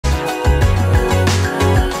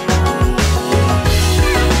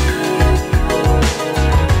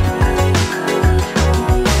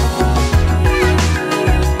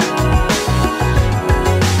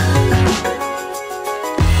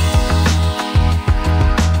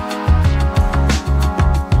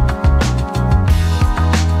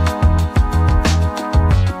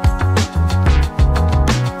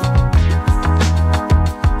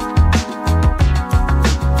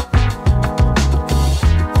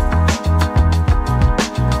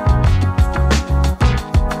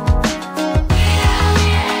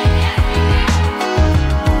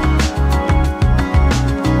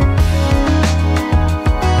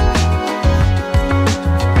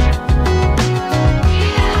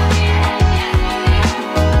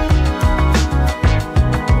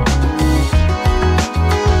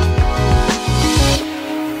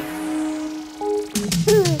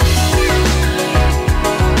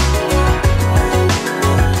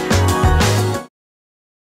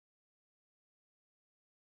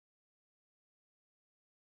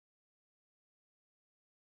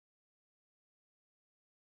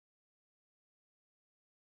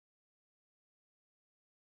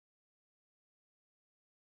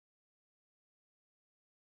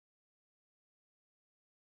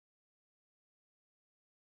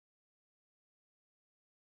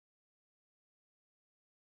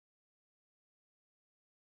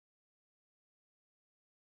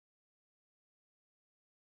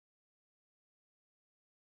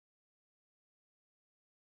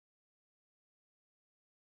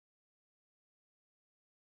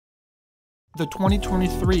The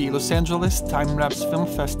 2023 Los Angeles Timelapse Film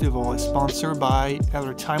Festival is sponsored by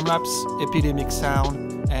Eller Timelapse, Epidemic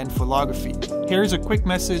Sound, and Photography. Here's a quick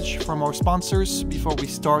message from our sponsors before we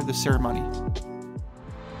start the ceremony.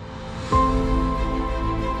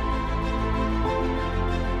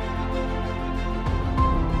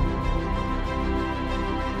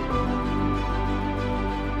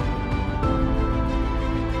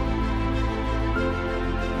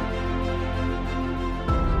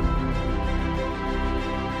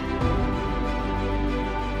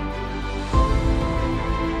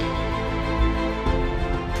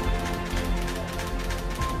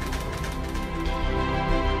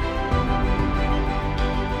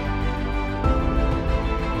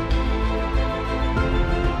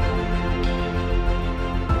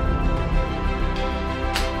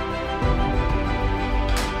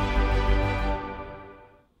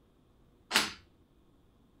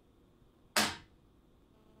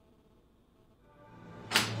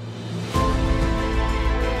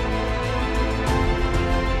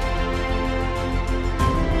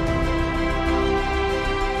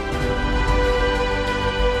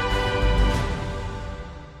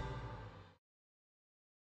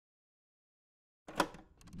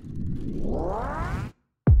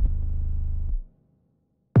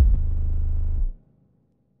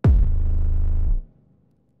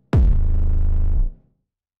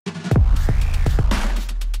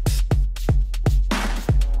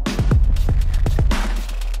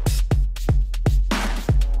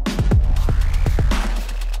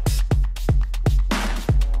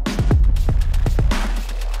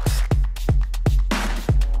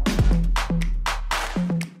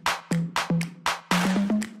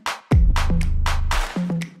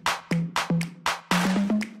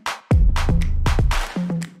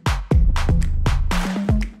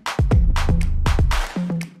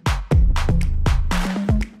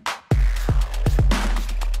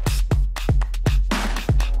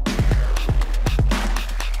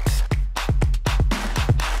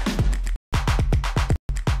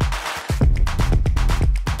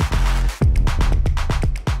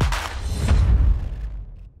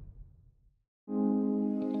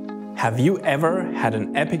 Have you ever had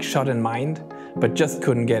an epic shot in mind, but just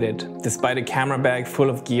couldn't get it, despite a camera bag full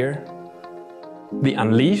of gear? The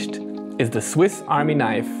Unleashed is the Swiss Army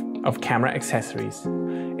knife of camera accessories.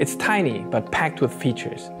 It's tiny, but packed with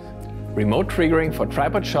features. Remote triggering for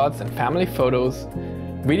tripod shots and family photos,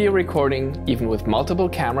 video recording even with multiple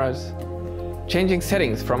cameras, changing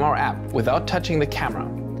settings from our app without touching the camera,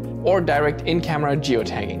 or direct in-camera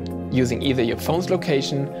geotagging, using either your phone's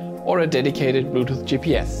location or a dedicated Bluetooth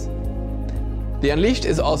GPS. The Unleashed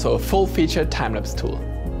is also a full-featured time-lapse tool.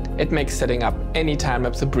 It makes setting up any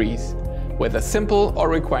time-lapse a breeze, whether simple or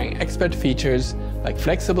requiring expert features like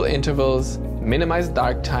flexible intervals, minimized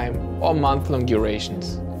dark time, or month-long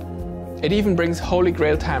durations. It even brings holy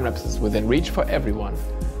grail time-lapses within reach for everyone.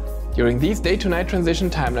 During these day-to-night transition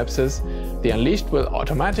time-lapses, the Unleashed will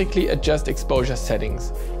automatically adjust exposure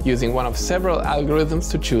settings, using one of several algorithms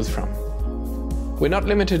to choose from. We're not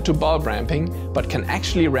limited to bulb ramping, but can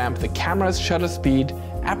actually ramp the camera's shutter speed,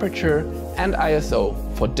 aperture, and ISO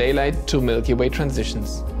for daylight to Milky Way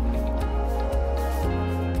transitions.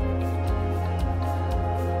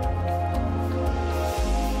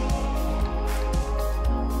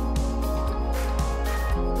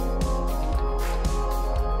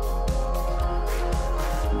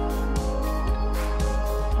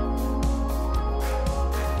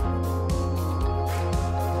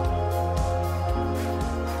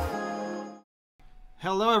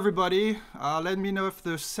 Hello everybody, let me know if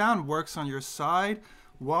the sound works on your side.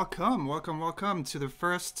 Welcome to the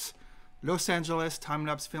first Los Angeles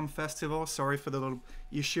Timelapse Film Festival. Sorry for the little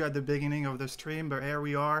issue at the beginning of the stream, but here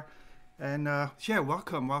we are. And yeah,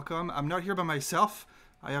 welcome. I'm not here by myself.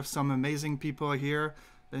 I have some amazing people here.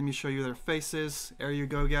 Let me show you their faces. There you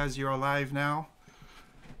go, guys, you're alive now.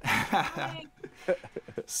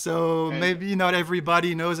 So maybe not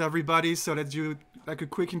everybody knows everybody, so let's do like a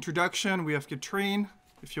quick introduction. We have Katerine,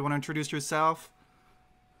 if you want to introduce yourself.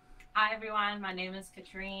 Hi everyone, my name is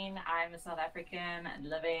Katerine. I'm a South African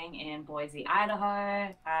living in Boise,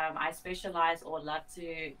 Idaho. I specialize or love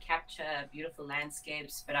to capture beautiful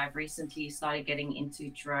landscapes, but I've recently started getting into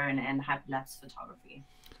drone and hyperlapse photography.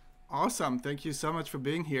 Awesome, thank you so much for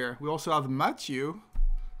being here. We also have Matthew.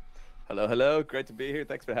 Hello, great to be here.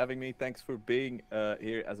 Thanks for having me. Thanks for being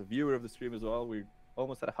here as a viewer of the stream as well. We're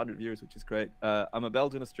almost at 100 viewers, which is great. I'm a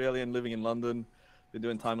Belgian Australian living in London. Been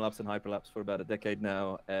doing time-lapse and hyperlapse for about a decade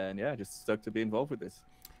now, and yeah, just stoked to be involved with this.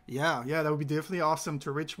 Yeah, that would be definitely awesome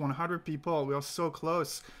to reach 100 people. We are so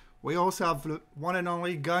close. We also have one and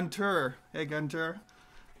only Gunther. Hey, Gunther.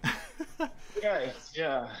 Guys,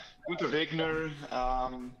 yeah, Gunther Wegner.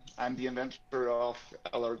 I'm the inventor of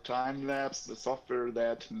LR Timelapse, the software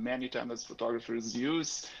that many timelapse photographers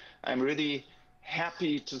use. I'm really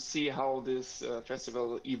happy to see how this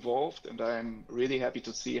festival evolved, and I'm really happy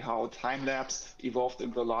to see how timelapse evolved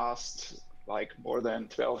in the last like more than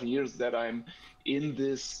 12 years that I'm in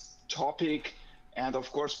this topic. And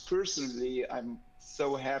of course, personally, I'm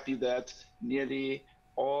so happy that nearly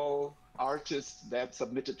all artists that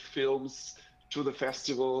submitted films to the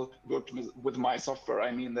festival worked with my software.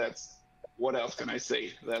 I mean, that's what else can I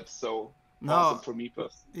say? That's so awesome No, for me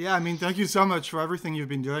personally. yeah, I mean, thank you so much for everything you've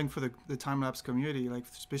been doing for the time lapse community, like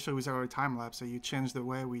especially with our time lapse. So you changed the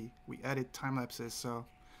way we edit time lapses. So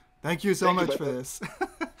thank you so Thank you, much but for this.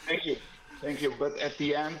 thank you, thank you. But at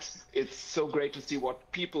the end, it's so great to see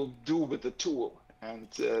what people do with the tool, and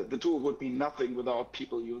the tool would be nothing without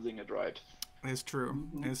people using it right. It's true.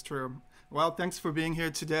 It's true. Well, thanks for being here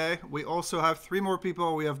today. We also have three more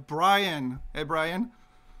people. We have Brian. Hey, Brian.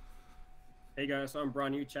 Hey guys, I'm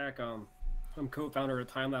Brian Uchak. I'm co-founder of a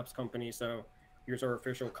time-lapse company, so here's our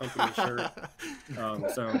official company shirt.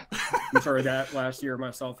 So we started that last year,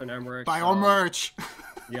 myself and Emeric. Buy our merch.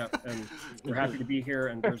 Yep, and we're happy to be here.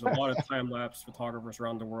 And there's a lot of time-lapse photographers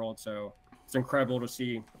around the world, so it's incredible to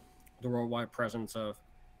see the worldwide presence of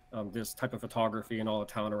this type of photography and all the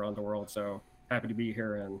talent around the world. So happy to be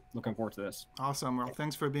here and looking forward to this. Awesome. Well,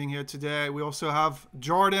 thanks for being here today. We also have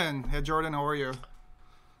Jordan. Hey, Jordan, how are you?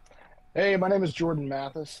 Hey, my name is Jordan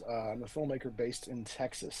Mathis. I'm a filmmaker based in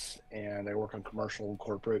Texas, and I work on commercial and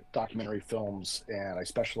corporate documentary films, and I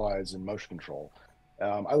specialize in motion control.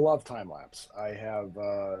 I love time lapse.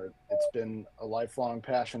 It's been a lifelong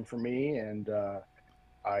passion for me, and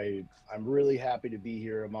I'm really happy to be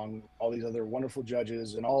here among all these other wonderful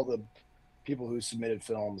judges and all the people who submitted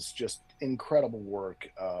films. Just incredible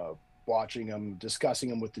work. Watching them, discussing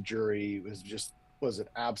them with the jury was an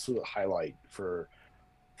absolute highlight for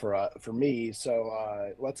me.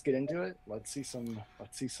 So let's get into it. Let's see some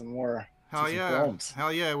more. Hell some yeah. films.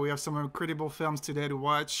 Hell yeah. We have some incredible films today to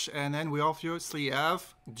watch. And then we obviously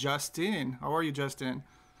have Justin. How are you, Justin?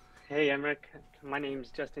 Hey, Emeric. My name's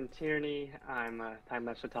Justin Tierney. I'm a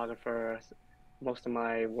time-lapse photographer. Most of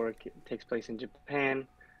my work takes place in Japan.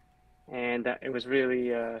 And it was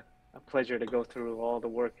really a pleasure to go through all the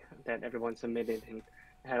work that everyone submitted. And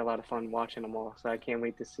I had a lot of fun watching them all. So I can't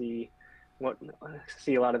wait to see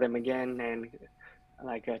a lot of them again and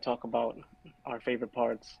talk about our favorite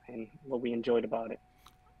parts and what we enjoyed about it.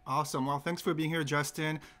 Awesome. Well, thanks for being here,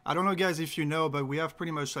 Justin. I don't know, guys, if you know, but we have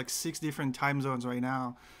pretty much like 6 different time zones right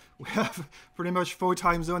now. We have pretty much 4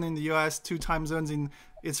 time zones in the US, 2 time zones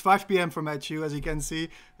it's 5 p.m. for Matthew, as you can see.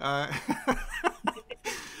 And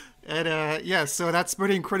yeah, so that's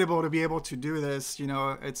pretty incredible to be able to do this. You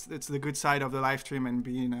know, it's the good side of the live stream and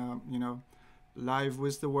being, live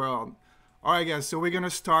with the world. All right, guys, so we're going to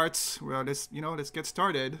start. Well, let's get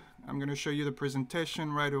started. I'm going to show you the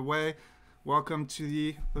presentation right away. Welcome to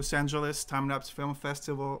the Los Angeles Time-Lapse Film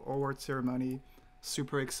Festival award ceremony.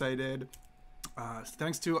 Super excited.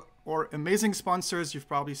 Thanks to our amazing sponsors. You've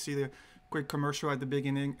probably seen the quick commercial at the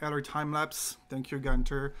beginning. LR Timelapse. Thank you,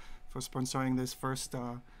 Gunther, for sponsoring this first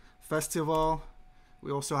festival.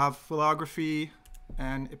 We also have Photography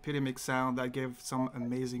and Epidemic Sound that gave some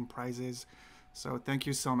amazing prizes. So thank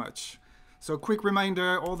you so much. So quick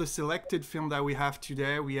reminder, all the selected film that we have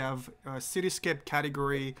today, we have a Cityscape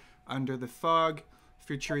category, Under the Fog,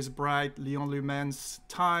 Future is Bright, Leon Lumen's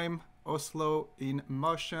Time, Oslo in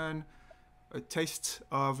Motion, A Taste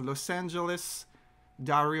of Los Angeles,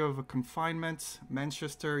 Diary of a Confinement,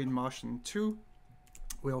 Manchester in Motion 2.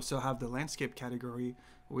 We also have the Landscape category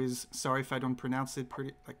with, sorry if I don't pronounce it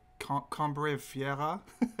pretty, like Cambre Fiera,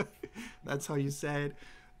 that's how you say it.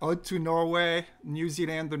 Ode to Norway, New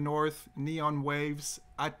Zealand, the North, Neon Waves,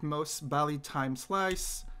 Atmos, Bali Time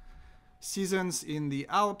Slice, Seasons in the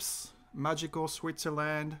Alps, Magical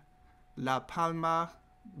Switzerland, La Palma,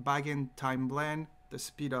 Bagan Time Blend, The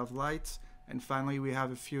Speed of Light, and finally we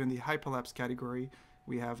have a few in the Hyperlapse category.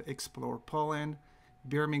 We have Explore Poland,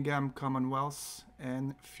 Birmingham Commonwealth,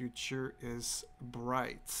 and Future is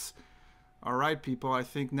Bright. All right, people, I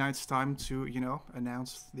think now it's time to,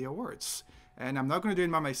 announce the awards. And I'm not going to do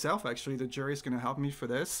it by myself, actually. The jury is going to help me for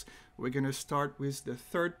this. We're going to start with the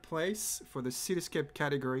 3rd place for the Cityscape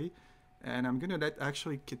category. And I'm going to let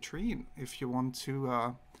actually Katerine, if you want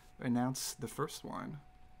to announce the first one.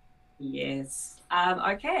 Yes.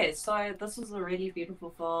 Okay, so this was a really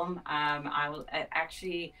beautiful film.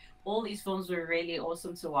 Actually, all these films were really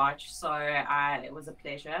awesome to watch. So it was a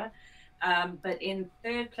pleasure. But in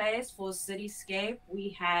 3rd place for Cityscape,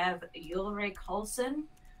 we have Ulrich Holsen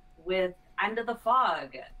with Under the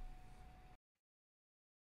Fog.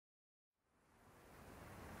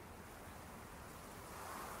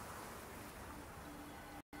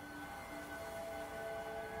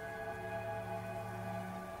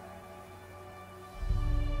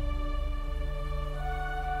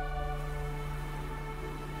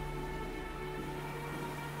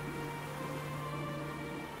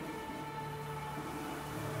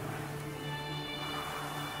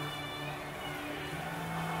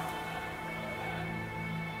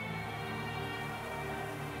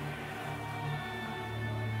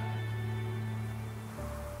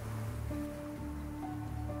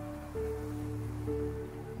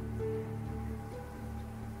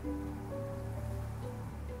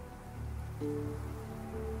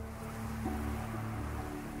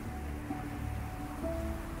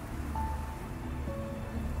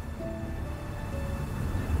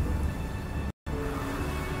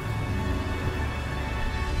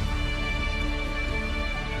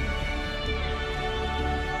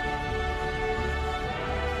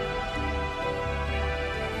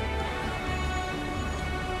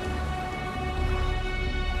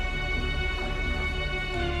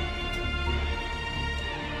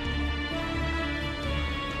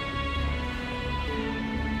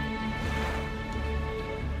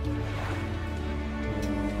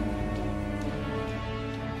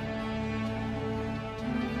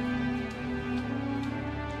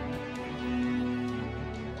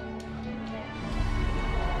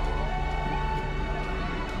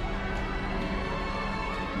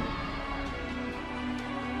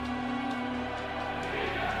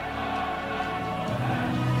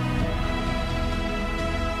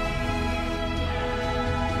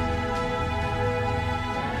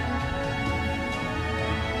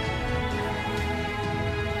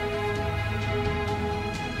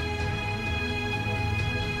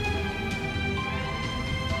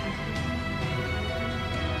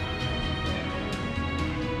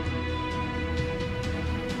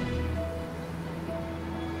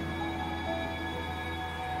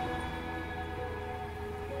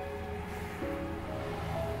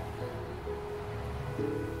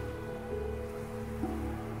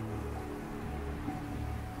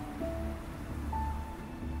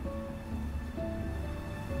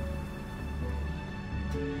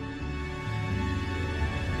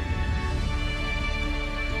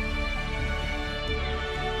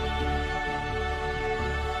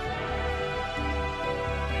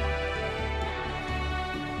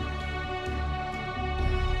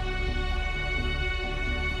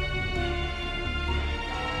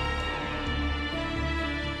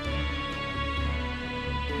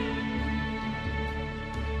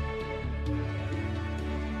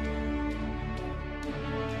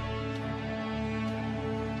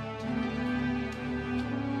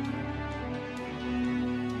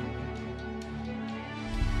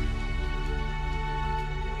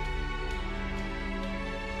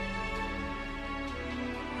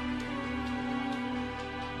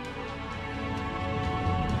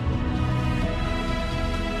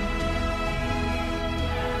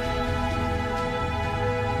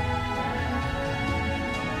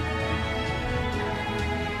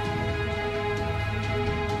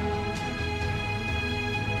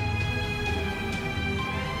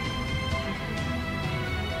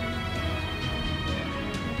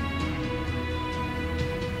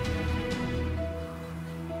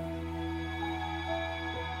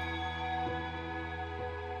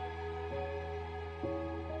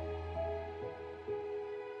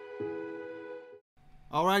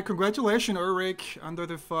 All right, congratulations, Ulrich. Under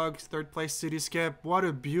the Fog, third place Cityscape. What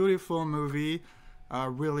a beautiful movie.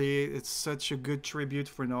 Really, it's such a good tribute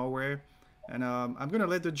for Norway. And I'm going to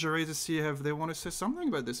let the jury to see if they want to say something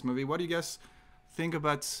about this movie. What do you guys think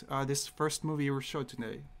about this first movie you showed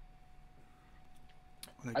today?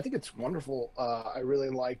 I think it's wonderful. I really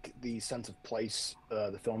like the sense of place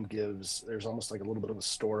the film gives. There's almost like a little bit of a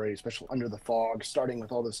story, especially Under the Fog, starting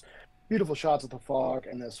with all this beautiful shots of the fog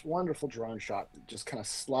and this wonderful drone shot that just kind of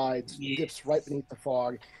slides, dips right beneath the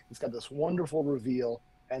fog. It's got this wonderful reveal,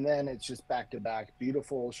 and then it's just back to back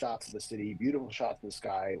beautiful shots of the city, beautiful shots of the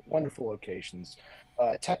sky, wonderful locations.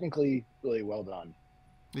 Technically, really well done.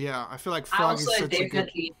 Yeah, I feel like I Fog is also such a good.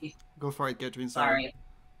 definitely, Go for it, Katerine. sorry.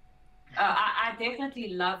 I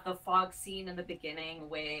definitely love the fog scene in the beginning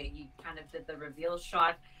where you kind of did the reveal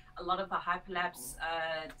shot. A lot of the hyperlapse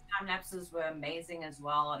time lapses were amazing as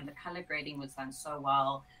well, and the color grading was done so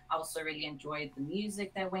well. I also really enjoyed the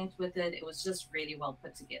music that went with it. It was just really well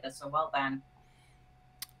put together. So well done.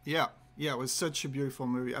 Yeah, yeah, it was such a beautiful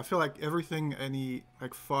movie. I feel like everything, any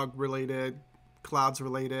like fog related, clouds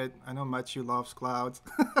related. I know Matthew loves clouds.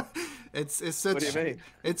 It's such. What do you mean?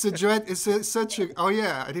 It's a dread. Such a. Oh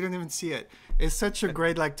yeah, I didn't even see it. It's such a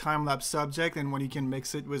great like time lapse subject, and when you can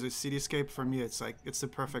mix it with a cityscape, for me, it's like it's the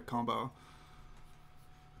perfect combo.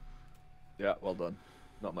 Yeah, well done.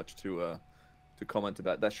 Not much to comment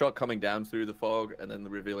about. That shot coming down through the fog and then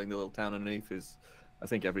revealing the little town underneath is, I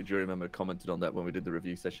think every jury member commented on that when we did the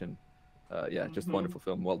review session. Yeah, just wonderful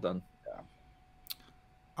film. Well done. Yeah.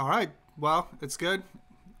 All right. Well, it's good.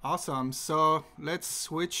 Awesome. So let's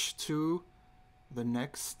switch to the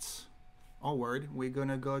next award. We're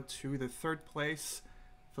gonna go to the third place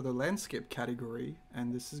for the landscape category,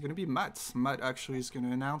 and this is gonna be Matt. Matt actually is gonna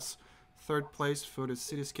announce third place for the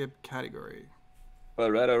cityscape category. All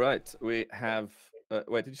right. We have.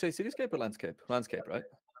 Wait, did you say cityscape or landscape? Landscape, right?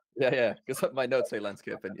 Yeah. Because my notes say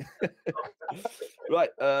landscape. And right,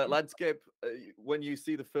 landscape. When you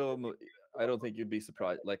see the film, I don't think you'd be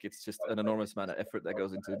surprised. Like, it's just an enormous amount of effort that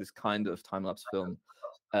goes into this kind of time-lapse film.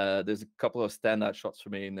 There's a couple of standout shots for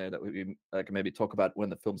me in there that we can maybe talk about when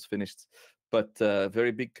the film's finished. But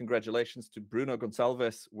very big congratulations to Bruno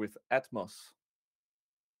Gonçalves with Atmos.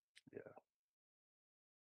 Yeah.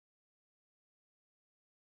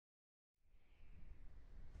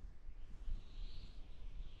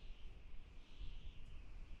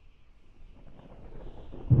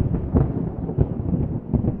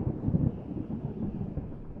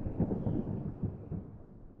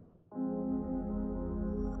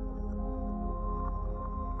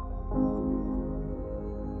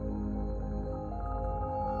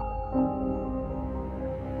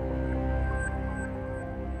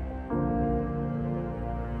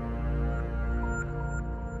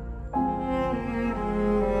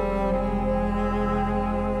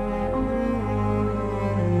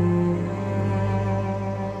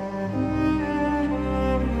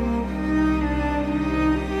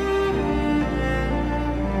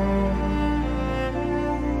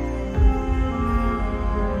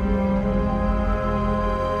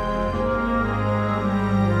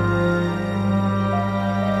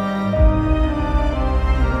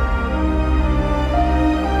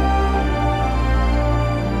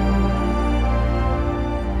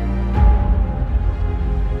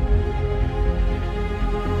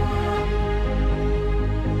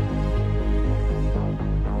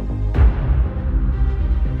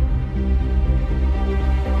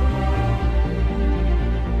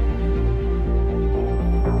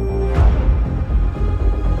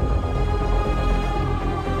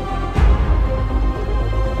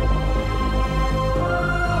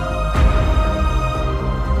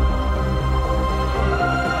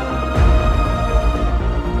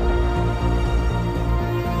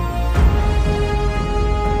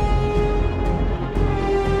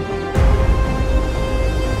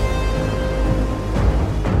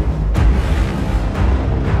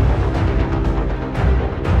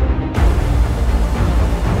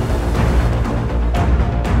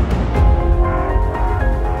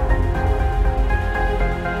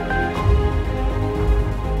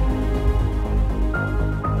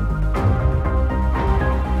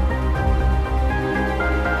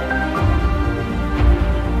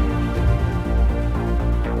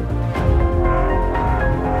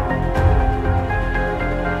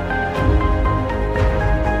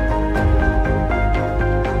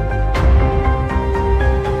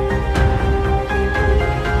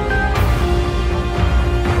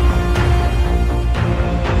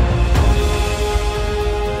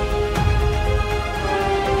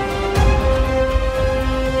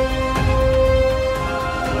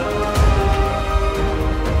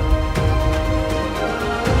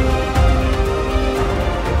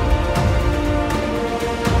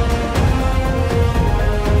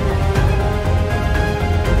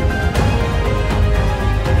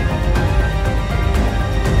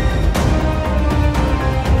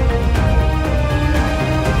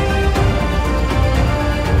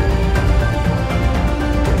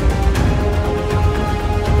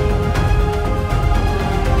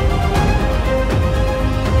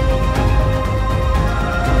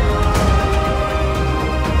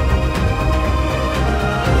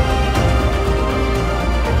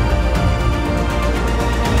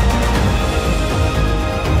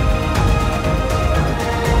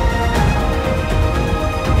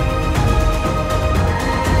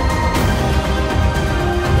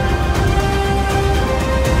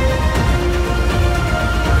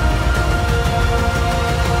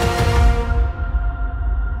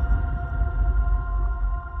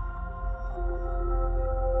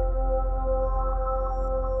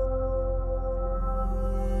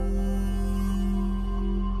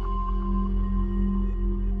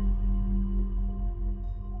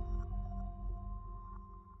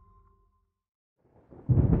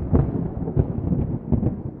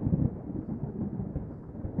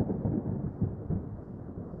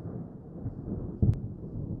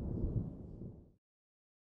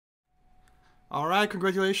 All right,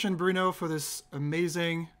 congratulations, Bruno, for this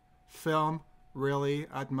amazing film. Really,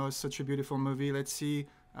 Atmos, such a beautiful movie. Let's see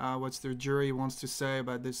what the jury wants to say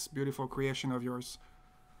about this beautiful creation of yours.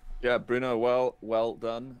 Yeah, Bruno, well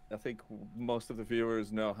done. I think most of the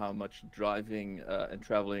viewers know how much driving and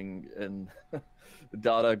traveling and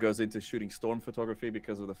data goes into shooting storm photography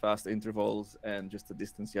because of the fast intervals and just the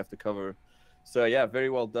distance you have to cover. So yeah,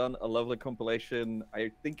 very well done. A lovely compilation.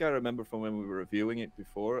 I think I remember from when we were reviewing it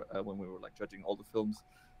before, when we were like judging all the films,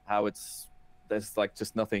 how there's like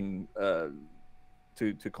just nothing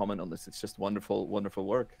to comment on this. It's just wonderful, wonderful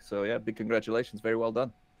work. So yeah, big congratulations. Very well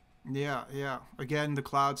done. Yeah, yeah. Again, the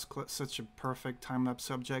clouds, such a perfect time-lapse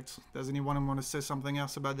subject. Does anyone want to say something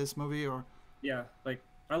else about this movie, or? Yeah, like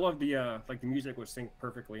I love the like the music was synced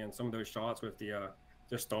perfectly, and some of those shots with the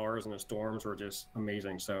stars and the storms were just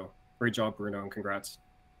amazing. So great job, Bruno, and congrats.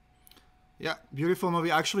 Yeah, beautiful movie.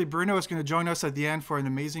 Actually, Bruno is going to join us at the end for an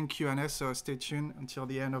amazing Q&A, so stay tuned until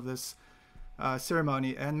the end of this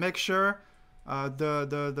ceremony. And make sure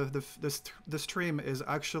the stream is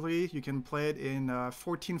actually, you can play it in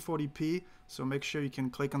 1440p, so make sure you can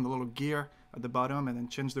click on the little gear at the bottom and then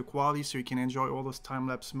change the quality so you can enjoy all those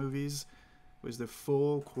time-lapse movies with the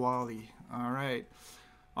full quality. All right,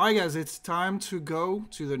 guys, it's time to go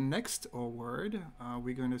to the next award.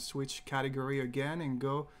 We're going to switch category again and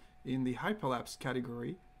go in the hyperlapse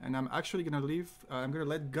category, and I'm actually going to I'm going to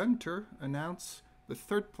let Gunther announce the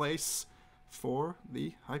third place for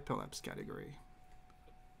the hyperlapse category.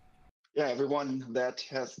 Yeah, everyone that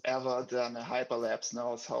has ever done a hyperlapse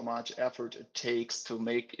knows how much effort it takes to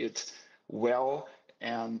make it well.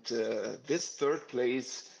 And this third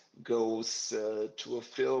place goes to a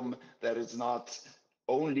film that is not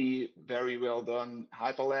only very well done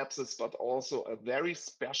hyperlapses, but also a very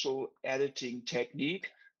special editing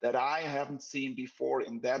technique that I haven't seen before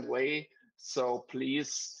in that way. So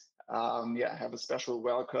please, have a special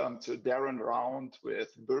welcome to Darren Round with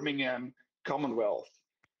Birmingham Commonwealth.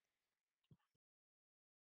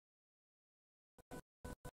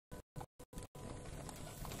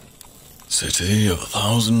 City of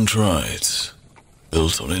 1,000 trades,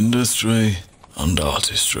 built on industry and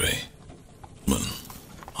artistry.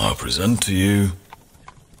 I present to you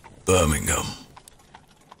Birmingham.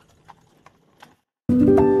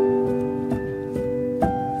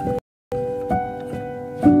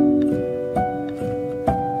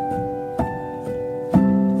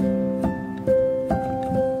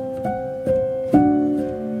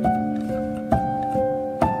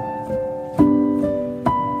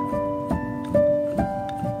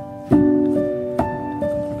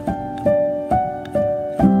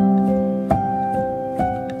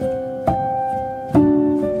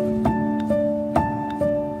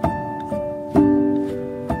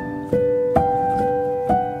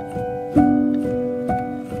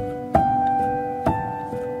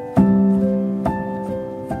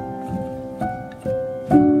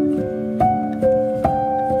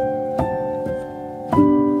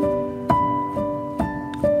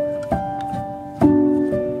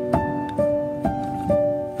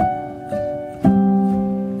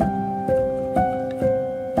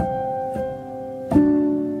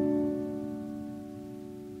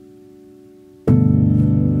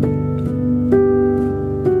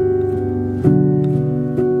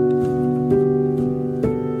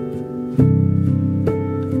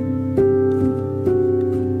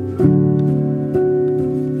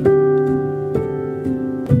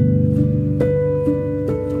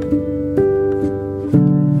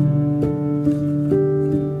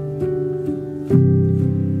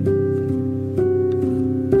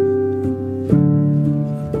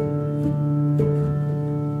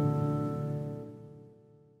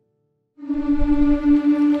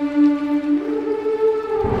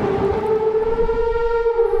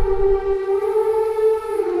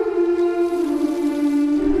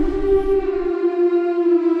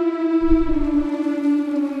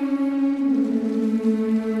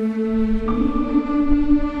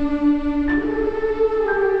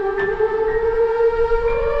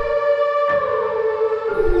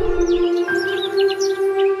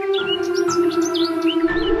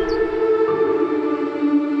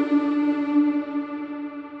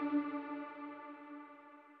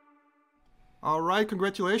 All right,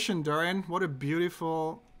 congratulations, Darren. What a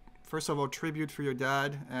beautiful, first of all, tribute for your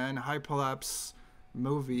dad and hyperlapse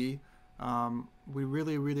movie. We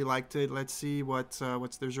really, really liked it. Let's see what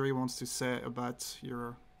the jury wants to say about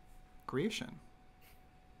your creation.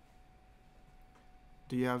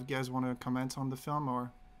 Do you guys want to comment on the film,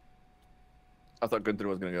 or? I thought Gunther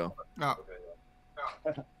was going to go. Oh.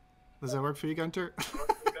 Does that work for you, Gunther?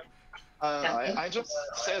 I just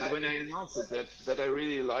said when I announced it that I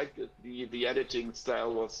really liked it. The editing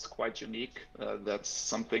style was quite unique. That's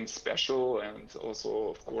something special, and also,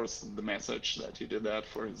 of course, the message that he did that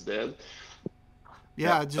for his dad.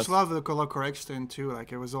 Yeah, I just love the color correction too.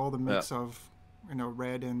 Like it was all the mix Yeah. of,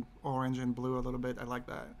 red and orange and blue a little bit. I like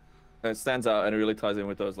that. It stands out and it really ties in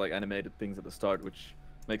with those like animated things at the start, which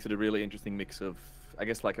makes it a really interesting mix of, I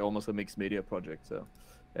guess, like almost a mixed media project. So,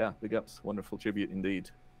 yeah, big ups, wonderful tribute indeed.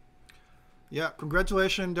 Yeah,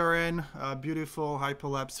 congratulations, Doreen. Beautiful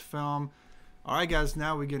hyperlapse film. All right, guys,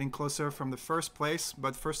 now we're getting closer from the first place,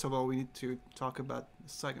 but first of all, we need to talk about the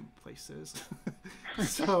second places.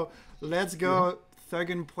 So let's go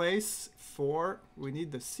second place for, we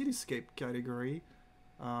need the cityscape category.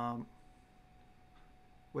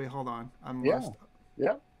 Wait, hold on. I'm lost.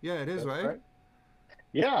 Yeah. Yeah, it is, That's right?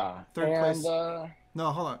 Yeah. Third and, place.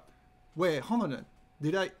 No, hold on. Wait, hold on.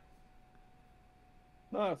 Did I?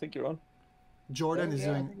 No, I think you're on. Jordan is I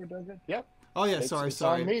doing. think we're doing good. Yep. Oh yeah, It's sorry.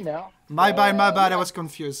 on me now. My bad. yeah. I was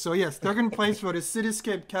confused. So yes, second place for the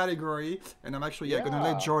cityscape category, and I'm actually gonna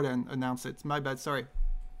let Jordan announce it. My bad. Sorry.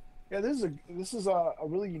 Yeah, this is a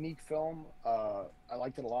really unique film. I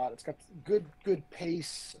liked it a lot. It's got good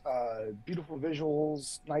pace, beautiful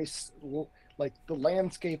visuals, nice, like the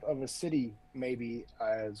landscape of a city, maybe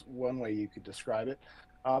as one way you could describe it.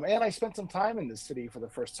 And I spent some time in this city for the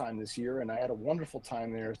first time this year, and I had a wonderful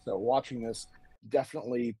time there. So watching this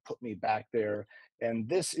definitely put me back there. And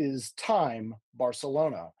this is Time,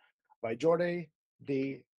 Barcelona by Jordi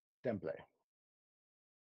de Temple.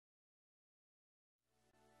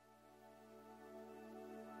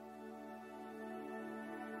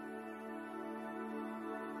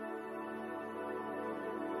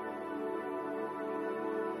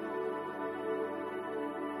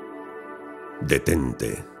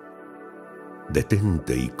 Detente.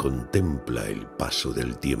 Detente y contempla el paso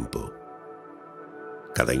del tiempo.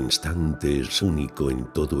 Cada instante es único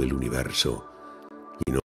en todo el universo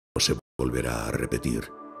y no se volverá a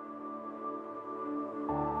repetir.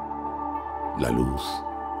 La luz,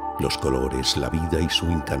 los colores, la vida y su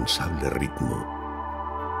incansable ritmo.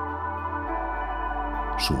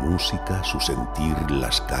 Su música, su sentir,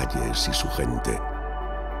 las calles y su gente.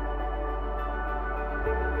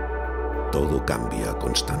 Todo cambia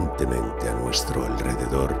constantemente a nuestro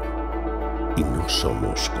alrededor y no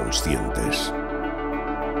somos conscientes.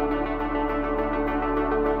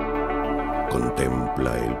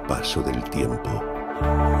 Contempla el paso del tiempo.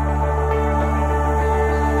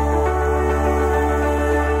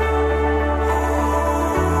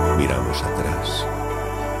 Miramos atrás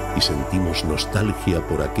y sentimos nostalgia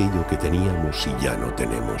por aquello que teníamos y ya no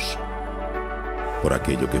tenemos, por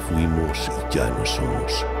aquello que fuimos y ya no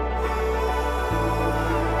somos.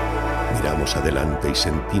 Miramos adelante y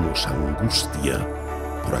sentimos angustia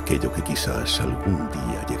por aquello que quizás algún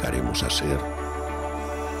día llegaremos a ser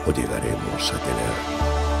o llegaremos a tener.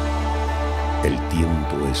 El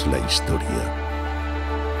tiempo es la historia,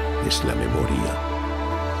 es la memoria.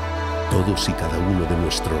 Todos y cada uno de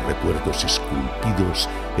nuestros recuerdos esculpidos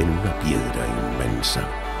en una piedra inmensa.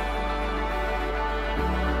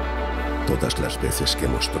 Todas las veces que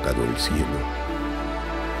hemos tocado el cielo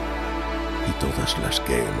y todas las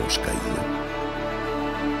que hemos caído.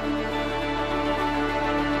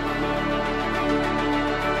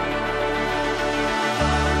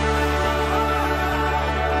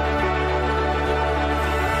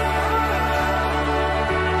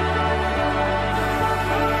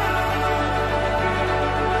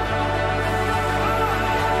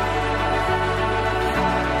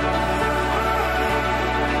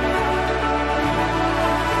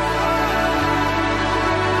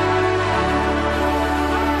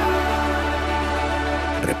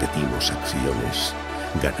 Acciones,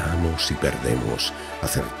 ganamos y perdemos,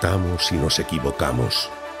 acertamos y nos equivocamos,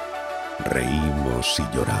 reímos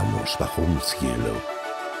y lloramos bajo un cielo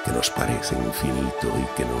que nos parece infinito y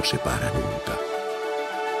que no se para nunca.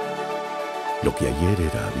 Lo que ayer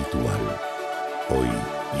era habitual, hoy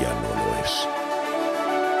ya no lo es.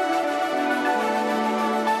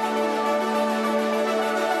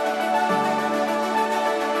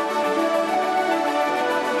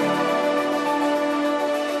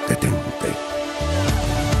 Detente.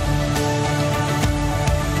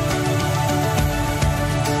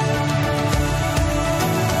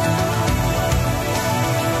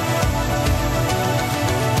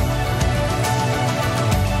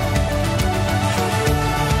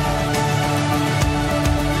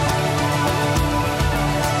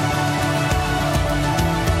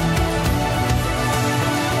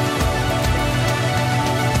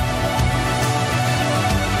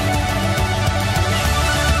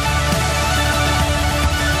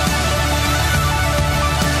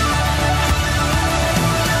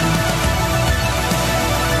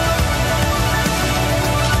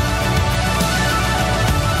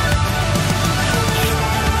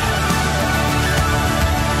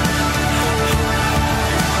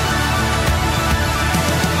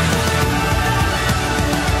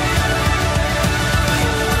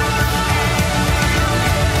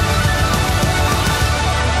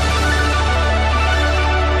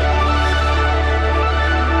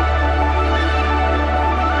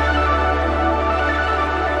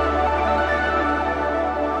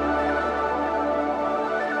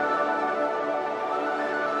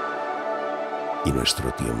 y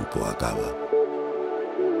nuestro tiempo acaba.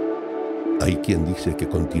 Hay quien dice que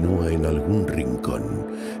continúa en algún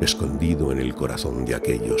rincón, escondido en el corazón de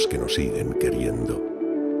aquellos que nos siguen queriendo,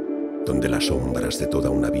 donde las sombras de toda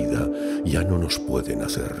una vida ya no nos pueden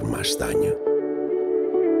hacer más daño.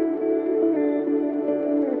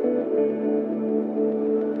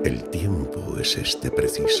 El tiempo es este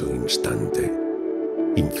preciso instante,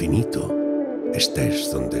 infinito,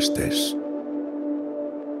 estés donde estés.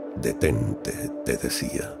 Detente, te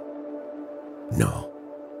decía. No,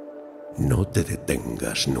 no te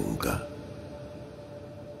detengas nunca.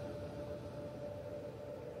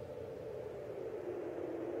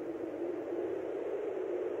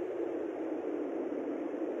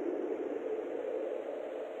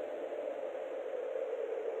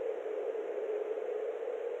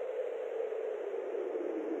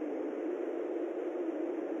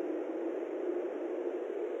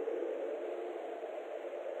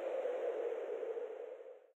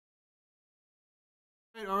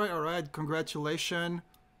 All right. Congratulations,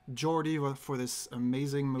 Jordi, for this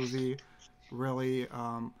amazing movie. Really,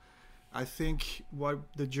 I think what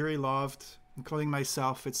the jury loved, including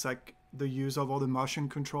myself, it's like the use of all the motion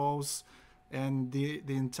controls and the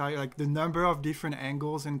entire, like the number of different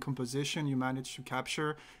angles and composition you managed to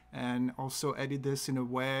capture, and also edit this in a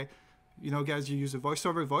way, you know, guys, you use a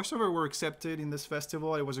voiceover. Voiceover were accepted in this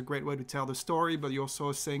festival. It was a great way to tell the story, but you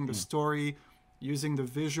also saying the story using the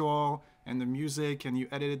visual and the music, and you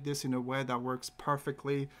edited this in a way that works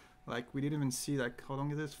perfectly. Like, we didn't even see, like, how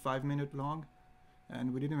long is this? 5 minutes long?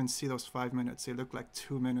 And we didn't even see those 5 minutes. They looked like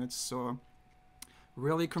 2 minutes. So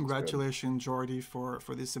really congratulations, Jordi, for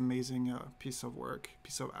this amazing piece of work,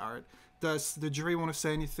 piece of art. Does the jury want to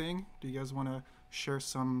say anything? Do you guys want to share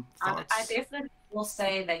some thoughts? I definitely will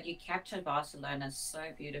say that you captured Barcelona so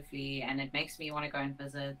beautifully, and it makes me want to go and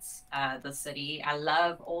visit the city. I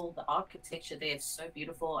love all the architecture there. It's so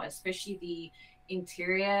beautiful, especially the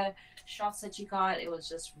interior shots that you got. It was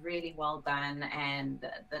just really well done, and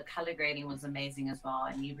the color grading was amazing as well.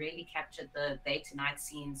 And you really captured the day to night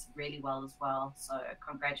scenes really well as well. So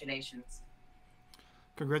congratulations.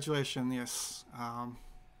 Congratulations, yes.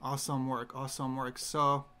 Awesome work, awesome work.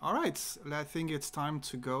 So, all right, I think it's time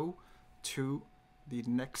to go to the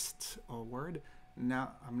next award.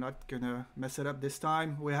 Now, I'm not gonna mess it up this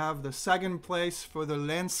time. We have the second place for the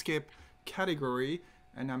landscape category,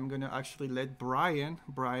 and I'm gonna actually let Brian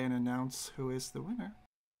announce who is the winner.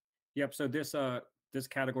 Yep. So this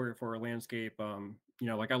category for landscape, you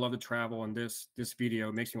know, like I love to travel, and this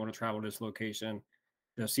video makes me want to travel to this location.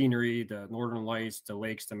 The scenery, the northern lights, the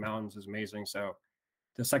lakes, the mountains is amazing. So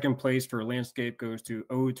the second place for landscape goes to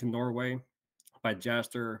Ode to Norway by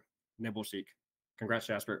Jasper Nibblesik. Congrats,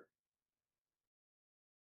 Jasper.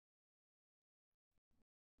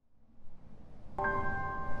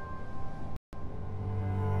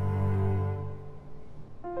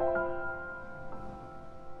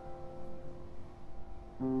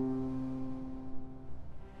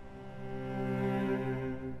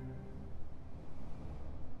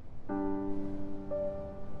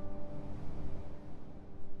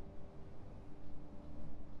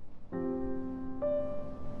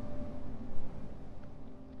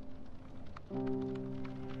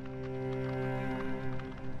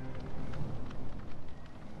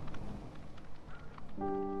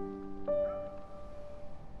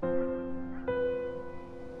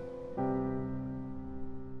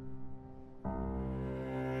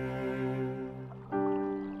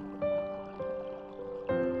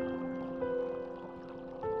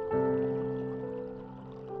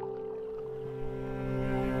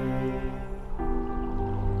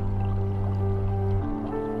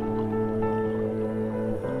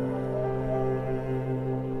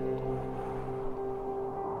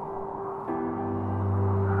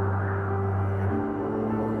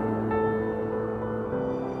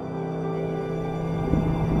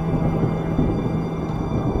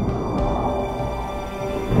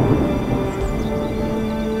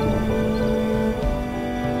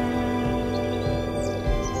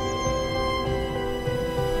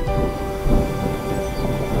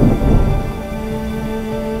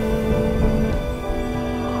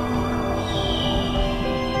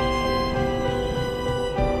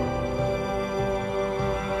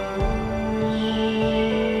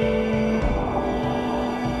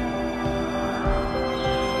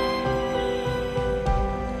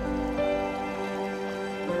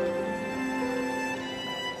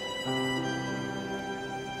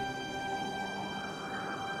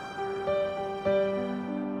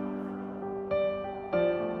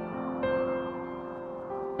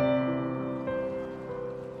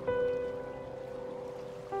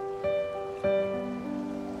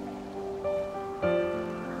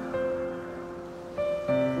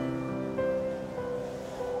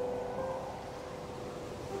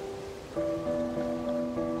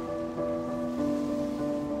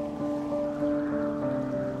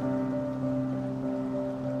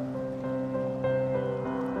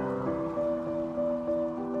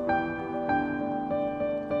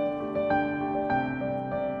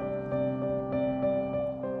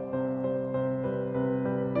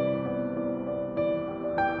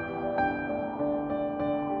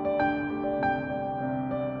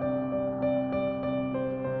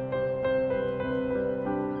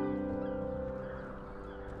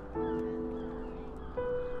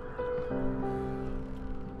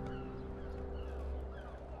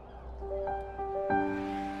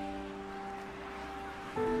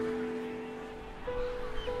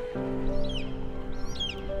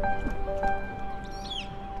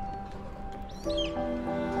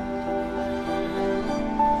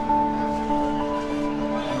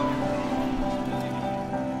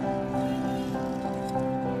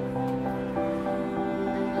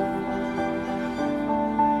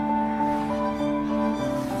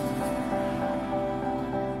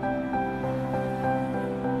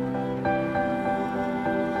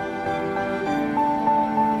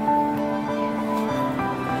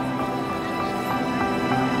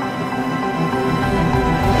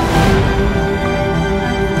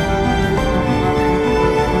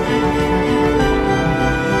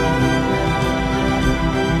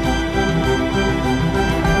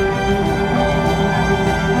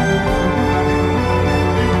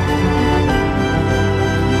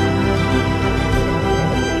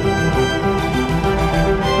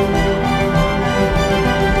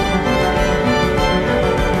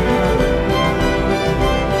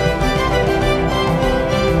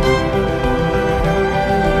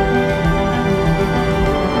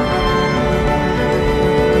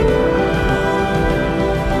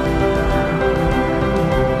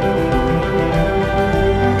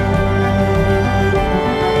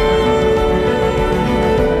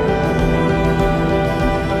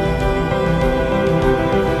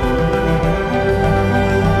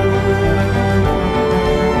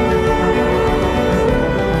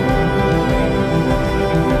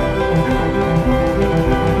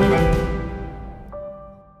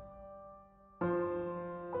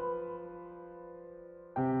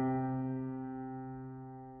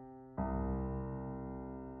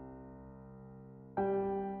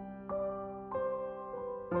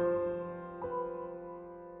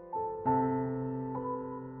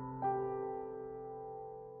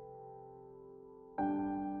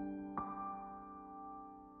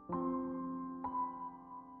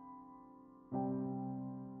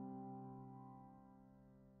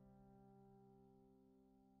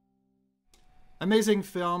 Amazing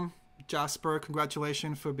film, Jasper.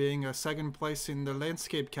 Congratulations for being a second place in the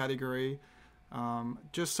landscape category.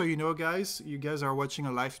 Just so you know, guys, you guys are watching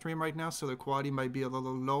a live stream right now, so the quality might be a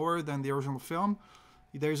little lower than the original film.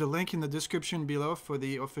 There's a link in the description below for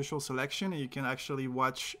the official selection, and you can actually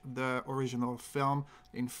watch the original film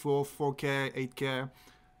in full 4K, 8K,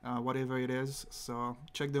 whatever it is. So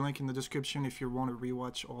check the link in the description if you want to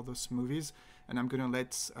rewatch all those movies, and I'm gonna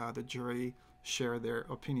let the jury share their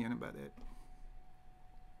opinion about it.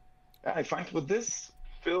 I find with this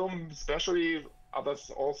film, especially others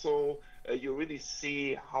also, you really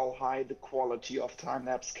see how high the quality of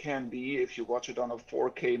time-lapse can be if you watch it on a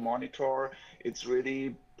 4K monitor. It's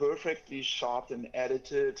really perfectly shot and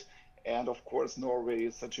edited. And of course, Norway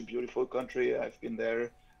is such a beautiful country. I've been there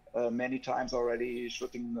many times already,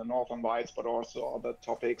 shooting the Northern Lights, but also other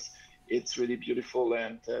topics. It's really beautiful,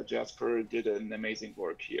 and Jasper did an amazing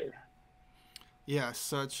work here. Yeah,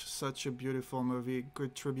 such a beautiful movie.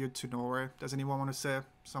 Good tribute to Norway. Does anyone want to say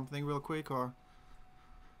something real quick, or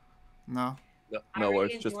no? No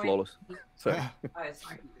words, just flawless. Sorry. Oh,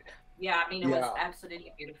 sorry. Yeah, I mean, it was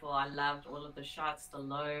absolutely beautiful. I loved all of the shots, the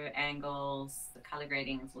low angles, the color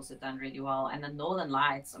grading is also done really well. And the Northern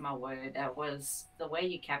Lights, oh my word, that was the way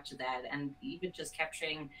you captured that. And even just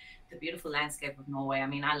capturing the beautiful landscape of Norway. I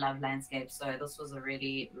mean, I love landscapes, so this was a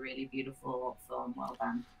really, really beautiful film. Well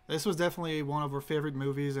done. This was definitely one of our favorite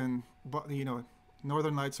movies, and you know,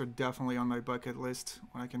 Northern Lights are definitely on my bucket list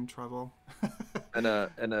when I can travel. and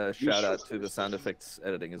a shout out to the sound effects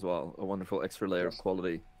editing as well. A wonderful extra layer of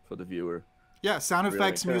quality for the viewer. Yeah, sound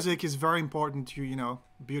effects music is very important to, you know,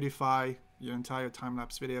 beautify your entire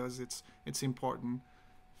time-lapse videos. It's important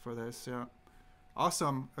for this. Yeah,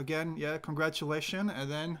 awesome. Again, yeah, congratulations.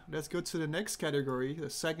 And then let's go to the next category, the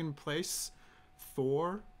second place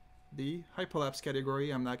for the hyperlapse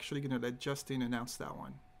category. I'm actually gonna let Justin announce that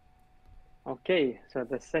one. Okay, so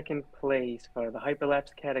the second place for the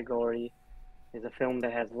hyperlapse category is a film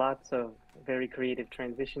that has lots of very creative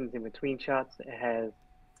transitions in between shots. It has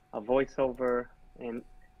a voiceover, and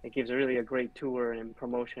it gives really a great tour and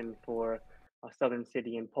promotion for a southern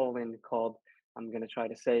city in Poland called, I'm going to try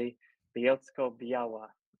to say, Bielsko-Biała.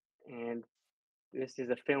 And this is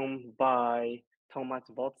a film by Tomasz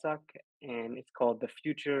Wolczak, and it's called The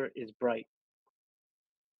Future is Bright.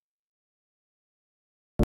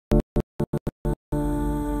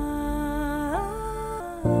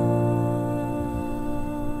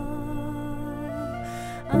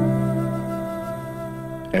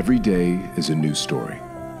 Every day is a new story.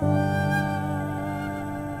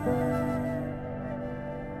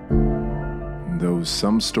 Though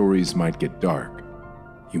some stories might get dark,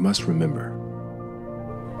 you must remember,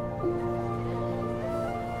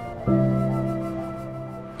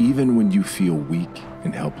 even when you feel weak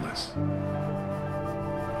and helpless,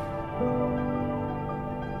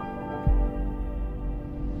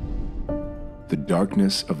 the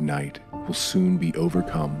darkness of night will soon be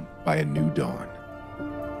overcome by a new dawn.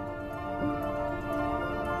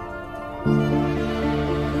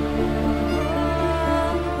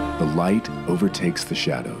 The light overtakes the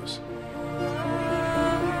shadows.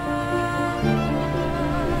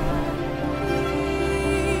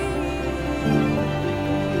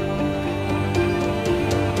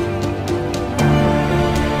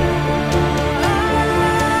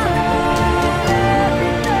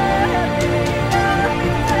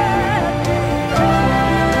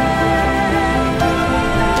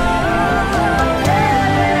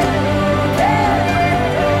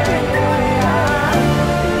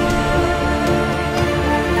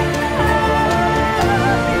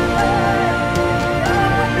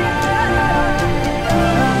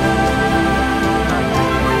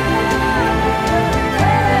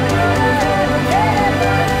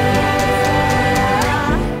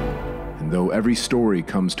 Every story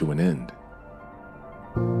comes to an end.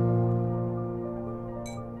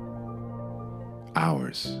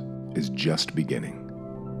 Ours is just beginning.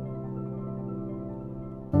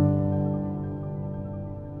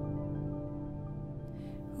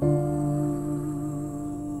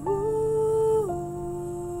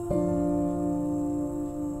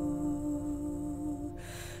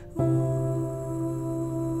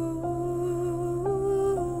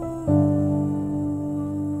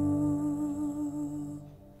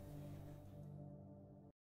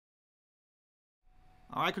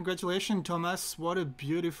 All right, congratulations, Thomas. What a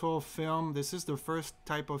beautiful film. This is the first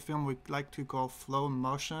type of film we like to call flow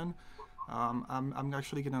motion. I'm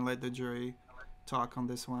actually going to let the jury talk on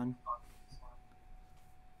this one.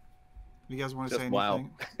 You guys want to say anything? Wow.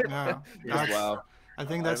 Yeah. Just wow. I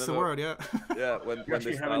think that's the word, yeah. Yeah, when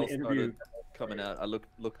this file started coming out, I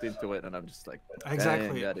looked into it and I'm just like,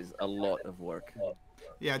 exactly. Dang, that is a lot of work.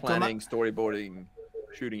 Yeah, planning, storyboarding,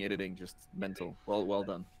 shooting, editing, just mental. Well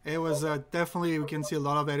done. It was definitely, we can see a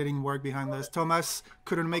lot of editing work behind this. Thomas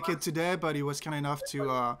couldn't make it today, but he was kind enough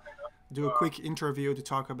to do a quick interview to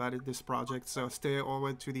talk about this project. So stay all the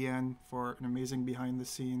way to the end for an amazing behind the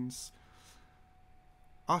scenes.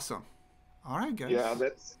 Awesome. All right, guys. Yeah,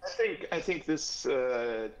 I think this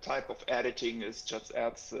type of editing is just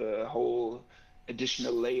adds a whole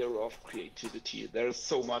additional layer of creativity. There's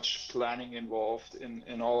so much planning involved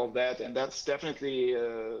in all of that, and that's definitely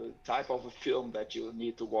a type of a film that you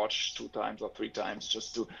need to watch 2 times or 3 times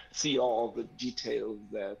just to see all the detail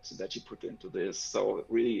that you put into this. So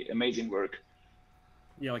really amazing work.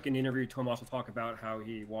 Yeah, like in the interview, Tomas will talk about how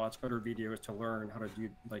he watched other videos to learn how to do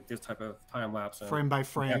like this type of time lapse, frame by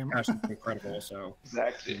frame. That's incredible. So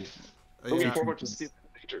exactly. Looking forward to see it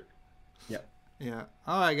later. Yeah. Yeah.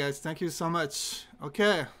 All right, guys. Thank you so much.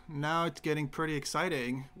 Okay, now it's getting pretty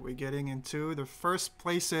exciting. We're getting into the first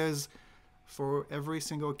places for every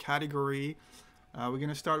single category. We're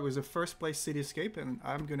gonna start with the first place Cityscape, and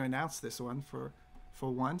I'm gonna announce this one for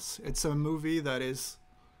once. It's a movie that is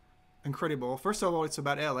incredible. First of all, it's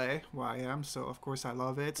about LA, where I am, so of course I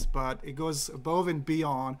love it, but it goes above and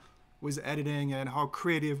beyond with editing and how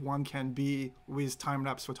creative one can be with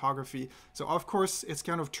time-lapse photography. So of course it's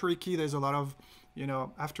kind of tricky. There's a lot of, you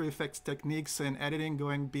know, After Effects techniques and editing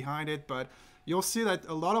going behind it, but you'll see that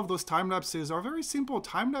a lot of those time-lapses are very simple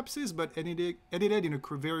time-lapses, but edited in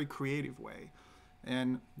a very creative way.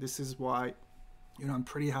 And this is why, you know, I'm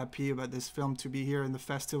pretty happy about this film to be here in the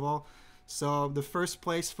festival. So the first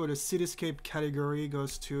place for the Cityscape category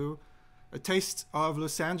goes to A Taste of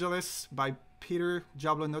Los Angeles by Peter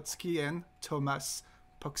Jablonowski and Thomas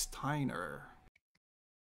Pucksteiner.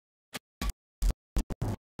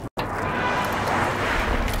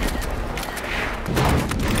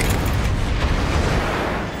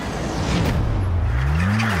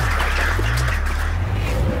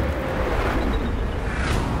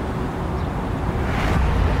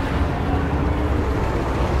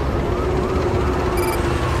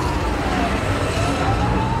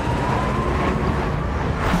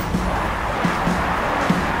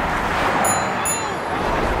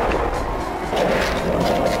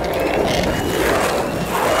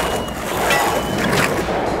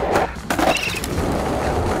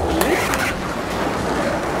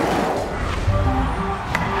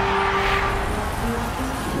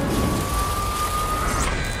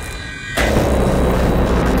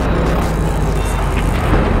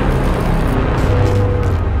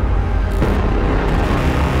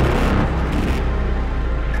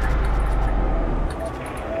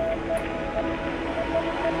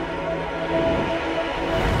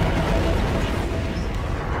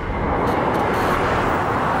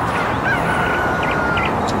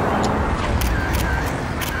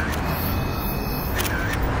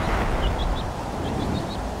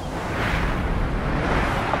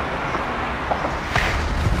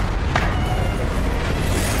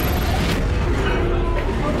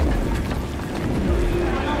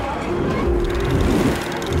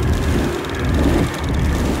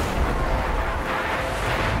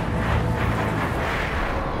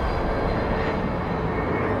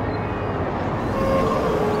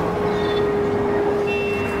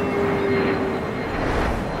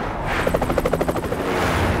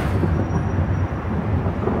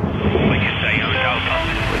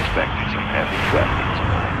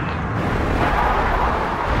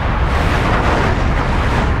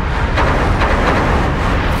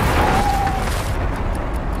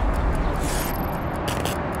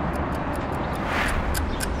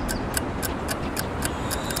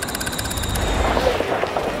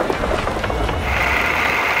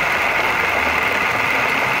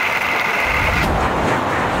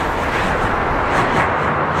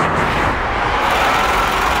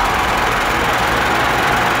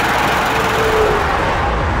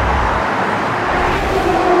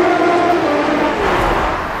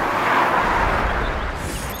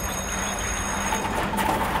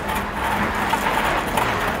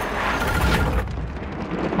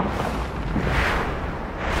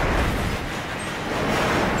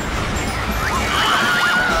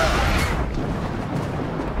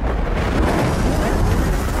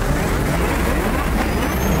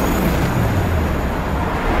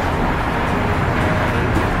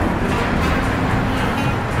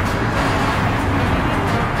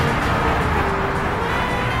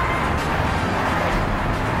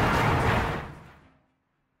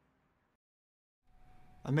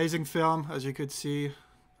 Amazing film, as you could see.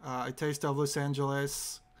 A Taste of Los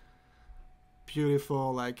Angeles.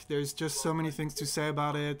 Beautiful. Like, there's just so many things to say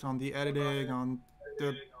about it, on the editing, on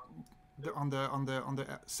the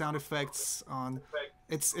sound effects, on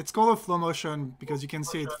it's called a flow motion because you can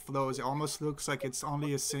see it flows. It almost looks like it's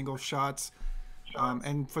only a single shot.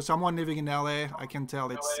 And for someone living in LA, I can tell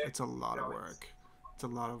it's a lot of work. It's a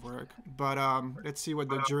lot of work. But let's see what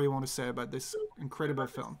the jury want to say about this incredible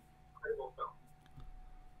film.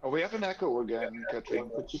 Oh, we have an echo again, Katerine.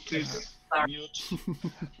 Could you please mute?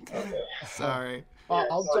 Sorry.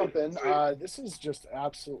 I'll jump in. This is just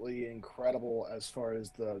absolutely incredible as far as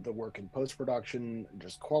the work in post-production,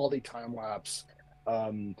 just quality time lapse,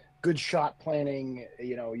 good shot planning.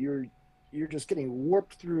 You know, you're just getting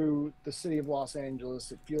warped through the city of Los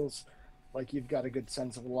Angeles. It feels like you've got a good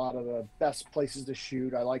sense of a lot of the best places to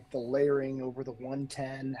shoot. I like the layering over the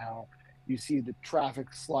 110, how you see the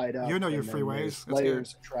traffic slide up. You know your freeways.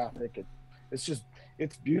 Layers of traffic.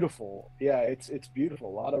 It's beautiful. Yeah, it's beautiful.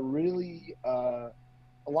 A lot of really a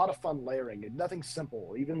lot of fun layering. And nothing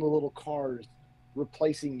simple. Even the little cars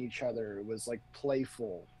replacing each other. It was like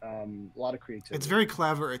playful. A lot of creativity. It's very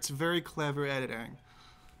clever. It's very clever editing.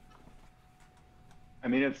 I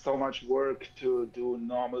mean, it's so much work to do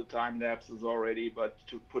normal time lapses already, but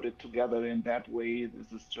to put it together in that way,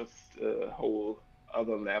 this is just a whole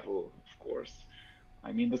other level, of course.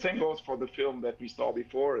 I mean, the same goes for the film that we saw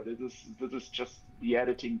before. This is just the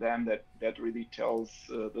editing then that really tells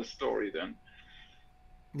the story then.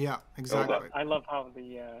 Yeah, exactly. I love how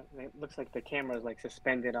it looks like the camera is like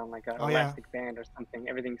suspended on like an elastic band or something.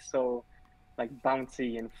 Everything's so like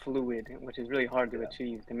bouncy and fluid, which is really hard to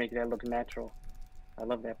achieve to make that look natural. I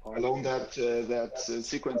love that part. Along that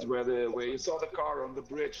sequence where you saw the car on the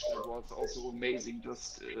bridge, that was also amazing.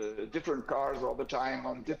 Just different cars all the time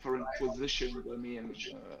on different positions. I mean,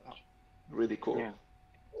 really cool. Yeah.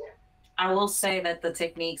 I will say that the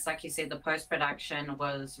techniques, like you said, the post-production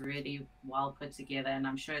was really well put together, and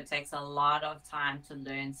I'm sure it takes a lot of time to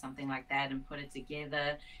learn something like that and put it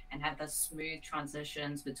together and have the smooth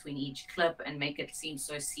transitions between each clip and make it seem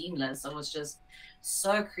so seamless. It was just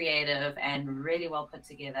so creative and really well put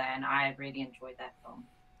together, and I really enjoyed that film.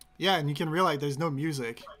 Yeah, and you can realize there's no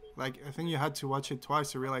music. Like, I think you had to watch it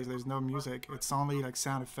twice to realize there's no music. It's only like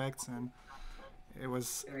sound effects, and it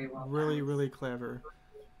was really, really clever.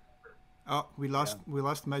 Oh, we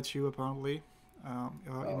lost Matthew apparently.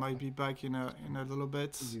 He might be back in a little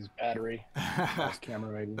bit. His battery.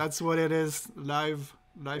 Camera maybe. That's what it is. Live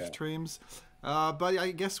streams. But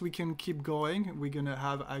I guess we can keep going. We're gonna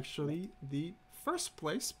have actually the first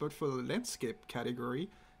place, but for the landscape category,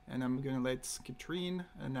 and I'm gonna let Katerine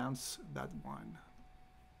announce that one.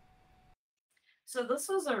 So this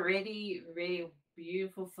was a really, really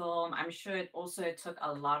beautiful film. I'm sure it also took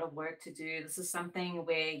a lot of work to do. This is something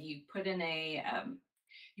where you put in a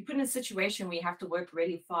situation where you have to work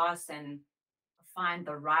really fast and find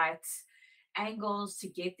the right angles to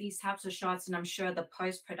get these types of shots. And I'm sure the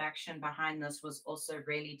post-production behind this was also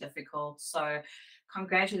really difficult. So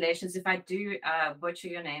congratulations. If I do butcher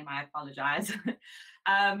your name, I apologize.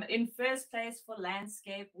 In first place for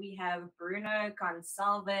landscape, we have Bruno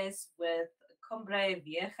Gonçalves with Cumbre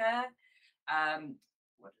Vieja.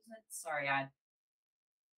 What is it? Sorry, I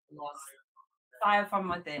lost. Fire from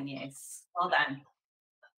Within, yes. Well done.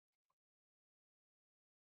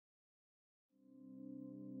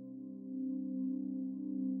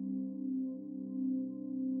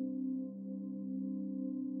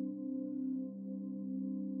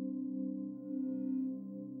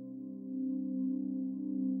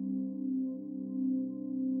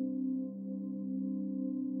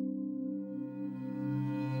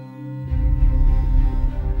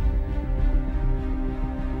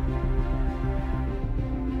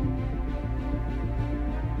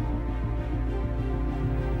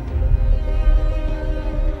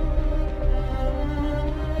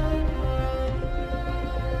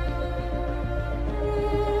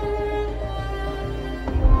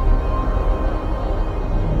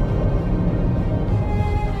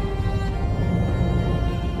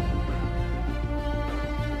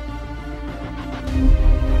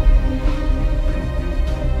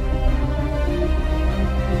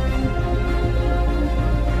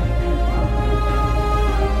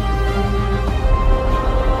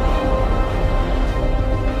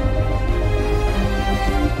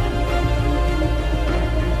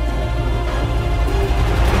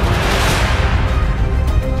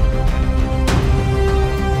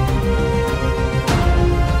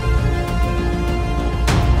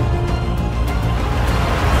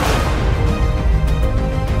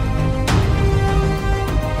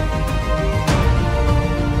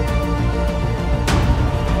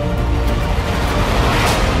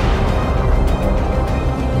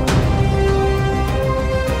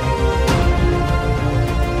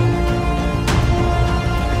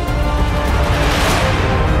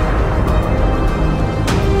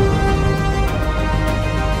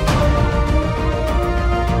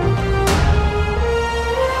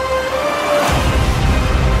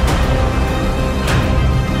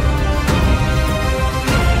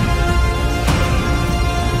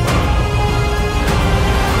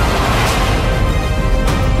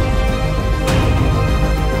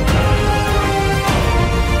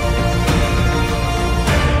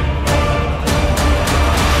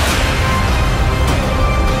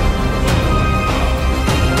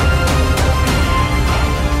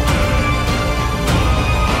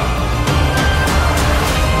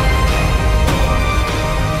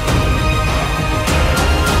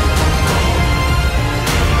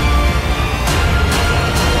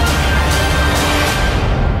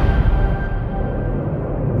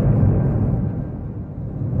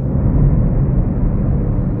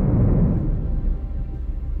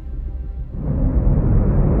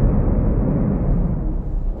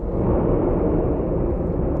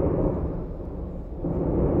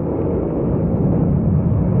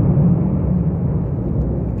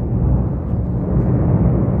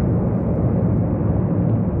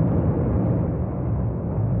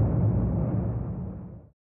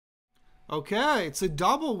 Okay, it's a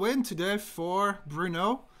double win today for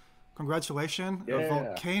Bruno. Congratulations. Yeah. A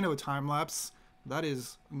volcano time lapse. That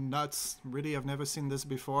is nuts. Really, I've never seen this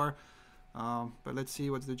before. But let's see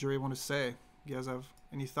what the jury want to say. You guys have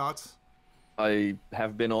any thoughts? I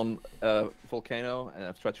have been on a volcano, and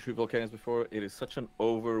I've tried to shoot volcanoes before. It is such an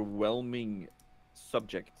overwhelming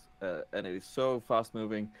subject, and it is so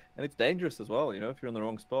fast-moving, and it's dangerous as well, you know, if you're in the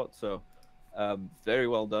wrong spot. So, very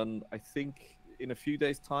well done. I think in a few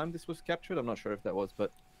days' time this was captured. I'm not sure if that was,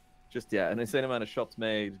 but just, yeah, an insane amount of shots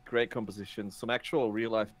made, great compositions, some actual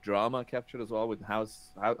real-life drama captured as well, with houses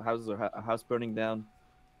or a house burning down.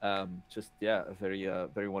 Just, yeah, a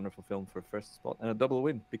very wonderful film for a first spot and a double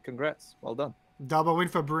win. Big congrats. Well done. Double win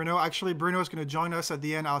for Bruno. Actually, Bruno is going to join us at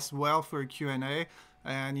the end as well for a Q&A,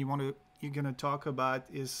 and you're going to talk about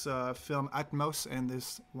his film Atmos, and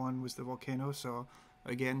this one was the volcano. So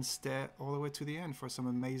again, stay all the way to the end for some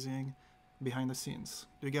amazing behind the scenes.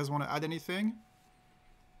 Do you guys want to add anything?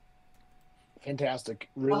 Fantastic.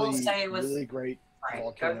 Really great Right,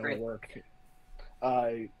 volcano work.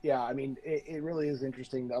 Yeah, I mean, it really is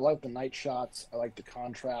interesting. I like the night shots. I like the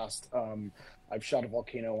contrast. I've shot a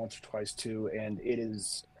volcano once or twice too, and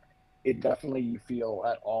it definitely, you feel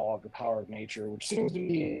at awe of the power of nature, which seems to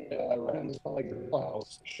be around like a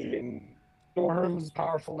house, shooting storms,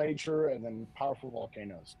 powerful nature, and then powerful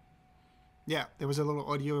volcanoes. Yeah, there was a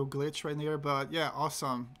little audio glitch right there, but yeah,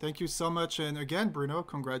 awesome. Thank you so much. And again, Bruno,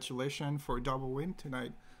 congratulations for a double win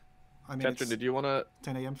tonight. I mean, Katerine, did you want to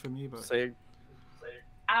 10 a.m. for me, but say?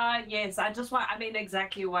 Yes, I mean,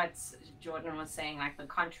 exactly what Jordan was saying, like the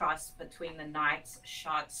contrast between the night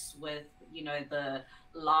shots with, you know, the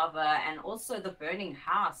lava and also the burning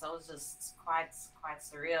house. That was just quite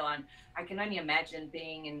surreal. And I can only imagine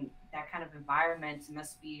being in that kind of environment. It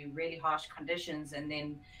must be really harsh conditions, and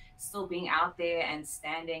then still being out there and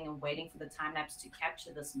standing and waiting for the time lapse to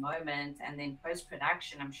capture this moment. And then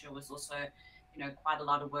post-production, I'm sure, was also, you know, quite a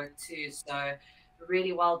lot of work too. So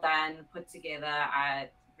really well done, put together. I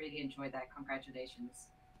really enjoyed that. Congratulations.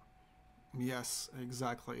 yes,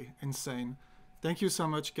 exactly. Insane. Thank you so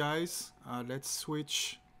much, guys. Let's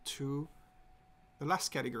switch to the last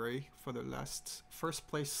category for the first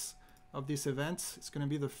place of this event. It's going to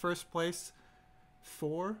be the first place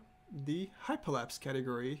for the hyperlapse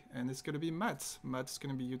category, and it's going to be Matt. Matt, it's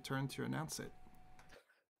going to be your turn to announce it.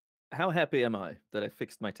 How happy am I that I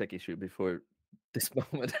fixed my tech issue before this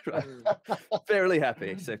moment? Fairly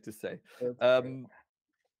happy, safe to say.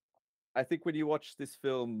 I think when you watch this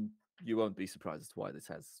film, you won't be surprised as to why this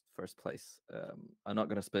has first place. I'm not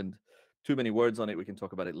going to spend too many words on it. We can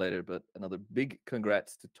talk about it later, but another big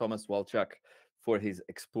congrats to Thomas Walczak for his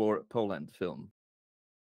Explore Poland film.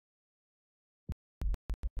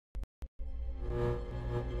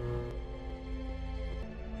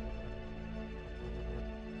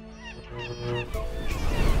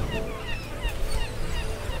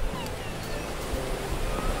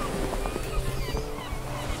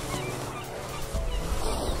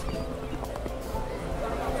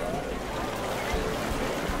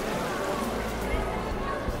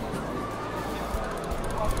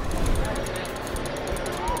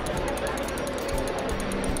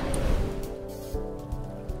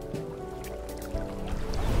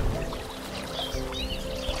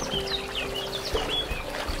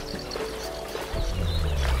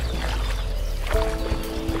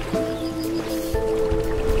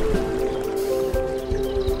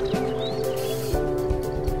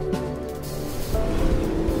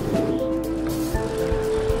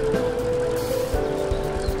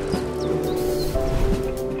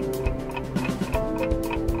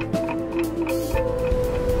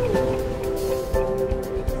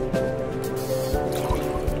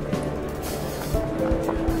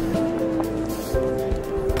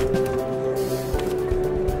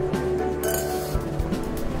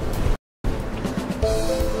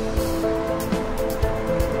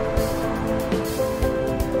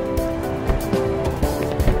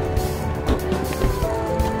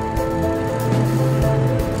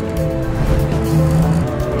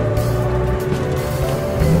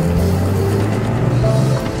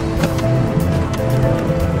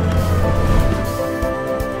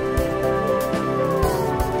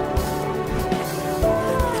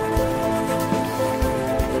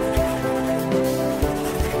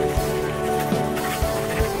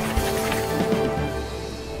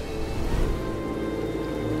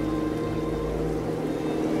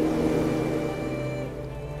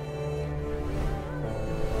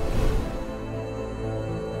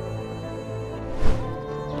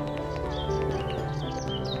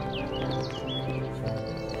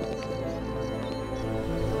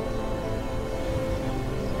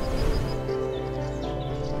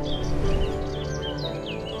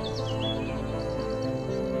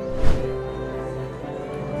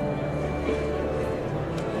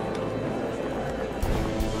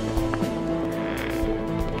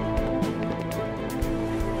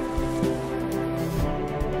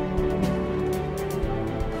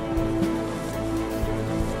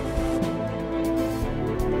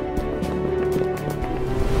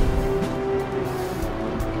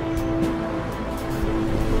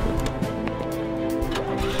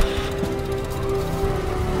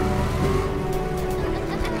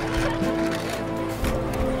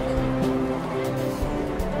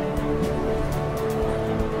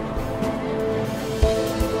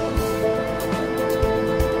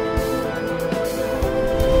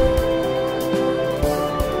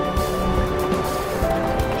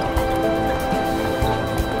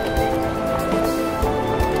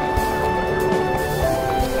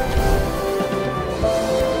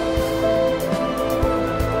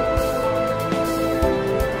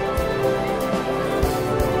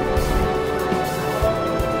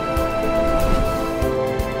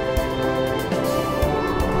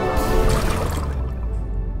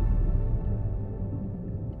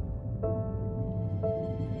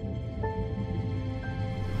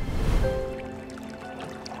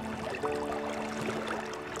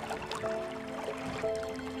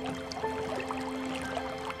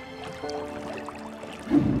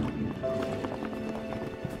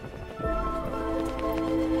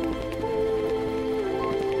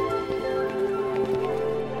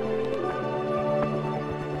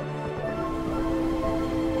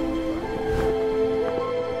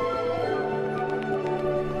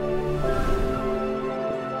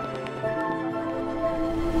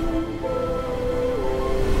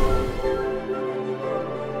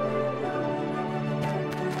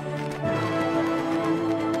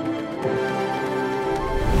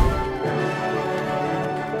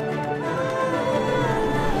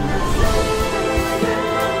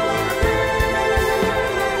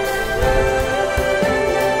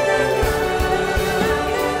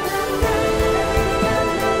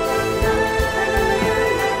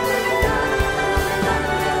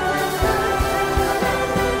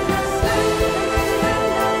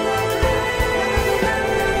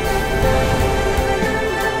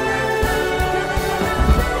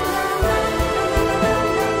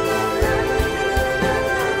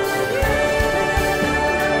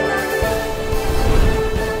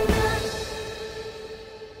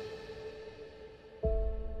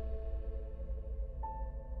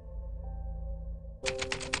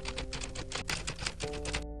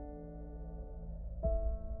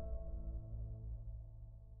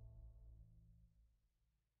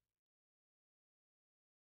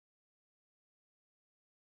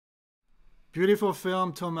 Beautiful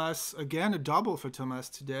film, Thomas. Again, a double for Thomas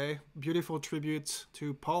today. Beautiful tribute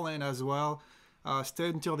to Poland as well. Stay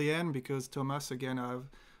until the end because Thomas, again, I have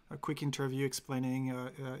a quick interview explaining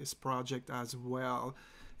his project as well.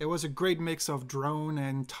 It was a great mix of drone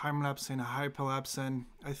and time-lapse and hyperlapse, and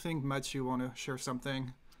I think, Matt, you want to share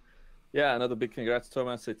something? Yeah, another big congrats,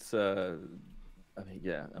 Thomas. It's, I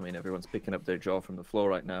mean, everyone's picking up their jaw from the floor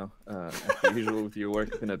right now. As usual with your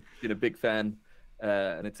work, been a big fan.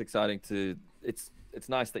 And it's exciting to. It's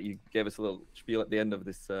nice that you gave us a little spiel at the end of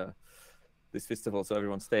this this festival, so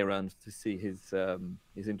everyone stay around to see his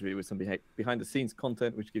interview with some behind the scenes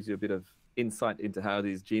content, which gives you a bit of insight into how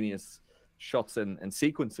these genius shots and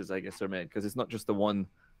sequences, I guess, are made. Because it's not just the one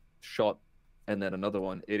shot and then another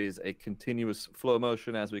one. It is a continuous flow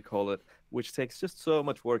motion, as we call it, which takes just so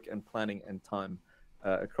much work and planning and time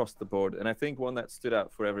across the board. And I think one that stood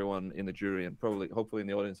out for everyone in the jury and hopefully in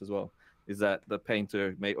the audience as well, is that the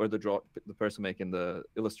painter or the person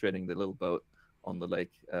illustrating the little boat on the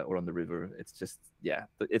lake or on the river. It's just, yeah,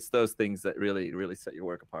 it's those things that really, really set your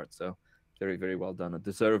work apart. So very, very well done. A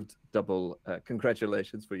deserved double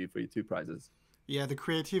congratulations for your 2 prizes. Yeah, the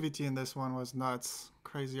creativity in this one was nuts.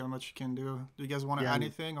 Crazy how much you can do. Do you guys want to add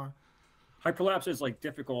anything? Or hyperlapse is like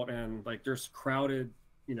difficult, and like there's crowded,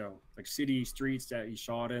 like city streets that he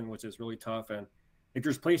shot in, which is really tough. And like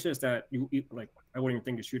there's places that you like I wouldn't even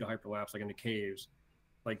think to shoot a hyperlapse, like in the caves.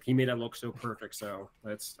 Like he made that look so perfect. So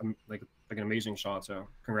that's like an amazing shot. So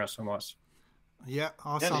congrats so much. Yeah,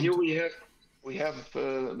 awesome. And here we have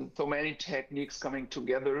so many techniques coming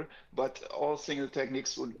together, but all single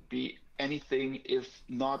techniques would be anything if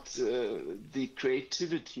not the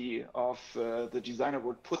creativity of the designer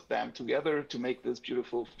would put them together to make this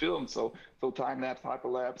beautiful film. So time lapse,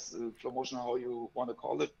 hyperlapse, slow motion, how you want to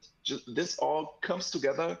call it, just this all comes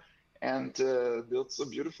together and builds a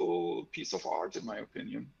beautiful piece of art, in my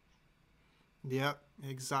opinion. Yeah,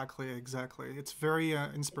 exactly. It's very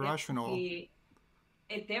inspirational.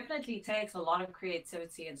 It definitely takes a lot of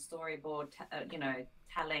creativity and storyboard,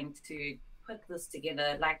 talent to put this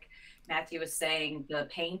together. Like Matthew was saying, the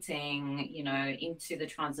painting, into the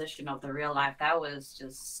transition of the real life, that was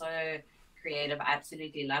just so creative. I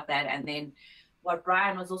absolutely love that. And then what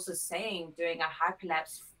Brian was also saying, doing a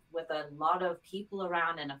hyperlapse with a lot of people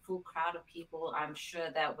around and a full crowd of people, I'm sure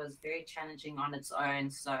that was very challenging on its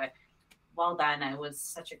own. So well done. It was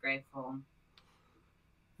such a great film.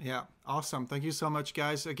 Yeah, awesome. Thank you so much,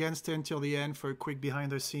 guys. Again, stay until the end for a quick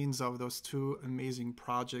behind the scenes of those 2 amazing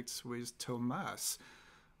projects with Thomas.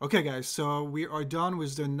 Okay, guys, so we are done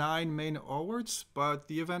with the 9 main awards, but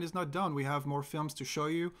the event is not done. We have more films to show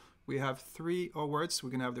you. We have 3 awards. We're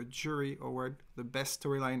going to have the jury award, the best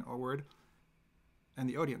storyline award, and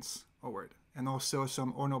the audience award. And also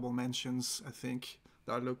some honorable mentions, I think,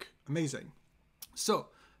 that look amazing. So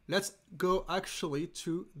let's go actually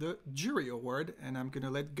to the jury award, and I'm going to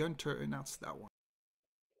let Gunther announce that one.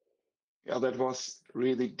 Yeah, that was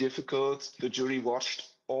really difficult. The jury watched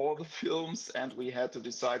all the films and we had to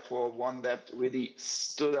decide for one that really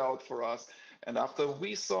stood out for us. And after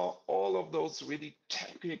we saw all of those really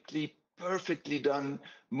technically perfectly done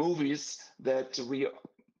movies that we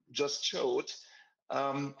just showed,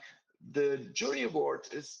 the jury award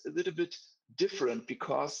is a little bit different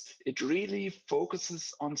because it really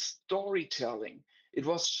focuses on storytelling. it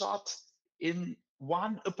was shot in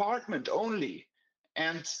one apartment only,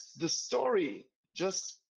 and the story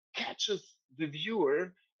just catches the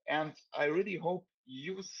viewer. And I really hope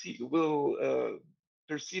you will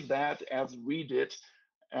perceive that as we did.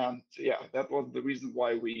 And yeah, that was the reason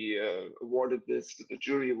why we awarded this with the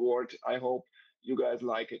jury award. I hope you guys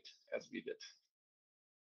like it as we did.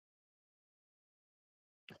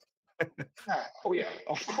 Oh yeah,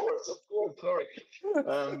 of course, sorry.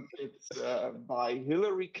 It's by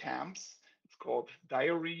Hilary Camps. It's called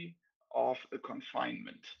Diary of a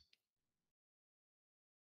Confinement.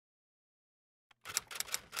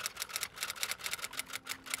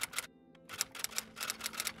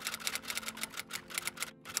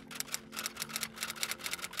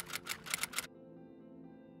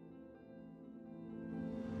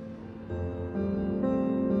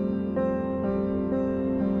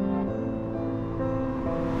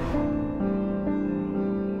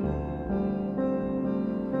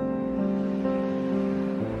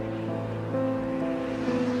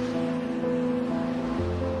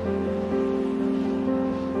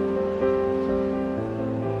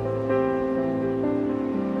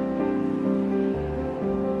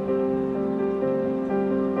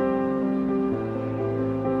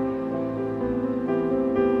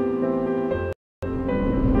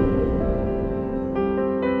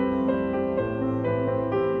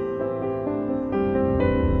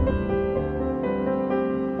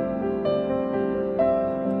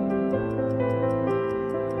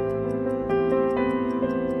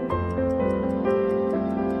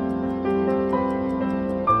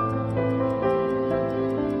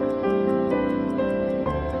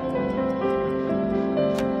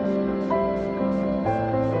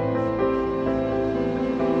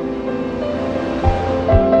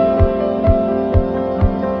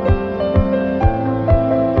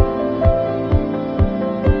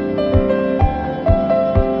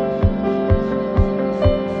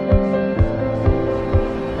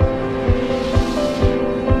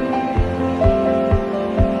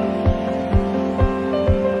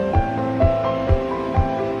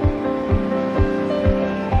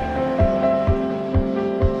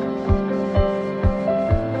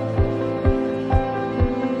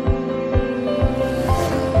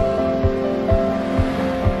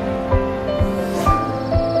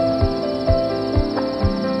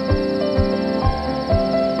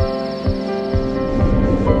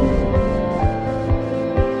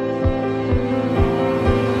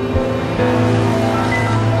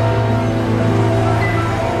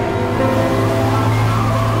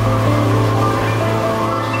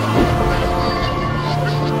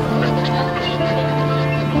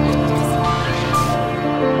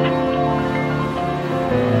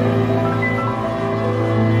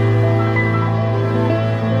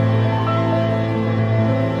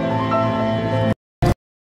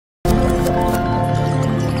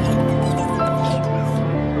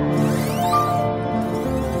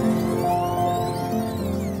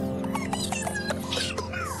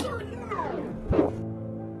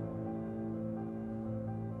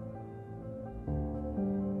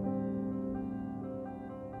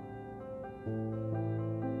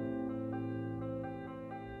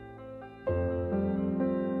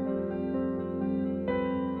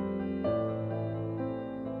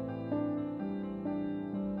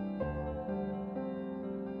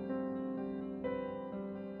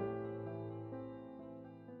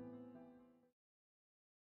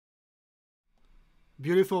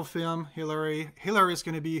 Beautiful film, Hilary. Hilary is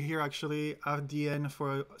going to be here actually at the end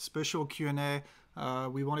for a special Q&A.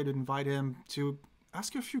 We wanted to invite him to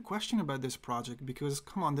ask you a few questions about this project because,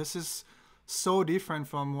 come on, this is so different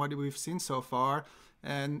from what we've seen so far.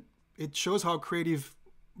 And it shows how creative,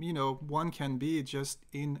 one can be just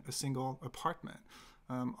in a single apartment.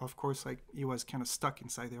 Of course, like he was kind of stuck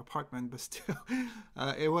inside the apartment, but still,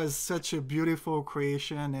 it was such a beautiful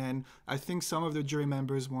creation. And I think some of the jury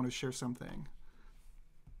members want to share something.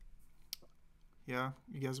 Yeah,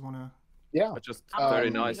 you guys want to? Yeah, just very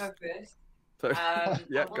nice. Go first.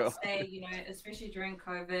 Yeah, I will say, especially during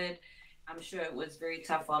COVID, I'm sure it was very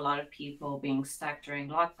tough for a lot of people being stuck during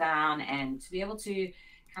lockdown, and to be able to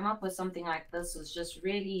come up with something like this is just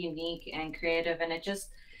really unique and creative, and it just,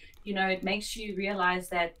 it makes you realize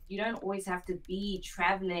that you don't always have to be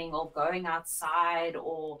traveling or going outside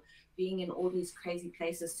or being in all these crazy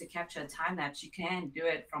places to capture a time lapse. You can do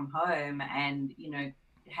it from home and,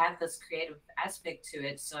 have this creative aspect to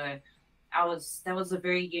it. So that was a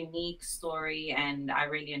very unique story and I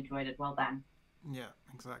really enjoyed it. Well done. Yeah,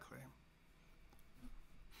 exactly.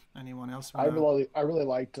 Anyone else? I really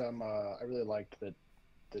liked that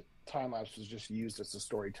time lapse was just used as a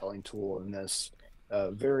storytelling tool in this.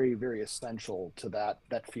 very, very essential to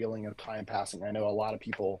that feeling of time passing. I know a lot of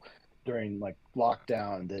people during like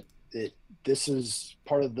lockdown this is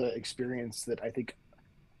part of the experience that I think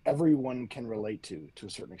everyone can relate to a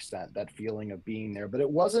certain extent, that feeling of being there. But it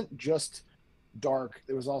wasn't just dark.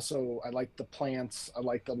 It was also, I liked the plants, I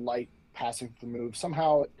liked the light passing through the move.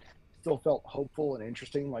 Somehow it still felt hopeful and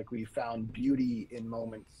interesting, like we found beauty in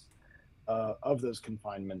moments of those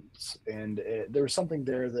confinements. And there was something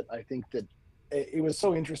there that I think that it was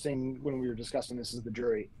so interesting when we were discussing this as the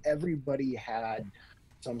jury. Everybody had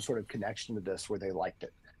some sort of connection to this where they liked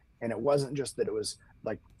it. And it wasn't just that it was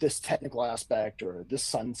like this technical aspect or this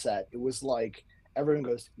sunset. It was like everyone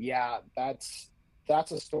goes, yeah, that's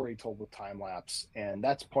a story told with time lapse. And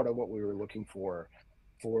that's part of what we were looking for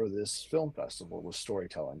this film festival, was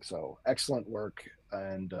storytelling. So excellent work.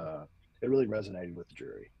 And it really resonated with the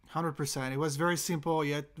jury. 100%. It was very simple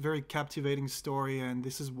yet very captivating story, and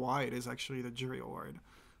this is why it is actually the jury award.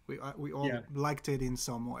 We all liked it in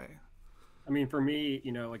some way. I mean, for me,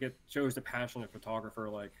 you know, like it shows the passion of photographer.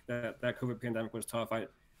 Like that COVID pandemic was tough. I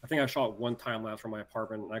think I shot one time lapse from my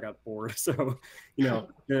apartment and I got bored. So, you know,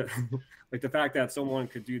 like the fact that someone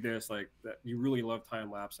could do this, like that you really love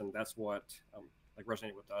time lapse, and that's what like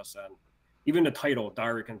resonated with us. And even the title,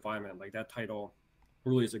 Diary Confinement, like that title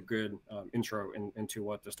really is a good intro into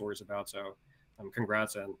what the story is about. So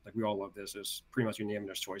congrats, and like we all love this. It's pretty much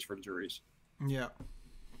unanimous choice for the juries. Yeah.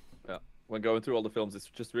 When going through all the films, it's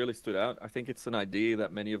just really stood out. I think it's an idea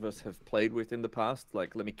that many of us have played with in the past,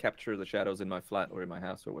 like let me capture the shadows in my flat or in my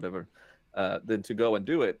house or whatever, then to go and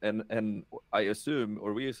do it. And I assume,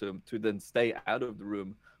 or we assume, to then stay out of the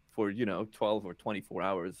room for, you know, 12 or 24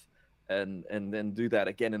 hours and then do that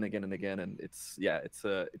again and again and again. And it's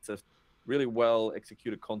a really well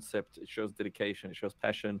executed concept. It shows dedication, it shows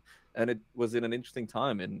passion, and it was in an interesting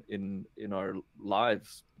time in our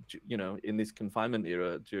lives, you know, in this confinement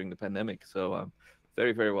era during the pandemic. So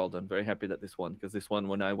very, very well done. Very happy that this one, because this one,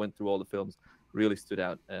 when I went through all the films, really stood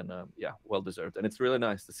out, and well deserved. And it's really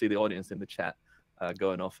nice to see the audience in the chat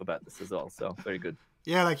going off about this as well. So very good.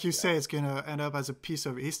 Yeah, like you say, it's gonna end up as a piece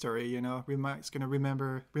of history, you know. It's gonna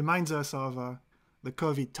reminds us of the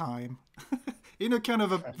COVID time in a kind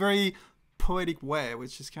of a very poetic way,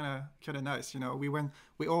 which is kind of nice. You know,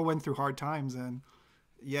 we all went through hard times, and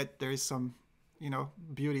yet there is some, you know,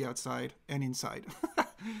 beauty outside and inside.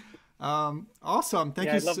 Awesome. Thank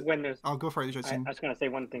you. I love when there's. I'll go for it, Justin. I was going to say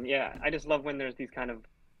one thing. Yeah, I just love when there's these kind of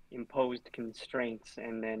imposed constraints,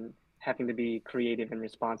 and then having to be creative in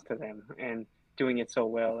response to them, and doing it so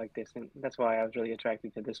well like this. And that's why I was really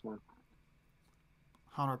attracted to this one.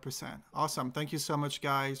 100%. Awesome. Thank you so much,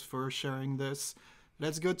 guys, for sharing this.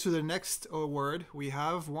 Let's go to the next award. We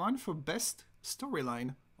have one for Best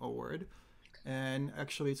Storyline Award. And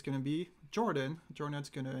actually, it's going to be Jordan. Jordan's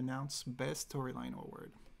going to announce Best Storyline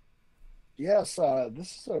Award. Yes,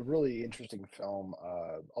 this is a really interesting film.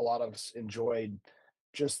 A lot of us enjoyed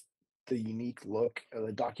just the unique look,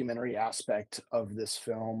 the documentary aspect of this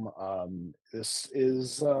film. This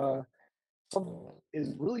is something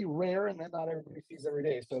is really rare and that not everybody sees every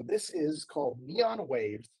day. So this is called Neon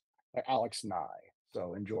Waves by Alex Nye.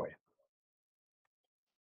 So enjoy.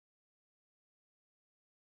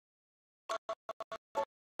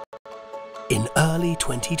 In early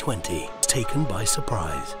 2020, taken by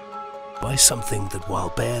surprise by something that, while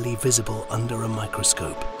barely visible under a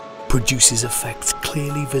microscope, produces effects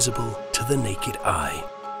clearly visible to the naked eye.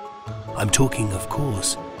 I'm talking, of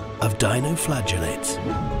course, of dinoflagellates,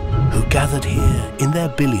 who gathered here in their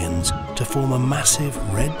billions to form a massive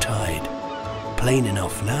red tide, plain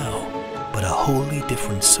enough now, but a wholly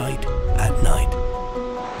different sight at night.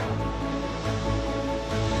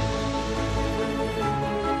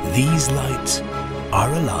 These lights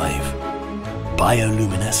are alive,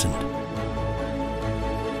 bioluminescent.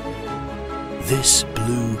 This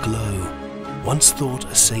blue glow, once thought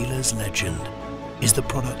a sailor's legend, is the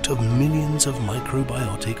product of millions of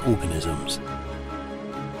microbiotic organisms.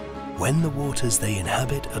 When the waters they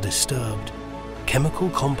inhabit are disturbed, chemical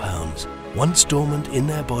compounds, once dormant in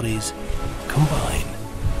their bodies, combine.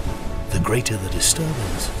 The greater the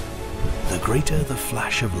disturbance, the greater the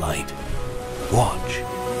flash of light. Watch.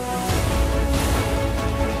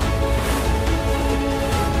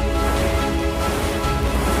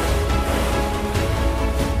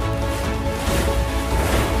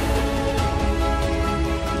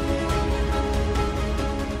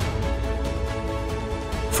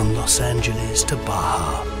 From Los Angeles to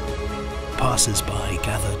Baja, passers-by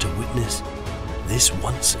gather to witness this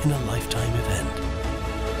once-in-a-lifetime event.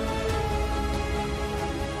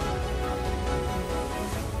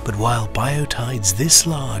 But while biotides this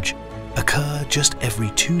large occur just every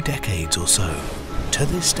 2 decades or so, To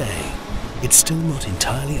this day, it's still not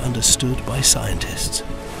entirely understood by scientists.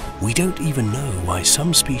 We don't even know why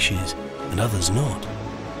some species, and others not,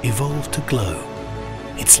 evolved to glow.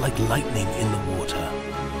 It's like lightning in the water,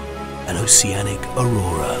 an oceanic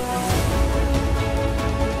aurora.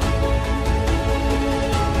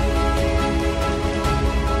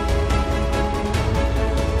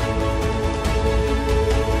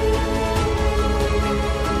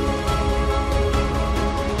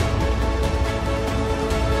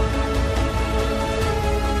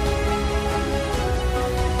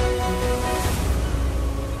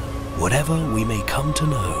 Whatever we may come to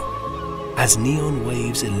know, as neon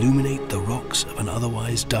waves illuminate the rocks of an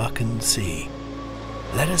otherwise darkened sea,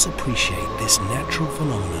 let us appreciate this natural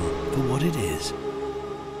phenomenon for what it is: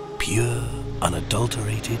 pure,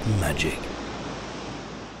 unadulterated magic.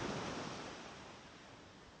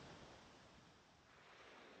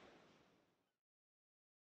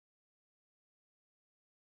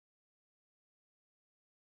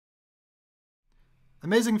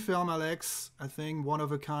 Amazing film, Alex. I think one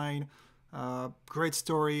of a kind. Great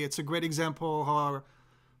story. It's a great example how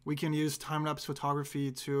we can use time-lapse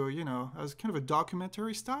photography to, you know, as kind of a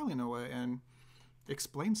documentary style in a way, and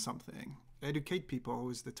explain something, educate people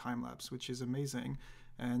with the time-lapse, which is amazing.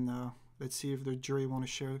 And let's see if the jury want to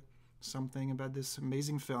share something about this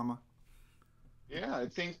amazing film. Yeah, I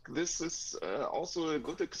think this is also a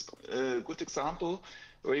good example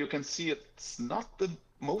where you can see it's not the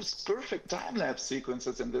most perfect time-lapse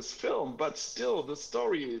sequences in this film, but still the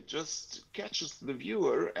story just catches the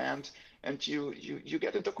viewer, and you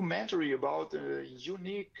get a documentary about a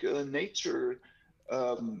unique nature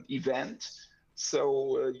event.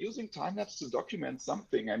 So using time-lapse to document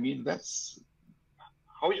something, I mean, that's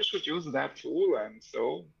how you should use that tool, and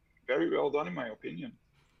so very well done in my opinion.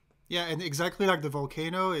 Yeah, and exactly like the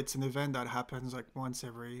volcano, it's an event that happens like once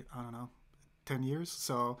every, I don't know, 10 years.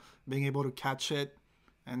 So being able to catch it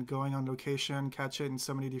and going on location, catch it in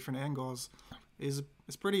so many different angles is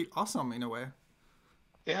pretty awesome in a way.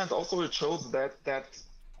 Yeah, and also it shows that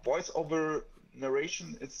voiceover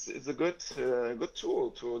narration is a good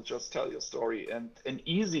tool to just tell your story, and an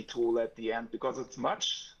easy tool at the end, because it's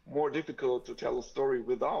much more difficult to tell a story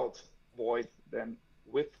without voice than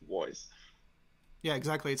with voice. Yeah,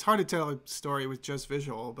 exactly. It's hard to tell a story with just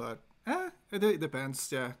visual, but it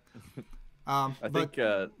depends. Yeah. I think.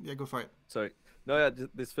 Yeah, go for it. Sorry. No, yeah.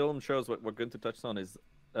 This film shows what Gunther touched on is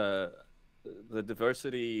the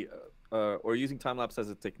diversity, or using time lapse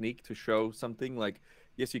as a technique to show something. Like,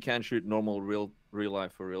 yes, you can shoot normal real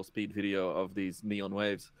life or real speed video of these neon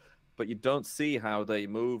waves, but you don't see how they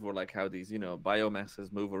move, or like how these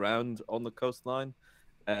biomasses move around on the coastline.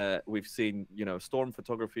 We've seen, storm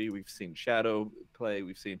photography, we've seen shadow play,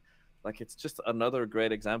 we've seen, like, it's just another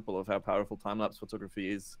great example of how powerful time-lapse photography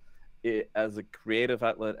is, as a creative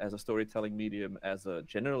outlet, as a storytelling medium,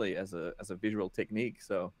 generally as a visual technique.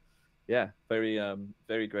 So yeah,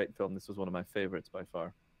 very great film. This was one of my favorites by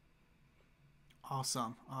far.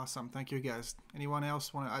 Awesome. Thank you, guys. Anyone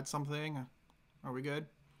else want to add something? Are we good?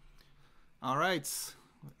 All right,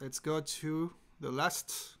 let's go to the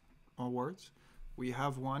last awards. We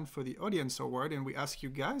have one for the audience award, and we ask you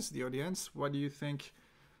guys, the audience, what do you think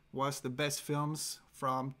was the best films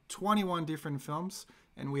from 21 different films?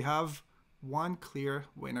 And we have one clear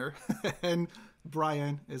winner, and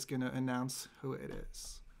Brian is going to announce who it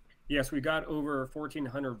is. Yes, we got over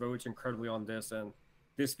 1,400 votes incredibly on this, and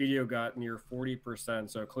this video got near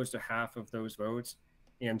 40%, so close to half of those votes.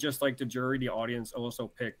 And just like the jury, the audience also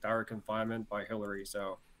picked Dire Confinement by Hillary.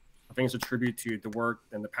 So I think it's a tribute to the work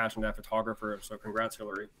and the passion of that photographer. So congrats,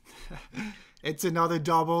 Hillary. It's another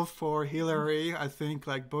double for Hillary. I think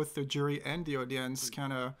like both the jury and the audience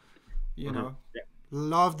kind of,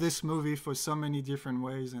 love this movie for so many different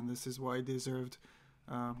ways, and this is why it deserved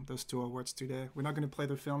those 2 awards today. We're not going to play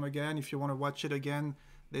the film again. If you want to watch it again,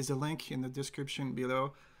 there's a link in the description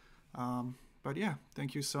below. But yeah,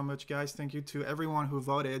 thank you so much, guys. Thank you to everyone who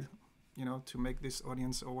voted, to make this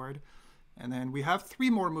audience award. And then we have 3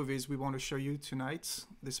 more movies we want to show you tonight,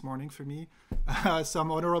 this morning for me.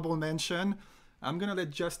 Some honorable mention. I'm going to let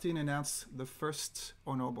Justin announce the first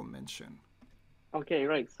honorable mention. Okay,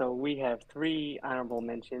 right. So we have 3 honorable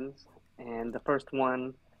mentions, and the first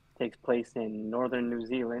one takes place in northern New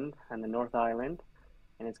Zealand on the North Island,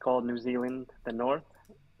 and it's called New Zealand, the North,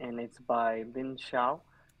 and it's by Lin Shao,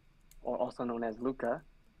 or also known as Luca.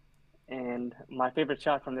 And my favorite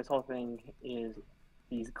shot from this whole thing is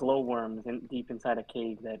these glowworms deep inside a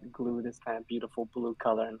cave that glue this kind of beautiful blue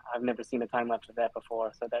color, and I've never seen a time lapse of that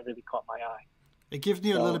before, so that really caught my eye. It gives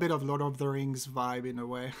me a little bit of Lord of the Rings vibe in a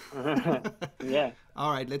way. Yeah.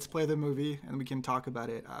 All right, let's play the movie and we can talk about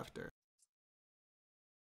it after.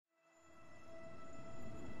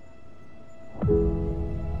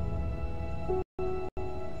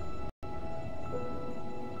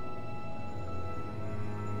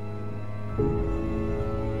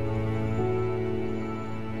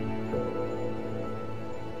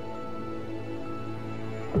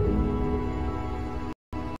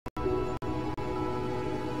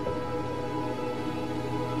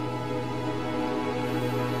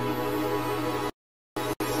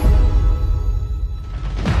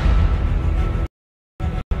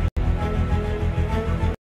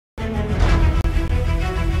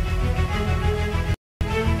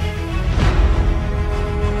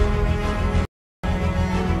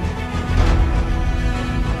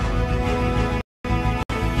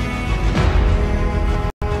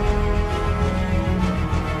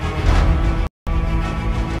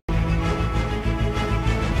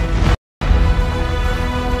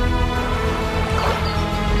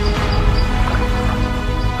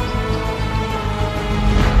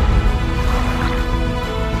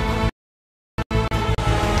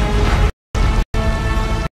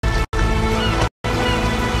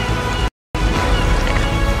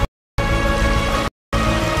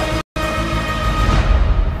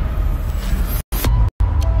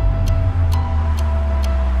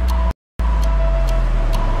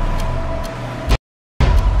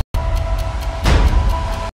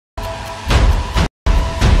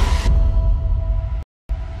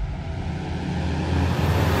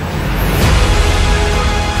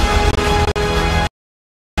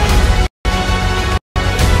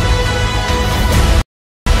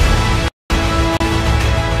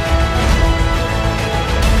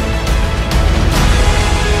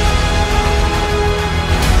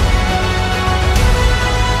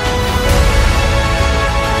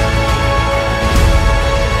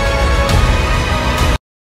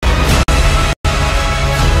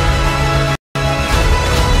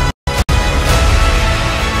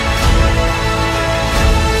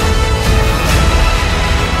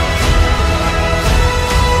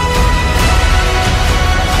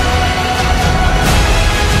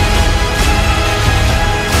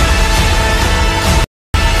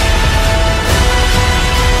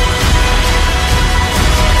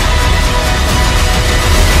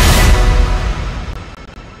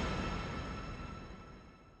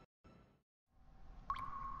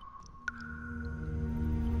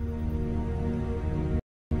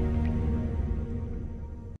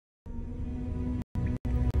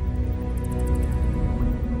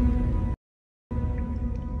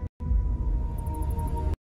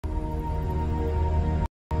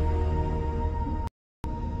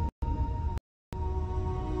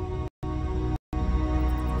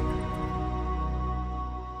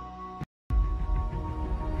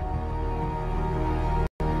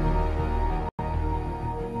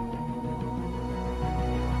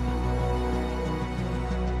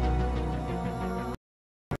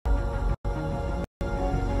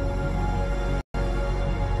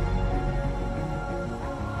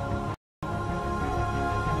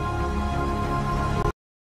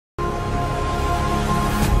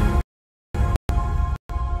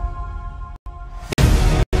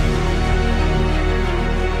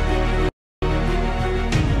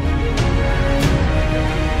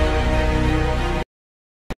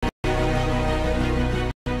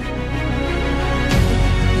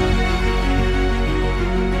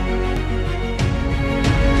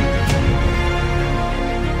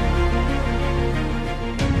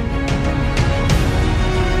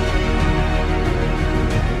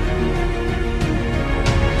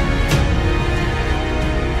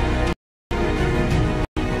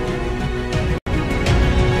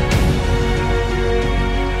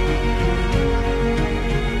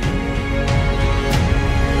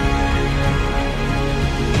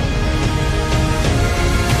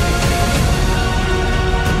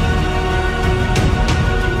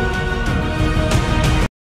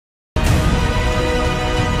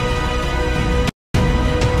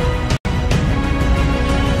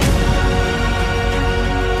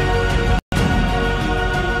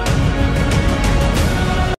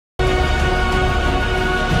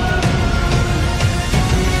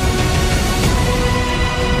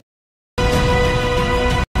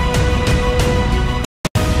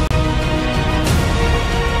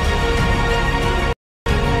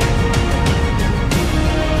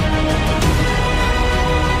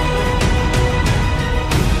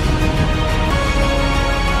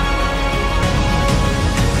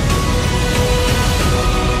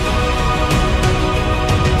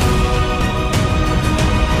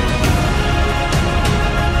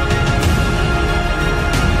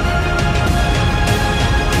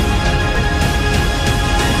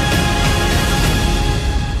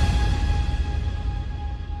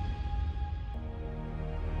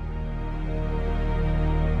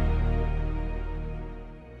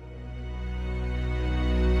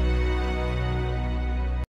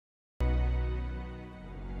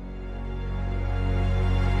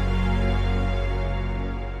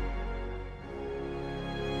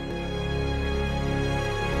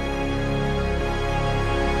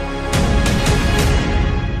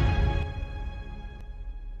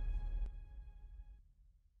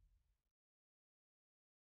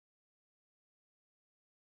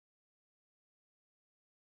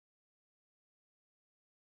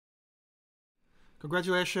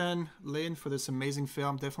 Congratulations, Lynn, for this amazing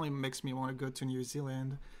film. Definitely makes me want to go to New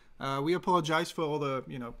Zealand. We apologize for all the,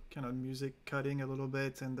 kind of music cutting a little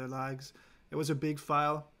bit and the lags. It was a big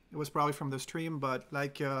file. It was probably from the stream, but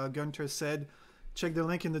like Gunther said, check the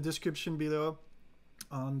link in the description below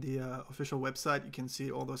on the official website. You can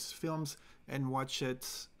see all those films and watch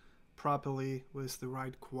it properly with the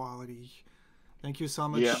right quality. Thank you so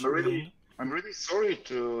much. Yeah, I'm really sorry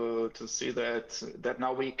to see that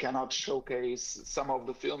now we cannot showcase some of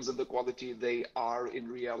the films and the quality they are in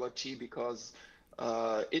reality, because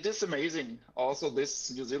it is amazing. Also, this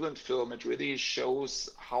New Zealand film, it really shows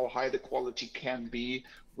how high the quality can be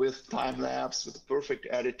with time lapse, with perfect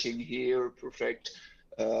editing here, perfect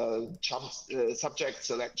subject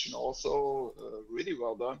selection. Also, really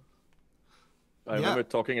well done. I remember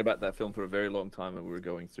talking about that film for a very long time, and we were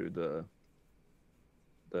going through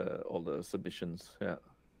all the submissions. Yeah,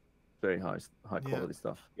 very high quality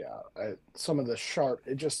stuff. Yeah, some of the sharp,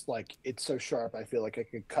 it's so sharp. I feel like I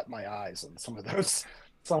could cut my eyes on some of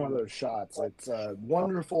those shots. It's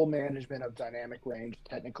wonderful management of dynamic range,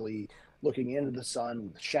 technically looking into the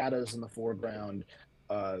sun, shadows in the foreground.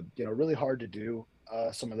 Really hard to do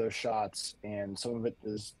some of those shots, and some of it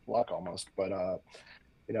is luck almost. But a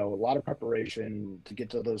lot of preparation to get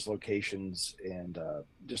to those locations, and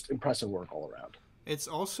just impressive work all around. It's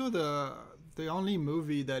also the only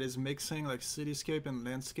movie that is mixing like cityscape and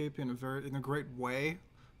landscape in a great way,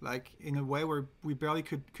 like in a way where we barely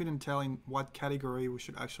couldn't tell in what category we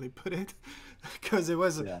should actually put it, because it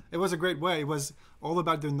was a great way. It was all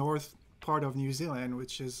about the north part of New Zealand,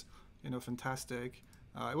 which is fantastic.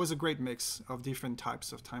 It was a great mix of different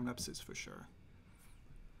types of time lapses for sure.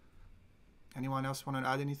 Anyone else want to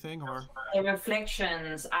add anything? Or the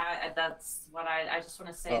reflections, that's what I just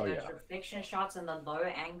want to say. Those reflection shots and the low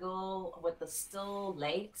angle with the still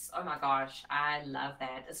lakes. Oh my gosh, I love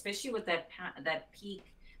that, especially with that peak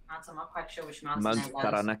mountain. I'm not quite sure which mountain Mount that was.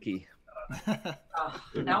 Taranaki.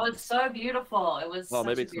 That was so beautiful. It was. Well,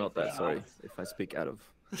 maybe it's not that. Sorry, if I speak out of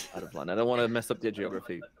line, I don't want to mess up the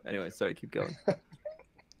geography. Anyway, sorry, keep going.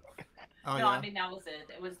 I mean, that was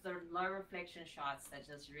it. It was the low reflection shots that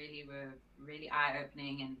just really were really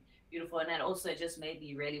eye-opening and beautiful. And it also just made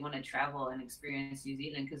me really want to travel and experience New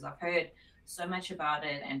Zealand, because I've heard so much about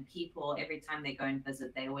it, and people, every time they go and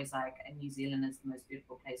visit, they always like, New Zealand is the most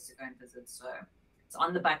beautiful place to go and visit. So it's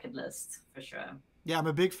on the bucket list for sure. Yeah, I'm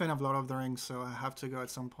a big fan of Lord of the Rings, so I have to go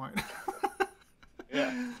at some point.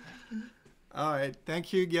 Yeah. All right,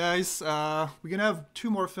 thank you guys. We're gonna have two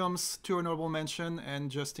more films, two honorable mention,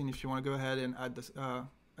 and Justin, if you want to go ahead and add this,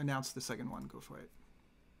 announce the second one, go for it.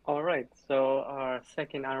 All right, so our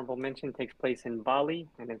second honorable mention takes place in Bali,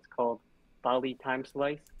 and it's called Bali Time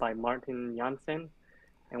Slice by Martin Jansen.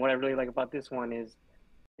 And what I really like about this one is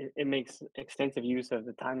it makes extensive use of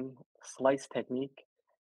the time slice technique,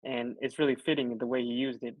 and it's really fitting the way he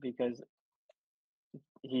used it, because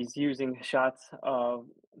he's using shots of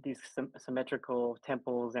these symmetrical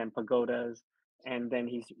temples and pagodas, and then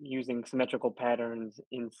he's using symmetrical patterns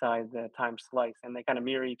inside the time slice, and they kind of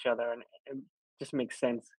mirror each other, and it just makes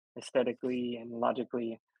sense aesthetically and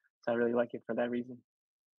logically. So I really like it for that reason.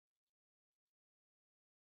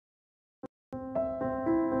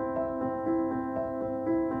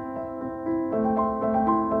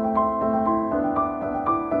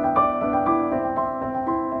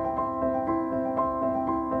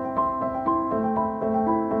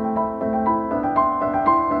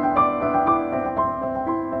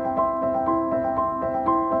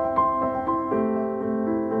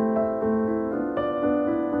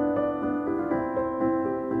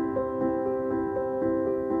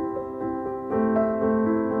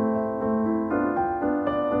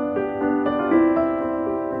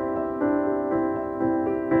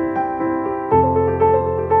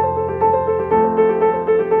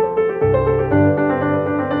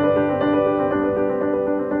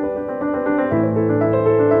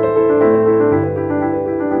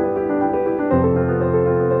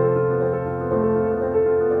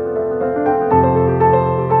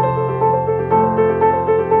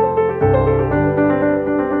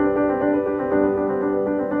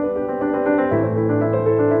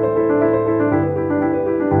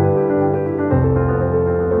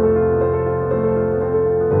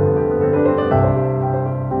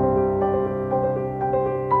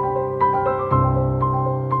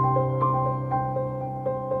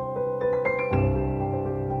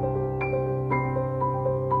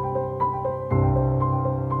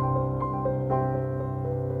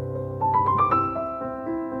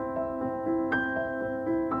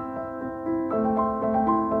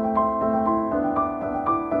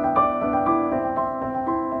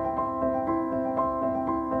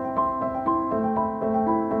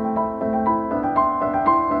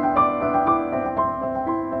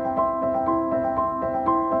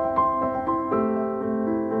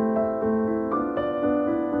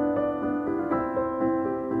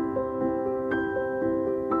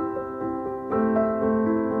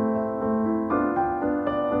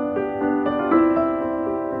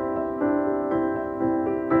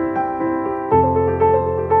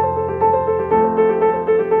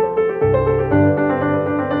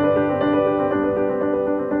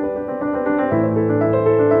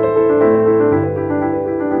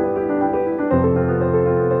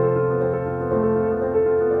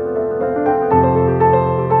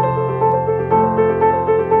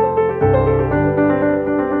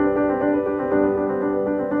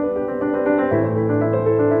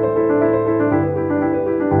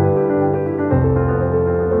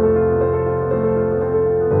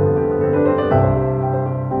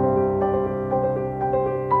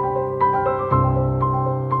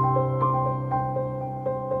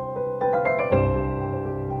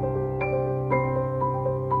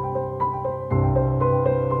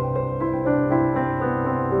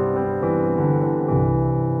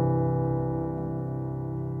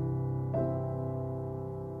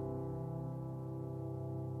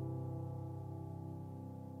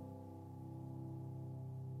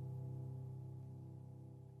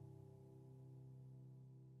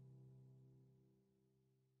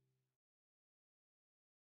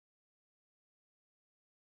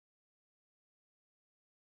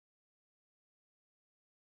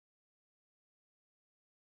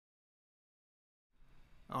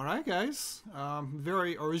 All right, guys.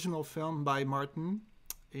 Very original film by Martin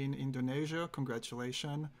in Indonesia.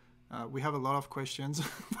 Congratulations. We have a lot of questions,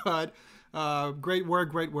 but great work,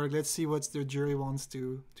 great work. Let's see what the jury wants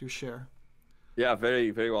to share. Yeah,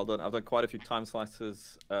 very, very well done. I've done quite a few time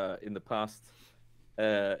slices in the past.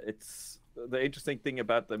 It's the interesting thing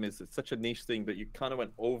about them is it's such a niche thing that you kind of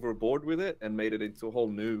went overboard with it and made it into a whole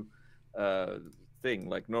new thing.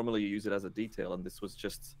 Like normally you use it as a detail, and this was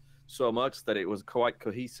just so much that it was quite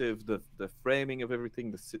cohesive. The framing of everything,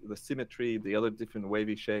 the symmetry, the other different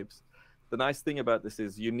wavy shapes. The nice thing about this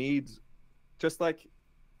is you need, just like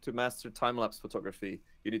to master time-lapse photography,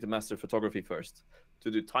 you need to master photography first. To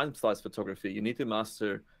do time-slice photography, you need to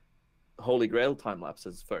master Holy Grail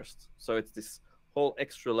time-lapses first. So it's this whole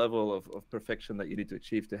extra level of perfection that you need to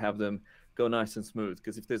achieve to have them go nice and smooth.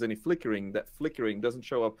 Because if there's any flickering, that flickering doesn't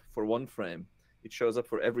show up for one frame. It shows up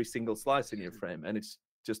for every single slice in your frame, and it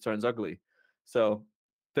just turns ugly. So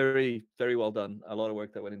very, very well done. A lot of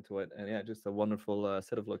work that went into it. And yeah, just a wonderful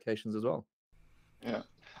set of locations as well. Yeah,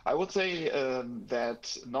 I would say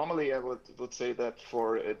that normally I would say that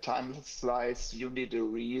for a time slice, you need a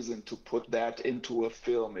reason to put that into a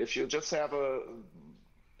film. If you just have a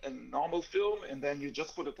normal film and then you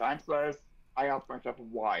just put a time slice, I ask myself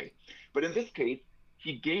why. But in this case,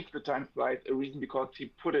 he gave the time slice a reason because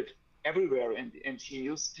he put it everywhere and he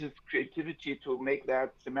used his creativity to make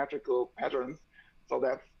that symmetrical patterns. So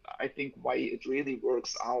that's, I think, why it really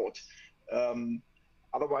works out.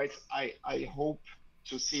 Otherwise, I hope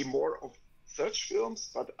to see more of such films,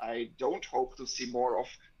 but I don't hope to see more of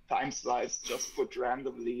time slice just put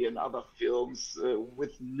randomly in other films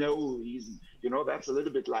with no reason. You know, that's a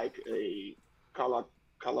little bit like a color.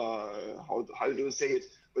 How do you say it?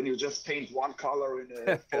 When you just paint one color in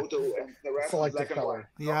a photo and the rest is black and white.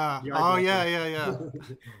 Yeah. Oh, yeah.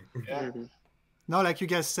 Yeah. No, like you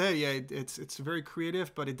guys said, yeah, it's very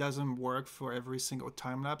creative, but it doesn't work for every single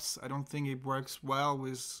time lapse. I don't think it works well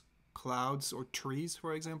with clouds or trees,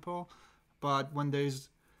 for example. But when there's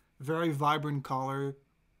very vibrant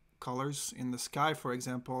colors in the sky, for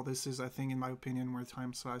example, this is, I think, in my opinion, where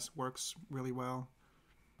time slice works really well.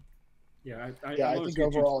 Yeah, I think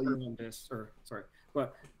overall on this,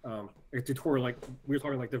 but a tutorial like we were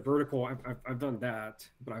talking like the vertical. I've done that,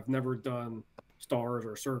 but I've never done stars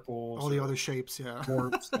or circles. All the other shapes, yeah.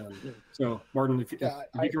 So Martin, if you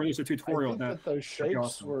can release a tutorial, I think that those shapes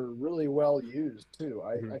awesome. were really well used too.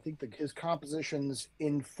 I think that his compositions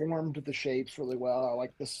informed the shapes really well. I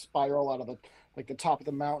like the spiral out of the top of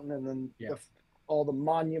the mountain, and then all the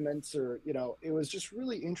monuments, or it was just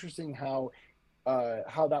really interesting how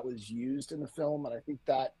that was used in the film, and I think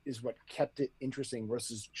that is what kept it interesting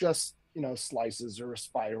versus just slices or a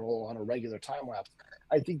spiral on a regular time lapse.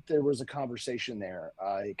 I think there was a conversation there.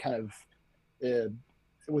 It kind of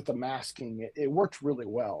with the masking, it worked really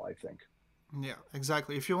well, I think. Yeah,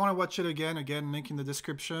 exactly. If you want to watch it again, link in the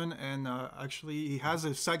description. And actually, he has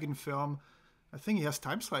a second film. I think he has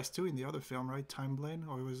time slice too in the other film, right? Time Blade,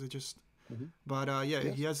 or was it just? But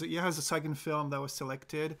yes. he has a second film that was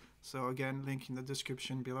selected. So again, link in the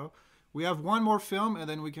description below. We have one more film, and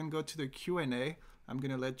then we can go to the Q&A. I'm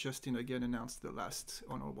gonna let Justin again announce the last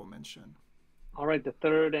honorable mention. All right, the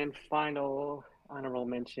third and final honorable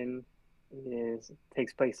mention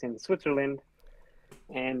takes place in Switzerland,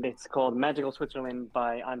 and it's called Magical Switzerland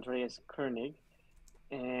by Andreas Koenig.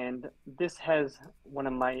 And this has one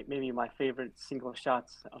of maybe my favorite single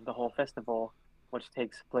shots of the whole festival, which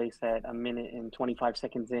takes place at 1 minute and 25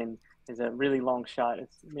 seconds in. Is a really long shot.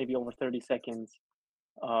 It's maybe over 30 seconds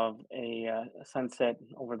of a sunset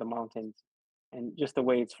over the mountains. And just the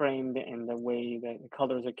way it's framed and the way that the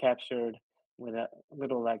colors are captured with a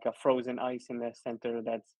little like a frozen ice in the center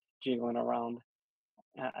that's jiggling around.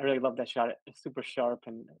 I really love that shot. It's super sharp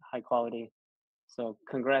and high quality. So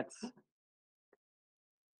congrats.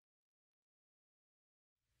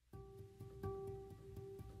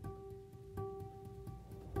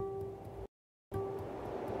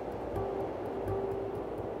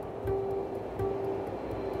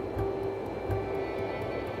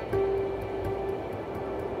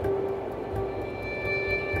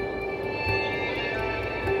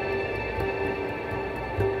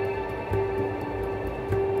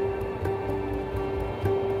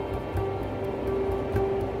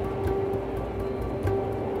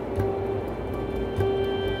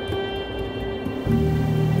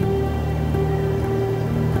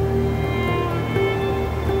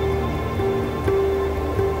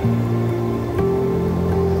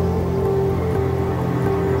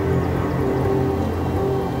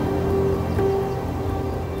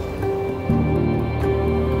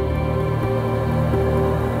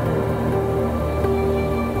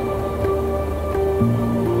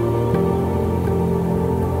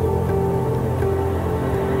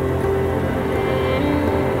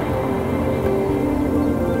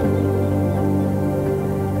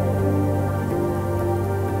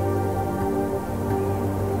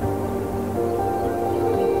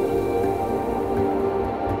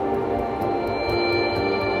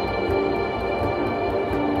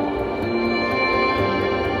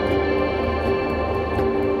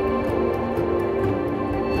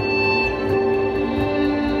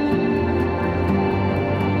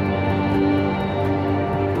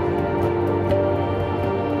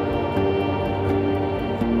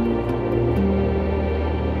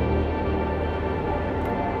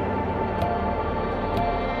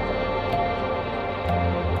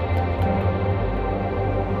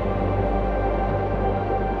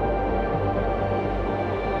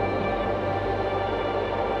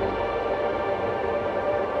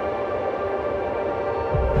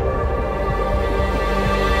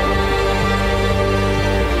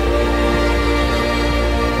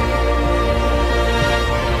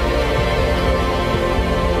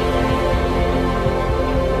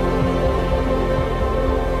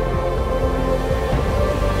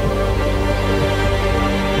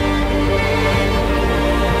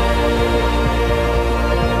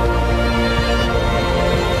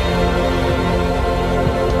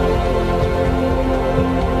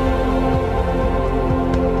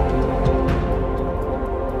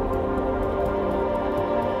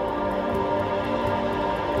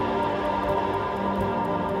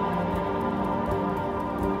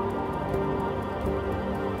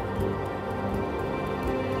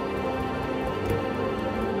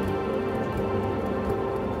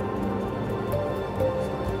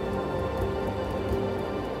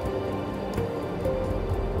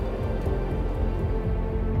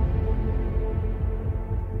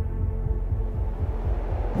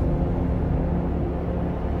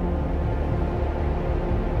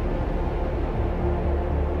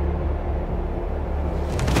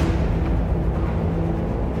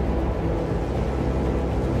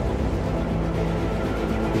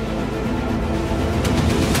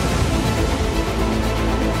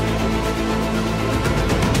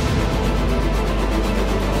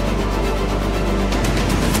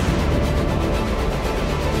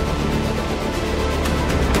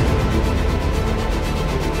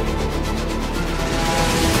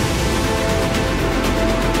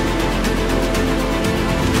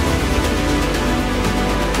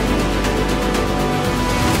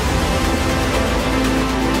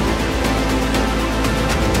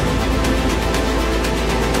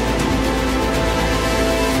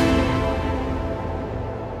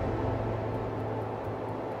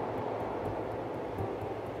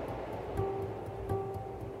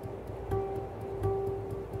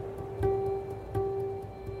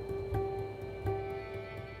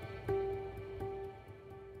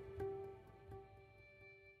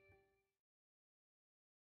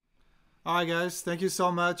 All right, guys. Thank you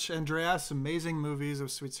so much, Andreas. Amazing movies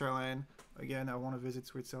of Switzerland. Again, I want to visit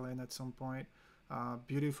Switzerland at some point.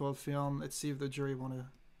 Beautiful film. Let's see if the jury want to,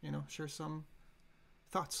 share some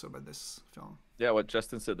thoughts about this film. Yeah, what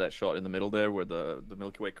Justin said, that shot in the middle there where the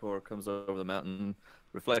Milky Way core comes over the mountain,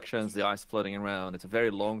 reflections, the ice floating around. It's a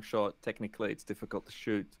very long shot. Technically, it's difficult to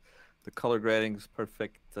shoot. The color grading is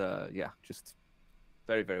perfect. Yeah, just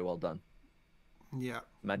very, very well done. Yeah.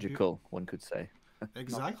 Magical, one could say.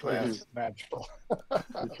 Exactly. Magical.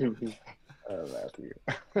 Matthew.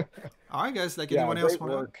 All right, guys. Like anyone else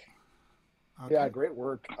want to? Okay. Yeah, great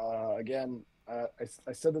work. Again,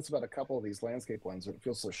 I said this about a couple of these landscape ones, but it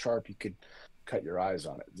feels so sharp you could cut your eyes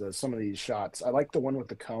on it. Some of these shots, I like the one with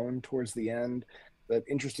the cone towards the end, that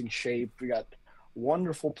interesting shape. We got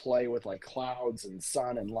wonderful play with like clouds and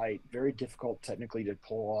sun and light. Very difficult technically to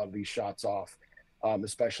pull a lot of these shots off,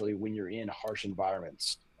 especially when you're in harsh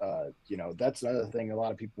environments. That's another thing a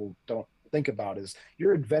lot of people don't think about is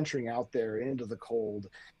you're adventuring out there into the cold,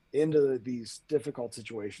 into these difficult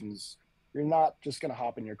situations. You're not just going to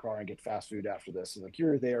hop in your car and get fast food after this. Like,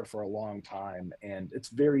 you're there for a long time, and it's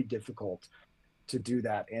very difficult to do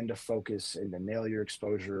that and to focus and to nail your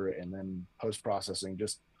exposure and then post-processing.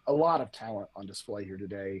 Just a lot of talent on display here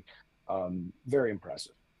today. Very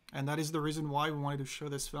impressive. And that is the reason why we wanted to show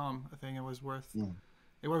this film. I think it was worth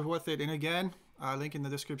it. And again, link in the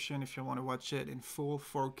description if you want to watch it in full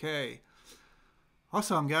 4K.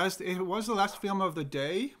 Awesome, guys. It was the last film of the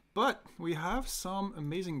day, but we have some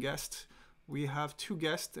amazing guests. We have 2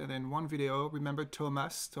 guests and then 1 video. Remember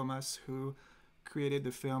Thomas, who created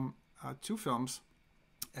the film, 2 films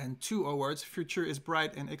and 2 awards, Future is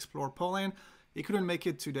Bright and Explore Poland. He couldn't make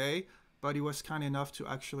it today, but he was kind enough to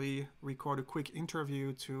actually record a quick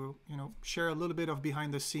interview to, share a little bit of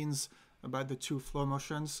behind the scenes about the 2 flow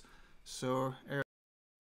motions. So,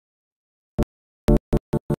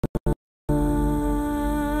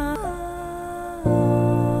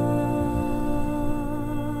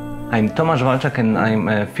 I'm Tomasz Walczak and I'm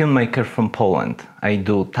a filmmaker from Poland. I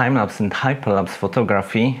do time-lapse and hyperlapse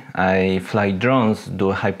photography. I fly drones,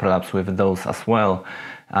 do hyperlapse with those as well.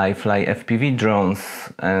 I fly FPV drones,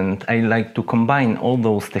 and I like to combine all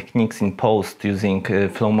those techniques in post using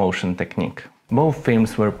flow motion technique. Both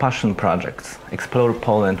films were passion projects. Explore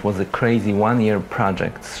Poland was a crazy 1-year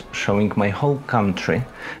project showing my whole country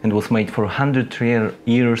and was made for 100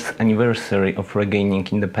 years anniversary of regaining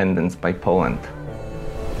independence by Poland.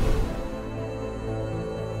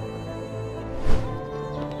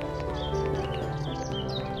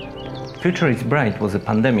 Future is Bright was a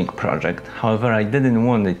pandemic project, however I didn't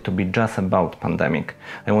want it to be just about pandemic.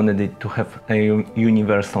 I wanted it to have a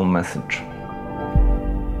universal message.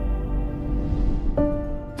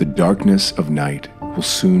 The darkness of night will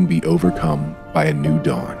soon be overcome by a new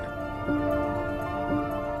dawn.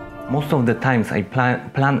 Most of the times I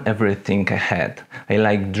plan everything ahead. I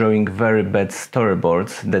like drawing very bad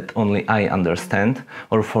storyboards that only I understand,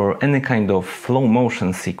 or for any kind of flow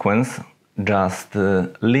motion sequence, just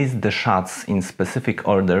list the shots in specific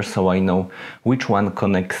order so I know which one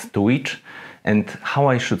connects to which and how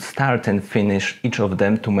I should start and finish each of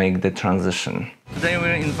them to make the transition. Today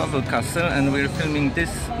we're in Wawel Castle and we're filming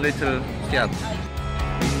this little Fiat.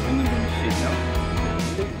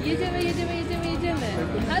 Jedziemy.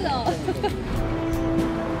 Halo!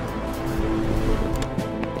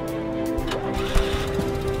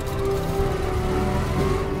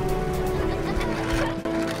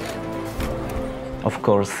 Of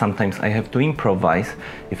course, sometimes I have to improvise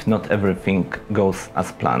if not everything goes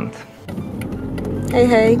as planned.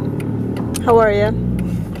 Hey, how are you?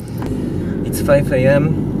 It's 5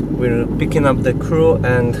 AM, we're picking up the crew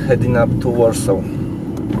and heading up to Warsaw.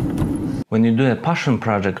 When you do a passion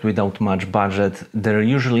project without much budget, there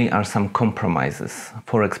usually are some compromises.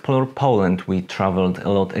 For Explore Poland, we traveled a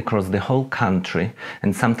lot across the whole country,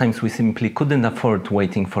 and sometimes we simply couldn't afford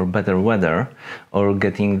waiting for better weather or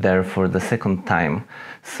getting there for the second time,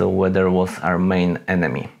 so weather was our main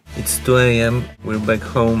enemy. It's 2 AM, we're back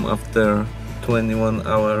home after 21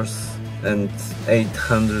 hours and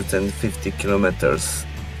 850 kilometers,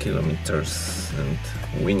 and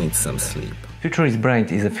we need some sleep. Future is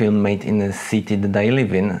Bright is a film made in a city that I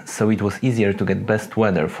live in, so it was easier to get best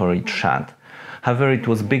weather for each shot. However, it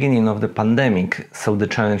was beginning of the pandemic, so the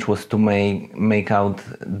challenge was to make out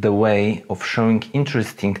the way of showing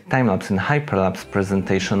interesting time-lapse and hyperlapse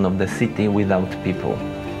presentation of the city without people.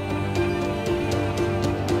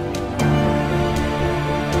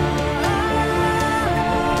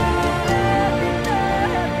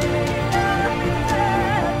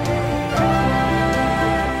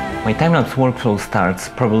 My time-lapse workflow starts,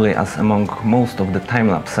 probably as among most of the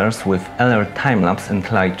time-lapsers, with LR Timelapse and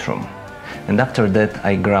Lightroom. and after that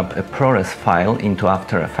I grab a ProRes file into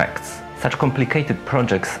After Effects. Such complicated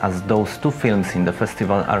projects as those two films in the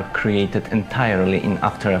festival are created entirely in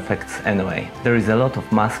After Effects anyway. There is a lot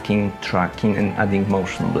of masking, tracking and adding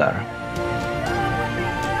motion blur.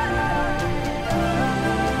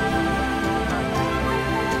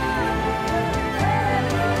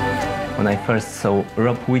 When I first saw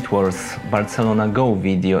Rob Whitworth's Barcelona Go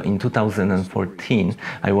video in 2014,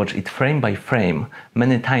 I watched it frame by frame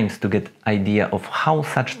many times to get idea of how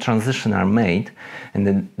such transitions are made,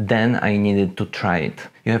 and then I needed to try it.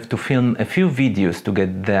 You have to film a few videos to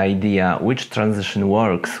get the idea which transition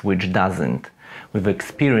works, which doesn't. With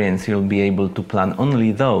experience you'll be able to plan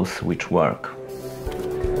only those which work.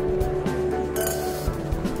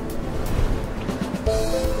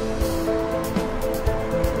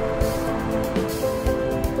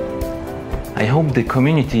 I hope the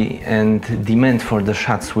community and demand for the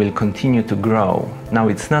shots will continue to grow. Now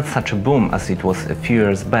it's not such a boom as it was a few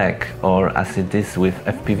years back or as it is with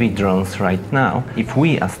FPV drones right now. If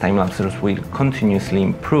we as time-lapsers will continuously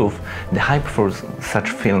improve, the hype for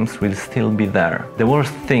such films will still be there. The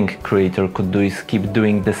worst thing creator could do is keep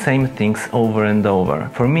doing the same things over and over.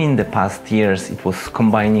 For me in the past years it was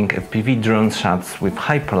combining FPV drone shots with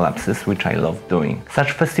hyperlapses, which I love doing.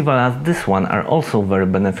 Such festivals as this one are also very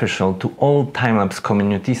beneficial to all time-lapse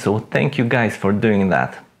community, so thank you guys for doing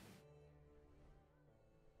that.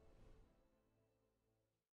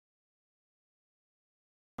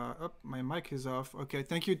 Oh, my mic is off. Okay,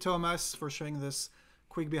 thank you, Thomas, for sharing this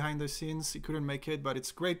quick behind the scenes. He couldn't make it, but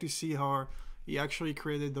it's great to see how he actually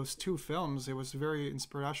created those two films. It was a very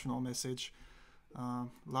inspirational message.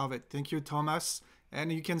 Love it. Thank you, Thomas.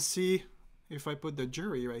 And you can see, if I put the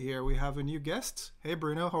jury right here, we have a new guest. Hey,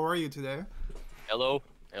 Bruno, how are you today? Hello.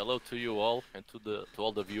 Hello to you all and to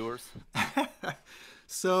all the viewers.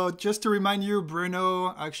 So just to remind you,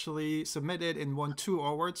 Bruno actually submitted and won 2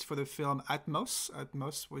 awards for the film Atmos.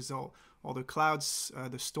 Atmos was all the clouds,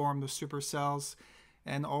 the storm, the supercells,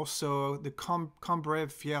 and also the Cambre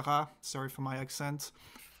Fiera, sorry for my accent,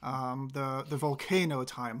 the volcano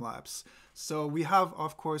time lapse. So we have,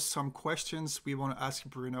 of course, some questions we want to ask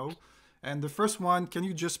Bruno. And the first one, can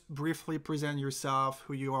you just briefly present yourself,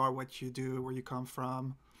 who you are, what you do, where you come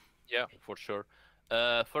from? Yeah, for sure.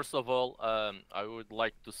 First of all, I would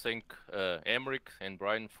like to thank Emeric and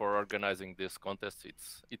Brian for organizing this contest.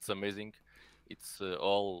 It's amazing. It's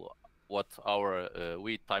all what our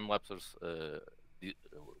we time-lapsers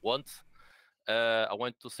want. I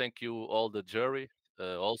want to thank you all the jury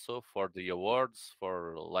also for the awards,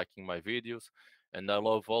 for liking my videos, and I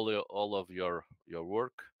love all of your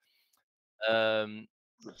work.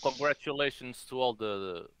 Congratulations to all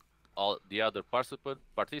the other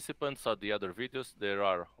participants of the other videos. They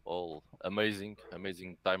are all amazing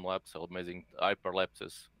time lapse, amazing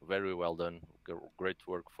hyperlapses. Very well done. Great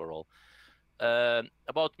work for all.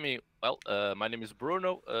 About me, well, my name is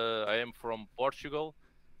Bruno. I am from Portugal.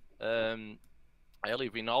 I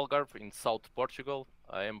live in Algarve in South Portugal.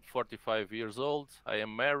 I am 45 years old. I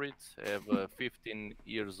am married. I have a 15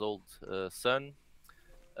 years old son.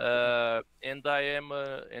 And I am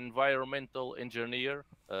an environmental engineer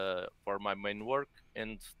for my main work,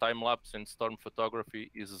 and time-lapse and storm photography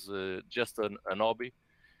is just an hobby,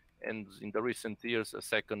 and in the recent years a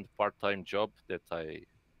second part-time job that I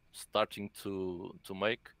starting to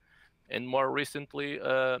make. And more recently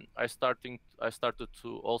I started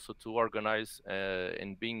to also to organize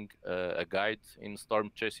and being a guide in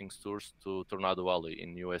storm chasing tours to Tornado Alley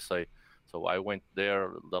in USA. So I went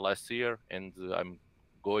there the last year, and I'm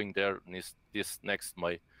going there this next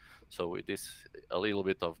May. So it is a little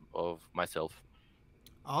bit of myself.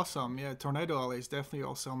 Awesome. Yeah, Tornado Alley is definitely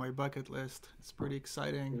also on my bucket list. It's pretty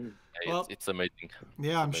exciting. Yeah, well, it's amazing.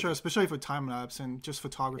 Yeah, I'm sure, especially for time lapse and just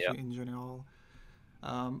photography in general.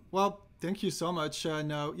 Well, thank you so much.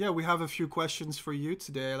 Now, yeah, we have a few questions for you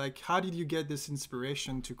today. Like, how did you get this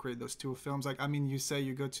inspiration to create those 2 films? Like, I mean, you say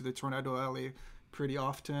you go to the Tornado Alley pretty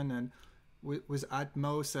often, and with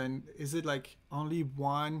Atmos, and is it like only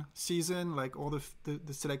one season? Like all the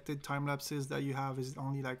selected time lapses that you have, is it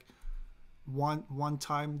only like one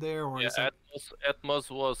time there, or is it... Atmos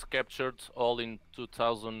was captured all in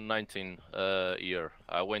 2019 year.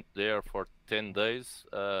 I went there for 10 days.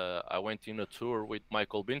 I went in a tour with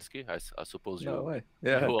Michael Binsky. I suppose you all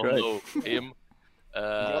know him.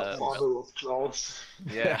 Godfather of clouds.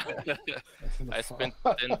 Yeah. I spent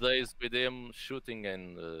 10 days with him shooting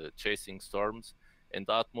and chasing storms, and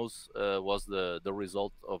Atmos was the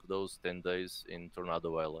result of those 10 days in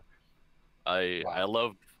Tornado Alley. I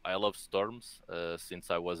love storms since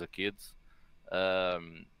I was a kid.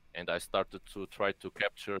 and I started to try to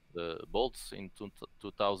capture the bolts in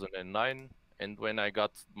 2009. And when I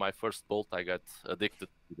got my first bolt, I got addicted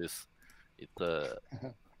to this. It's a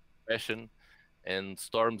passion. And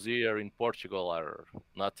storms here in Portugal are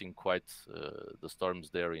nothing quite the storms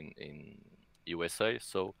there in USA.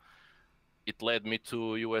 So it led me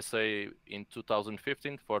to USA in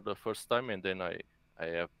 2015 for the first time, and then I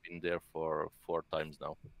have been there for 4 times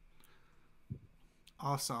now.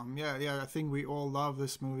 Awesome. Yeah. I think we all love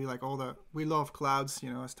this movie. Like we love clouds,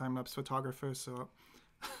 as time-lapse photographers. So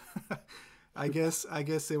I guess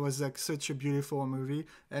it was like such a beautiful movie.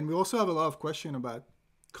 And we also have a lot of question about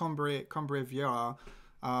Cumbre Vieja.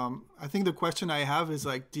 I think the question I have is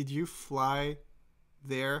like, did you fly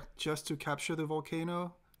there just to capture the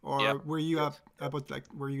volcano, or were you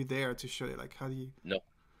were you there to show it? Like, how do you? No,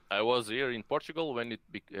 I was here in Portugal when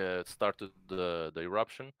it started the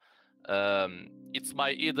eruption. It's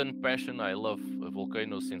my hidden passion. I love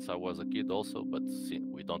volcanoes since I was a kid also, but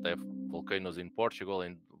we don't have volcanoes in Portugal,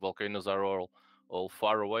 and volcanoes are all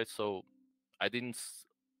far away. So I didn't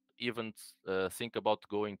even think about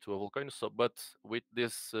going to a volcano. So, but with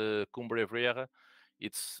this Cumbre Vieja,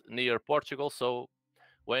 it's near Portugal. So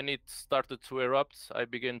when it started to erupt, I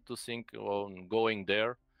began to think on going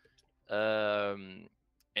there.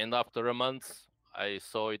 And after a month, I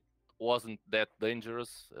saw it wasn't that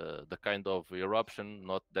dangerous, the kind of eruption,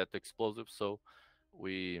 not that explosive. So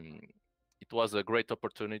it was a great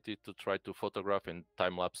opportunity to try to photograph and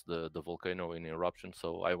time-lapse the volcano in eruption.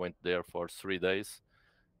 So I went there for 3 days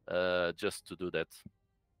just to do that.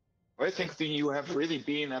 I think you have really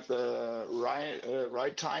been at the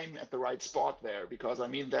right time, at the right spot there, because I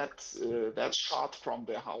mean that shot from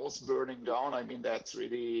the house burning down, I mean that's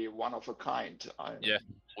really one of a kind. Yeah,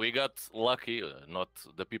 we got lucky, not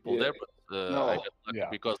the people there, but I got lucky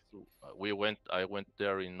because I went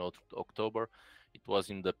there in October. It was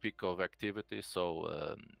in the peak of activity,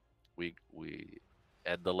 so we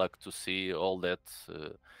had the luck to see all that.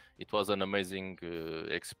 It was an amazing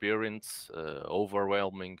experience,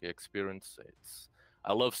 overwhelming experience.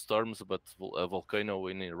 I love storms, but a volcano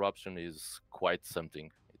in eruption is quite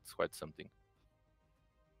something. It's quite something.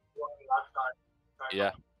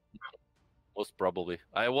 Yeah, most probably.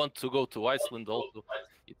 I want to go to Iceland also.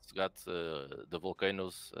 It's got the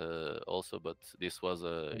volcanoes also, but this was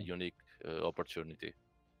a unique opportunity.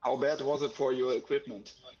 How bad was it for your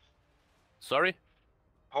equipment? Sorry?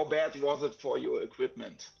 How bad was it for your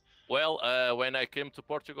equipment? Well, when I came to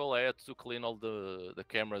Portugal, I had to clean all the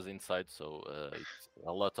cameras inside, so it's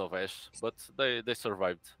a lot of ash, but they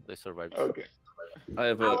survived. They survived. Okay.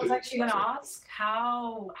 I was actually going to ask,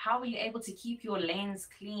 how were you able to keep your lens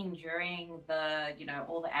clean during the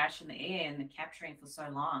all the ash in the air and the capturing for so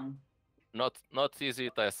long? Not easy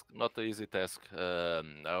task. Not an easy task.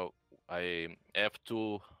 Now I have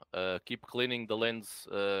to keep cleaning the lens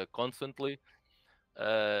constantly.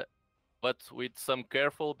 But with some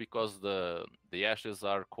careful, because the ashes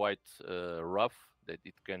are quite rough, that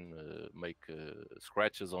it can make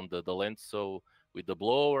scratches on the lens. So with the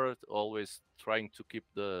blower, always trying to keep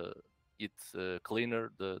it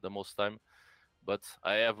cleaner the most time. But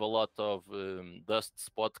I have a lot of dust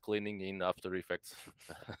spot cleaning in After Effects.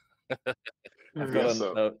 I've got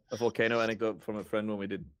a volcano anecdote from a friend when we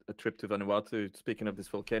did a trip to Vanuatu. Speaking of this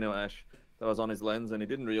volcano ash that was on his lens, and he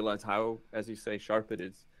didn't realize how, as you say, sharp it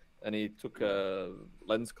is. And he took a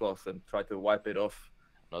lens cloth and tried to wipe it off.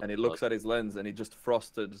 And he looks at his lens and he just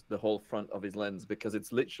frosted the whole front of his lens, because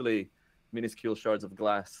it's literally minuscule shards of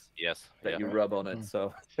glass that you rub on it.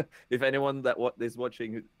 So if anyone that is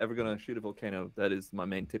watching who's ever going to shoot a volcano, that is my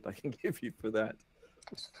main tip I can give you for that.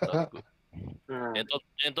 That's good.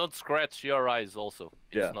 And don't scratch your eyes also.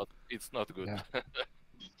 It's not good. Yeah.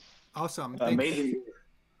 Awesome. Amazing.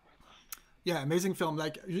 Yeah, amazing film.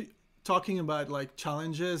 Like talking about like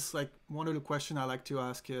challenges, like one of the questions I like to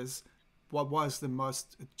ask is, what was the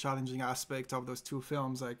most challenging aspect of those two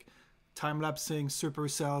films? Like time-lapsing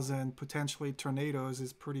supercells and potentially tornadoes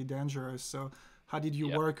is pretty dangerous. So how did you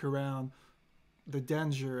work around the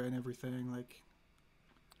danger and everything? Like,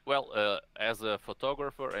 well, as a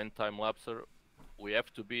photographer and time-lapser, we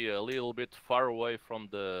have to be a little bit far away from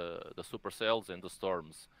the supercells and the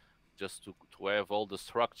storms, just to have all the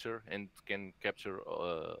structure and can capture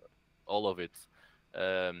all of it.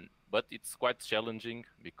 But it's quite challenging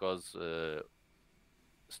because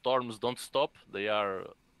storms don't stop. They are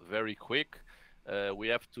very quick. We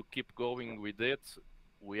have to keep going with it.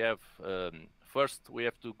 We have first we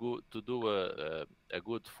have to do a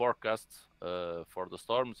good forecast for the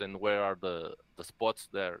storms and where are the spots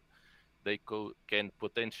there they can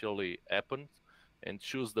potentially happen, and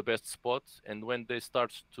choose the best spot. And when they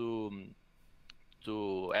start to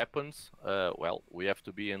to happens, well, we have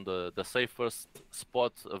to be in the safest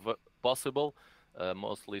spot possible,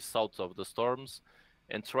 mostly south of the storms,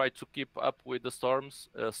 and try to keep up with the storms.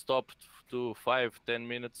 Stop to 5-10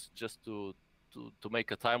 minutes just to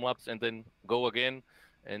make a time lapse, and then go again,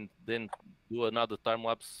 and then do another time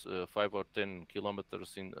lapse 5 or 10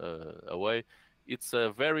 kilometers away. It's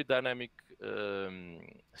a very dynamic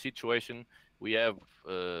situation. We have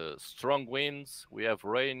strong winds, we have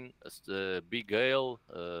rain, big hail,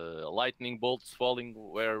 lightning bolts falling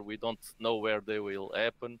where we don't know where they will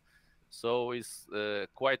happen. So it's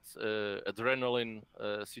quite adrenaline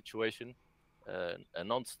situation, a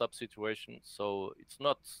non-stop situation. So it's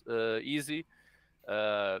not easy.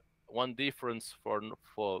 One difference for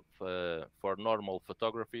normal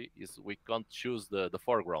photography is we can't choose the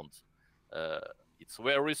foreground. It's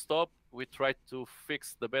where we stop. We try to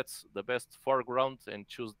fix the best foreground and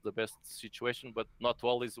choose the best situation, but not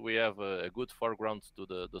always we have a good foreground to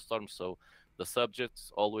the storm. So the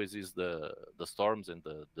subject always is the storms and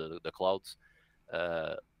the clouds.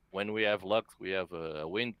 When we have luck, we have a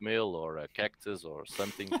windmill or a cactus or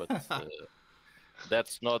something, but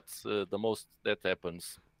that's not the most that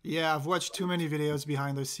happens. Yeah, I've watched too many videos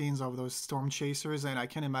behind the scenes of those storm chasers, and I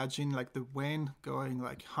can imagine like the wind going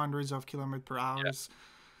like hundreds of kilometers per hour. Yeah.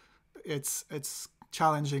 It's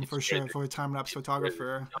challenging for sure for a time-lapse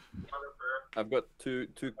photographer. I've got two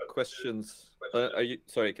questions. Are you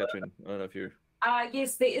sorry, Katerine? I don't know if you're.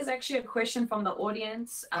 Yes, there is actually a question from the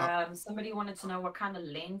audience. Somebody wanted to know what kind of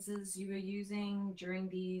lenses you were using during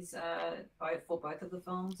these for both of the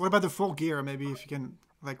films. What about the full gear? Maybe if you can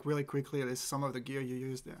like really quickly list some of the gear you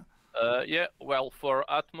used there. Yeah, well, for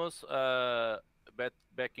Atmos,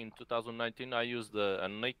 back in 2019, I used a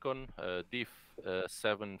Nikon DIF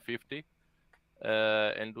 750,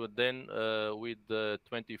 and then with the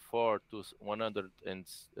 24 to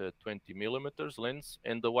 120 millimeters lens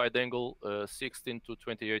and the wide angle 16 to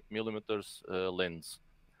 28 millimeters lens,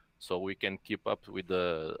 so we can keep up with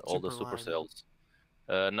all the supercells.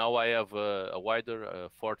 Now I have a wider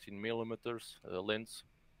 14 millimeters lens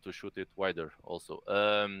to shoot it wider also.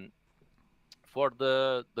 For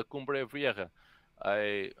the Cumbre Vieja,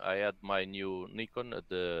 I had my new Nikon,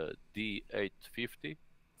 the D850,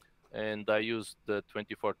 and I used the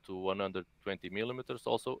 24 to 120 millimeters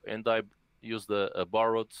also, and I used a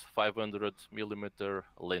borrowed 500 millimeter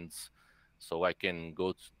lens, so I can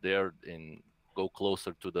go there and go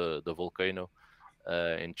closer to the volcano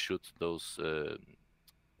and shoot those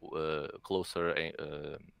closer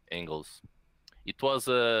angles. It was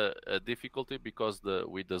a difficulty because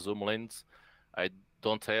with the zoom lens, I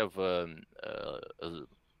don't have a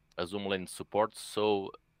zoom lens support,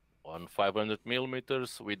 so on 500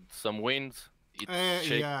 millimeters with some wind, it's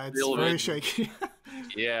shaky. Yeah, it's very shaky.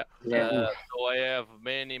 Yeah. So I have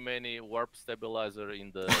many warp stabilizer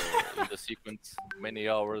in the sequence, many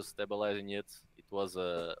hours stabilizing it. It was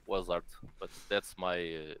hard, but that's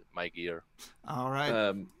my gear. All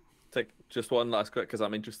right. Take just one last quick because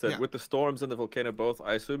I'm interested with the storms and the volcano both.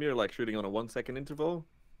 I assume you're like shooting on a 1 second interval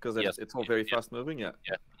because it's all very fast moving. Yeah,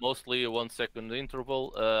 mostly 1 second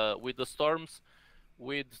interval with the storms.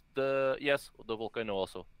 With the volcano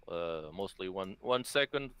also mostly one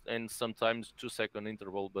second and sometimes 2 second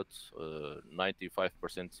interval, but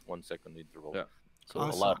 95% 1 second interval. Yeah. So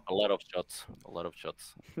awesome. a lot of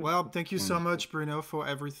shots. Well, thank you so much, Bruno, for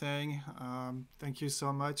everything. Thank you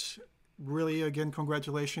so much. Really, again,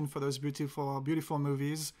 congratulations for those beautiful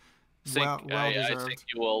movies. Well deserved. I thank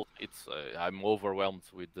you all. It's I'm overwhelmed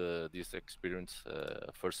with this experience.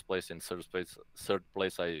 First place and third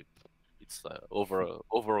place. It's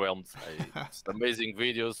overwhelmed. It's amazing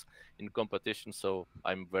videos in competition, so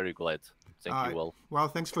I'm very glad. Thank you all. Well,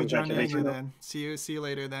 thanks for joining, and then see you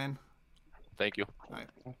later then. Thank you.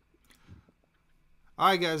 All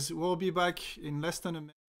right, guys, we'll be back in less than a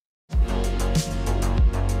minute.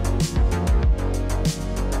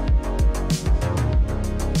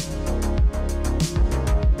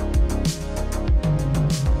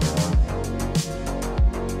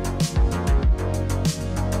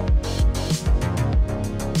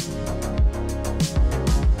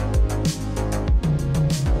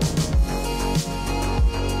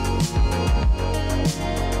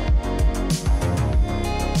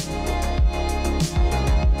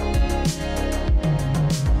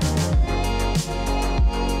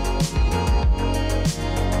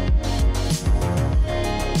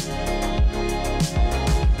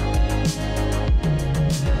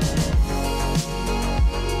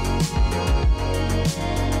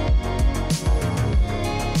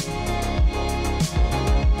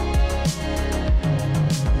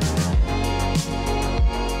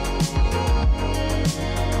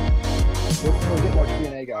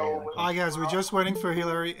 Hi guys, we're just waiting for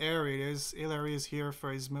Hilary. Hilary is here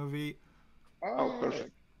for his movie. Oh,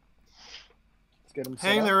 perfect. Let's get him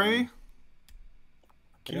set Hey up. Larry.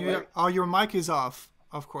 Can Hey, you? Larry. Oh, your mic is off.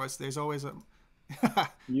 Of course, there's always a. I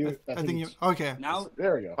think you. Okay. Now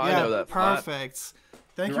there we go. I Yeah, know that. perfect.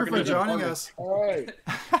 Thank you for joining us. All right.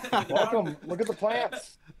 Welcome. Look at the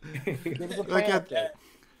plants. Give us a plant update.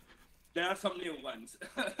 there are some new ones.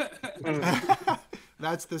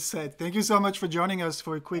 That's the set. Thank you so much for joining us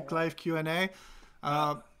for a quick live Q&A.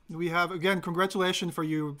 We have, again, congratulations for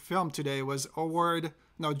your film today. It was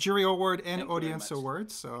jury award and audience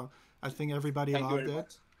award. So I think everybody loved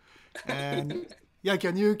it. And yeah,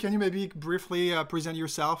 can you maybe briefly present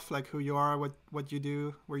yourself, like who you are, what you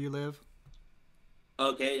do, where you live?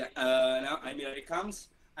 Okay, now I'm Emeric Le Bars.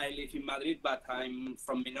 I live in Madrid, but I'm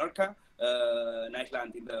from Minorca, an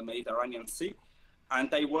island in the Mediterranean Sea.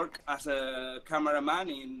 And I work as a cameraman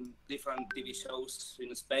in different TV shows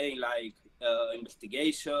in Spain, like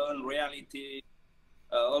investigation, reality,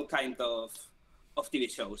 all kinds of TV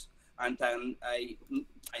shows. And then I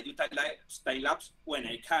do time lapse when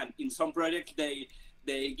I can. In some projects, they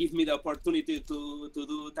give me the opportunity to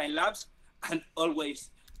do time lapse, and always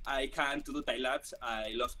I can to do time lapse.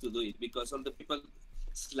 I love to do it because all the people,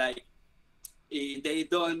 it's like they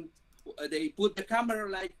put the camera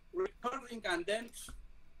like recording and then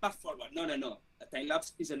fast forward. No. A time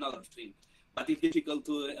lapse is another thing, but it's difficult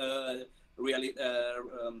to really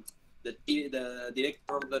the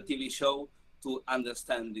director of the TV show to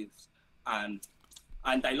understand this. And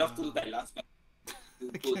I love to do time lapse.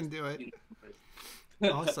 I can do it.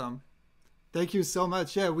 Awesome. Thank you so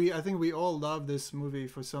much. Yeah, I think we all love this movie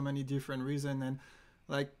for so many different reasons, and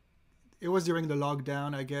like it was during the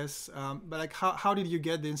lockdown, I guess. But like, how did you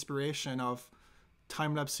get the inspiration of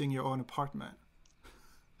time-lapsing your own apartment?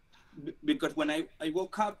 Because when I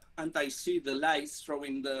woke up and I see the lights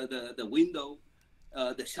throwing the window,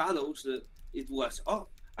 the shadows, it was, I'm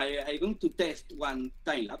going to test one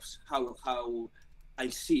time lapse how I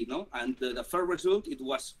see, no? And the first result, it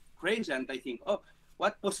was crazy, and I think,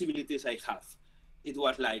 what possibilities I have? It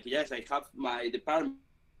was like, yes, I have my department,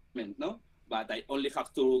 no? But I only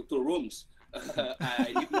have two rooms.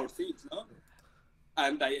 I need more things, no?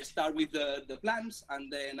 And I start with the plants,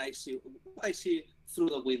 and then I see through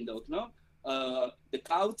the windows, no? The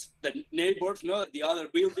couch, the neighbors, no? The other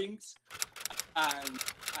buildings, and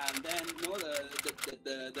then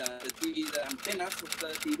the TV, the antennas of the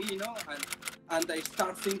TV, no? And I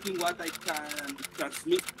start thinking what I can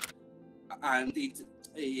transmit, and this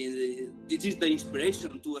is the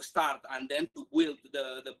inspiration to start and then to build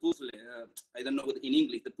the puzzle. I don't know in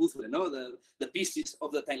English, the puzzle, no? The pieces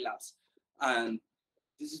of the time lapse, and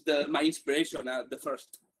this is my inspiration at the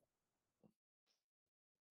first.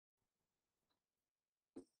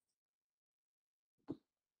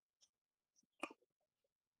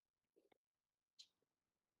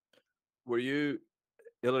 Were you,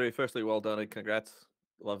 Hilary? Firstly, well done and congrats.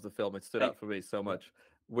 Love the film. It stood out for me so much.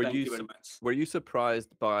 Thank you very much. Were you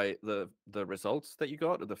surprised by the results that you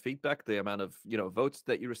got, or the feedback, the amount of votes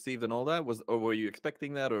that you received, and all that? Or were you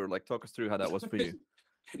expecting that, or like talk us through how that was for you?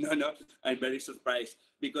 No, I'm very surprised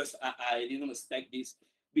because I didn't expect this.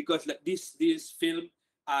 Because this film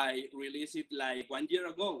I released it like 1 year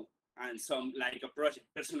ago, and some like a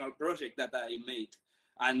personal project that I made.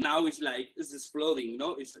 And now it's exploding,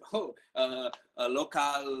 It's a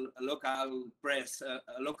local press, a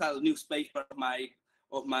local newspaper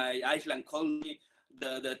of my island called me.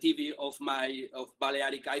 The TV of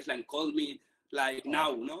Balearic Island called me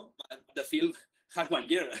now, no? But the film has 1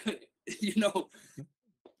 year,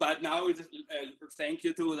 But now it's thank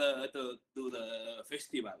you to the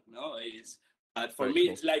festival, But for me,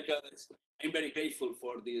 it's like I'm very grateful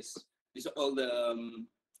for this all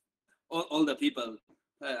the people.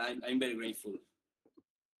 I'm very grateful.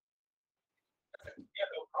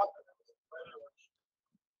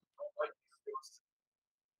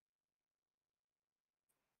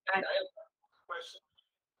 I have a question.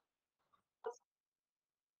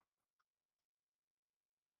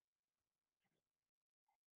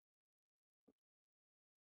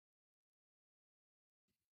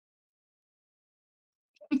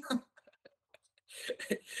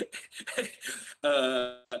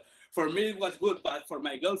 For me, it was good, but for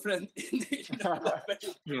my girlfriend, it was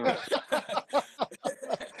very good.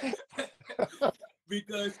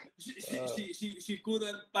 Because she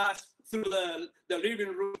couldn't pass through the living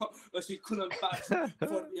room, or she couldn't pass for the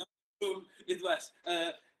other room. It was,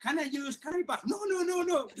 can I pass? No,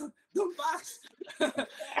 don't pass.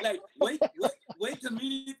 Like, wait a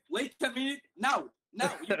minute, now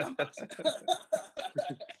you can pass.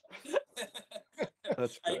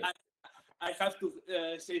 That's great. I have to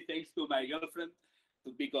say thanks to my girlfriend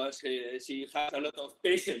because she has a lot of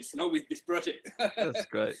patience, with this project. That's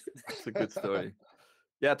great. That's a good story.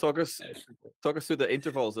 Yeah, talk us through the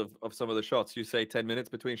intervals of some of the shots. You say 10 minutes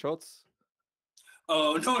between shots?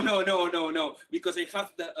 Oh no! Because I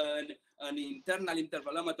have an internal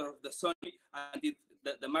intervalometer of the Sony, and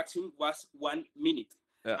the maximum was 1 minute,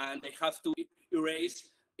 and I have to erase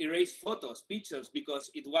photos, pictures, because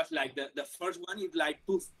it was like the first one is like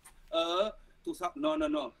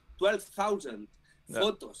 12,000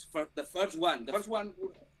 photos for the first one. The first one,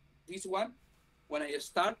 this one, when I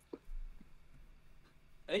start,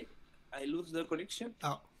 hey, I lose the connection.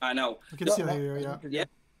 Oh, no, I can see here. Yeah.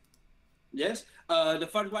 Yes, the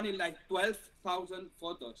first one is like 12,000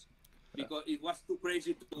 photos because it was too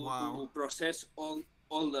crazy to process all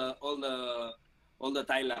the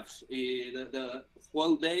time lapse. The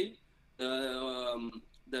whole day, the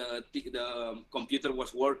computer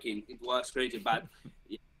was working. It was crazy, but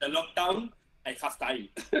in the lockdown, I have time.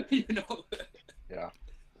 Yeah.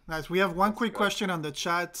 Nice. We have one quick question on the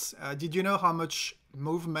chat. Did you know how much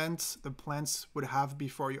movement the plants would have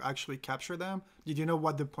before you actually capture them? Did you know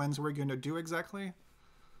what the plants were going to do exactly?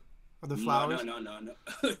 Or the flowers? No. No.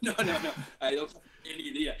 I don't have any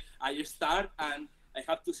idea. I start, and I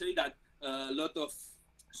have to say that a lot of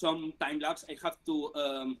some time lapse I have to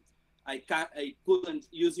I couldn't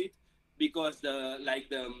use it because the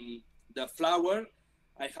flower,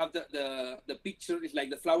 I have the picture is like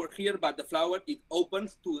the flower here, but the flower it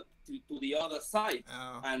opens to the other side,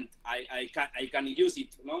 and I can use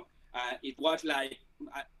it. It was like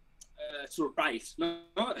a surprise. No,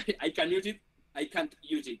 I can use it. I can't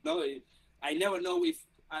use it. No, I never know if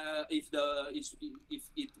it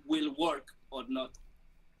will work or not.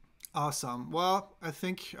 Awesome. Well, I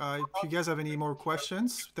think if you guys have any more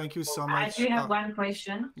questions, thank you so much. I do have one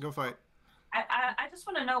question. Go for it. I just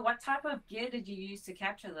want to know, what type of gear did you use to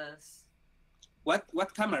capture this?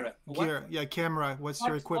 What camera? Gear. Yeah, camera. What's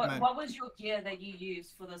your equipment? What was your gear that you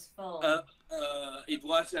used for this film? It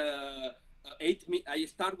was I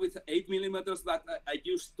start with 8mm, but I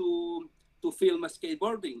used to film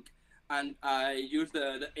skateboarding, and I used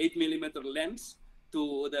the 8mm lens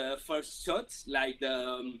to the first shots, like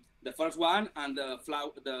the first one, and the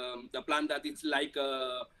plant that it's like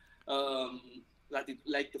that it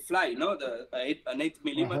like to fly, no, an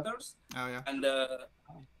 8mm, and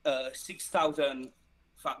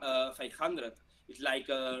 6,500. It's like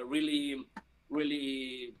a really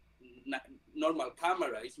normal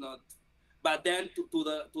camera. It's not. But then to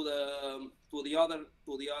the other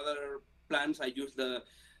plants, I use the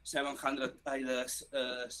 700. This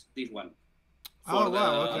one. Oh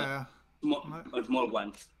wow! Okay. Small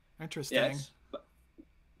ones. Interesting. Yes, but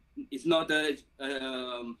it's not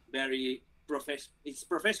very It's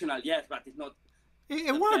professional, yes, but it's not.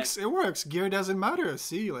 It works. It works. Gear doesn't matter.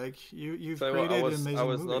 See, like you've created an amazing movie. I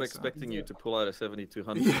was not expecting you to pull out a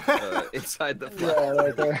 7200 inside the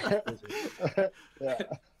flat.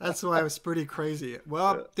 That's why it was pretty crazy.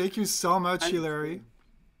 Well, thank you so much, Hilary.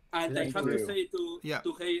 And I have to say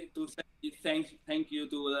thank you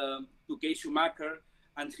to Kay Schumacher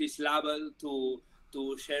and his label to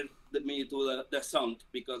share me to the song,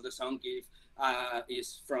 because the song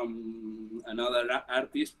is from another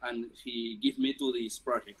artist, and he gave me to this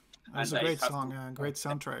project. That's a great song, great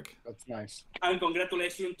soundtrack. That's nice. And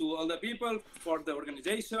congratulations to all the people for the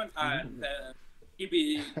organization, and keep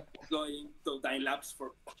it going to time lapse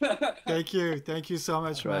for. Thank you so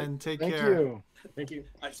much, man. Take care. Thank you.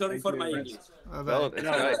 I'm sorry for my English.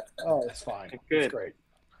 It's fine. It's great.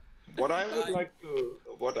 What I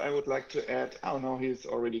would like to add. Oh no, he's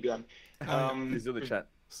already gone. He's in the chat.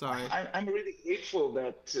 Sorry. I'm really grateful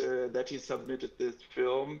that he submitted this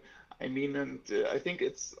film. I mean, and I think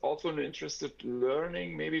it's also an interested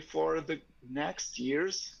learning maybe for the next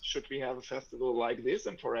years, should we have a festival like this,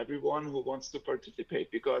 and for everyone who wants to participate.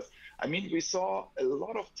 Because, I mean, we saw a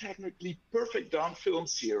lot of technically perfect done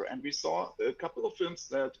films here, and we saw a couple of films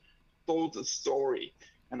that told a story.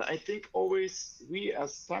 And I think always we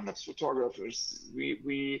as time-lapse photographers,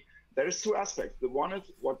 there's two aspects. The one is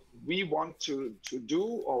what we want to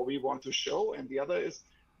do or we want to show, and the other is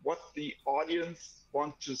what the audience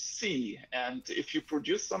want to see. And if you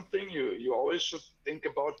produce something, you always should think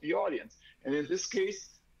about the audience. And in this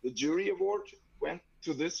case, the jury award went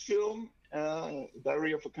to this film,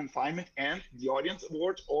 Diary of a Confinement, and the audience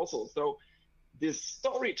award also. So this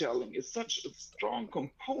storytelling is such a strong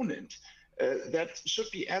component that should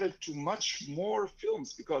be added to much more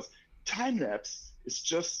films, because time-lapse is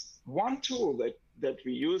just one tool that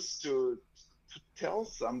we use to tell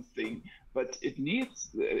something. But it needs,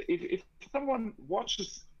 if someone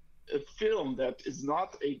watches a film that is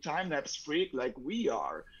not a time-lapse freak like we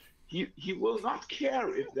are, he will not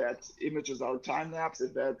care if that images are time-lapse,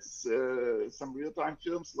 if that's some real-time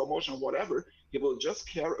film, slow motion, or whatever. He will just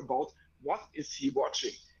care about what is he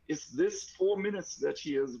watching. Is this 4 minutes that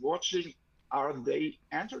he is watching, are they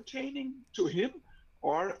entertaining to him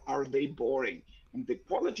or are they boring? And the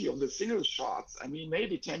quality of the single shots, I mean,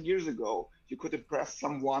 maybe 10 years ago, you could impress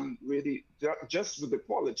someone really just with the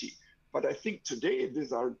quality. But I think today,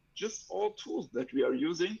 these are just all tools that we are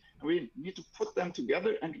using, and we need to put them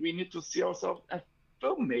together, and we need to see ourselves as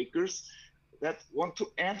filmmakers that want to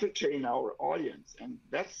entertain our audience. And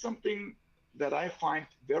that's something that I find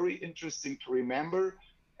very interesting to remember.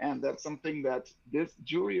 And that's something that this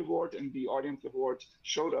jury award and the audience award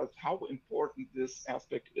showed us how important this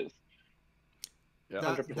aspect is. Yeah,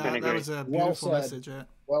 that was a beautiful message. Yeah.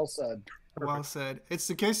 Well said. Well said. It's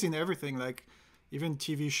the case in everything, like even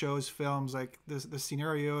TV shows, films, like the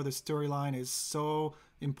scenario, the storyline is so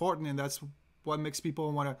important, and that's what makes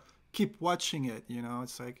people want to keep watching it. You know,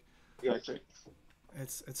 it's like,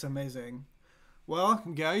 it's amazing. Well,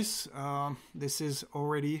 guys, this is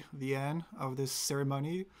already the end of this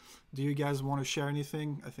ceremony. Do you guys want to share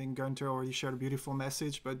anything? I think Gunther already shared a beautiful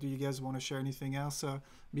message, but do you guys want to share anything else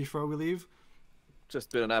before we leave?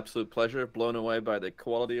 Just been an absolute pleasure. Blown away by the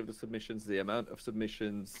quality of the submissions, the amount of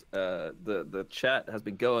submissions. The chat has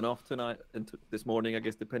been going off tonight and this morning, I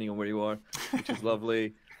guess, depending on where you are, which is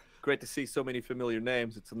lovely. Great to see so many familiar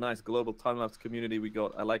names. It's a nice global time-lapse community we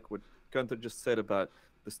got. I like what Gunther just said about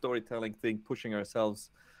the storytelling thing, pushing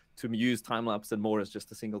ourselves to use time-lapse and more as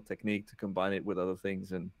just a single technique, to combine it with other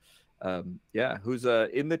things. And yeah, who's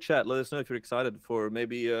in the chat, let us know if you're excited for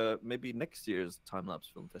maybe next year's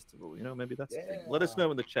time-lapse film festival. You know, maybe that's the thing. Let us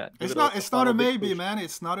know in the chat. It's not a maybe, man.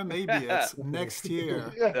 It's not a maybe. It's next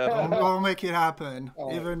year. We'll make it happen.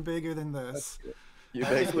 Even bigger than this. Your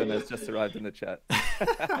basement has just arrived in the chat.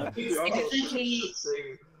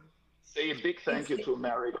 Say a big thank you to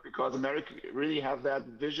Emeric, because Emeric really had that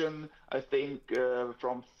vision, I think,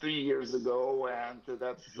 from 3 years ago. And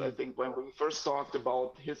that's, I think, when we first talked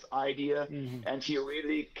about his idea, and he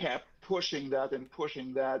really kept pushing that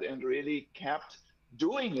and really kept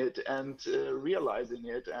doing it and realizing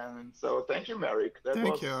it. And so thank you, Emeric.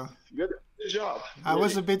 Thank you. Good job. I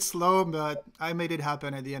was a bit slow, but I made it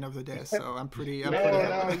happen at the end of the day. So I'm pretty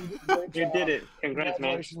happy. You did it.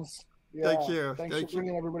 Congratulations. Yeah, thank you. Thanks for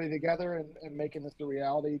bringing everybody together and making this a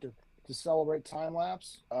reality to celebrate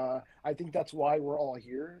time-lapse. I think that's why we're all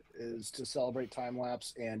here, is to celebrate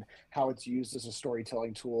time-lapse and how it's used as a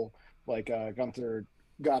storytelling tool, like Gunther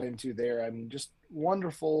got into there. I mean, just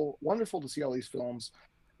wonderful to see all these films.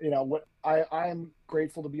 You know, what I'm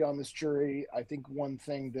grateful to be on this jury. I think one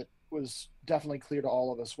thing that was definitely clear to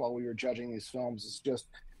all of us while we were judging these films is just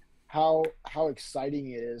how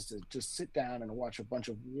exciting it is to just sit down and watch a bunch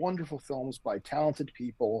of wonderful films by talented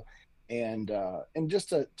people, and just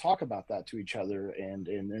to talk about that to each other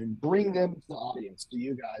and bring them to the audience, to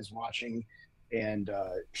you guys watching, and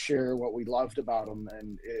share what we loved about them.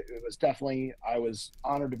 And it was definitely, I was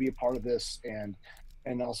honored to be a part of this, and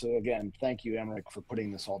also, again, thank you, Emeric, for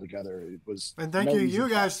putting this all together. It was, and thank you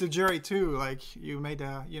guys, the jury too. Like, you made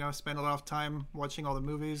spend a lot of time watching all the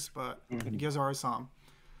movies, but you guys are awesome.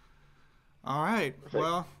 All right.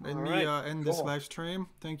 Well, let me end this live stream.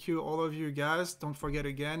 Thank you, all of you guys. Don't forget,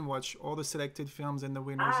 again, watch all the selected films and the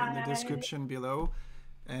winners in the description below.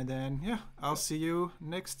 And then, yeah, I'll see you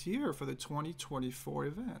next year for the 2024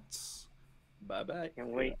 events. Bye-bye. Can't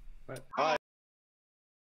wait. Bye.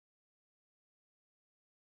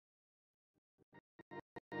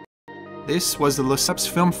 This was the Timelapse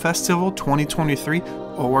Film Festival 2023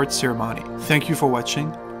 award ceremony. Thank you for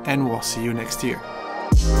watching, and we'll see you next year.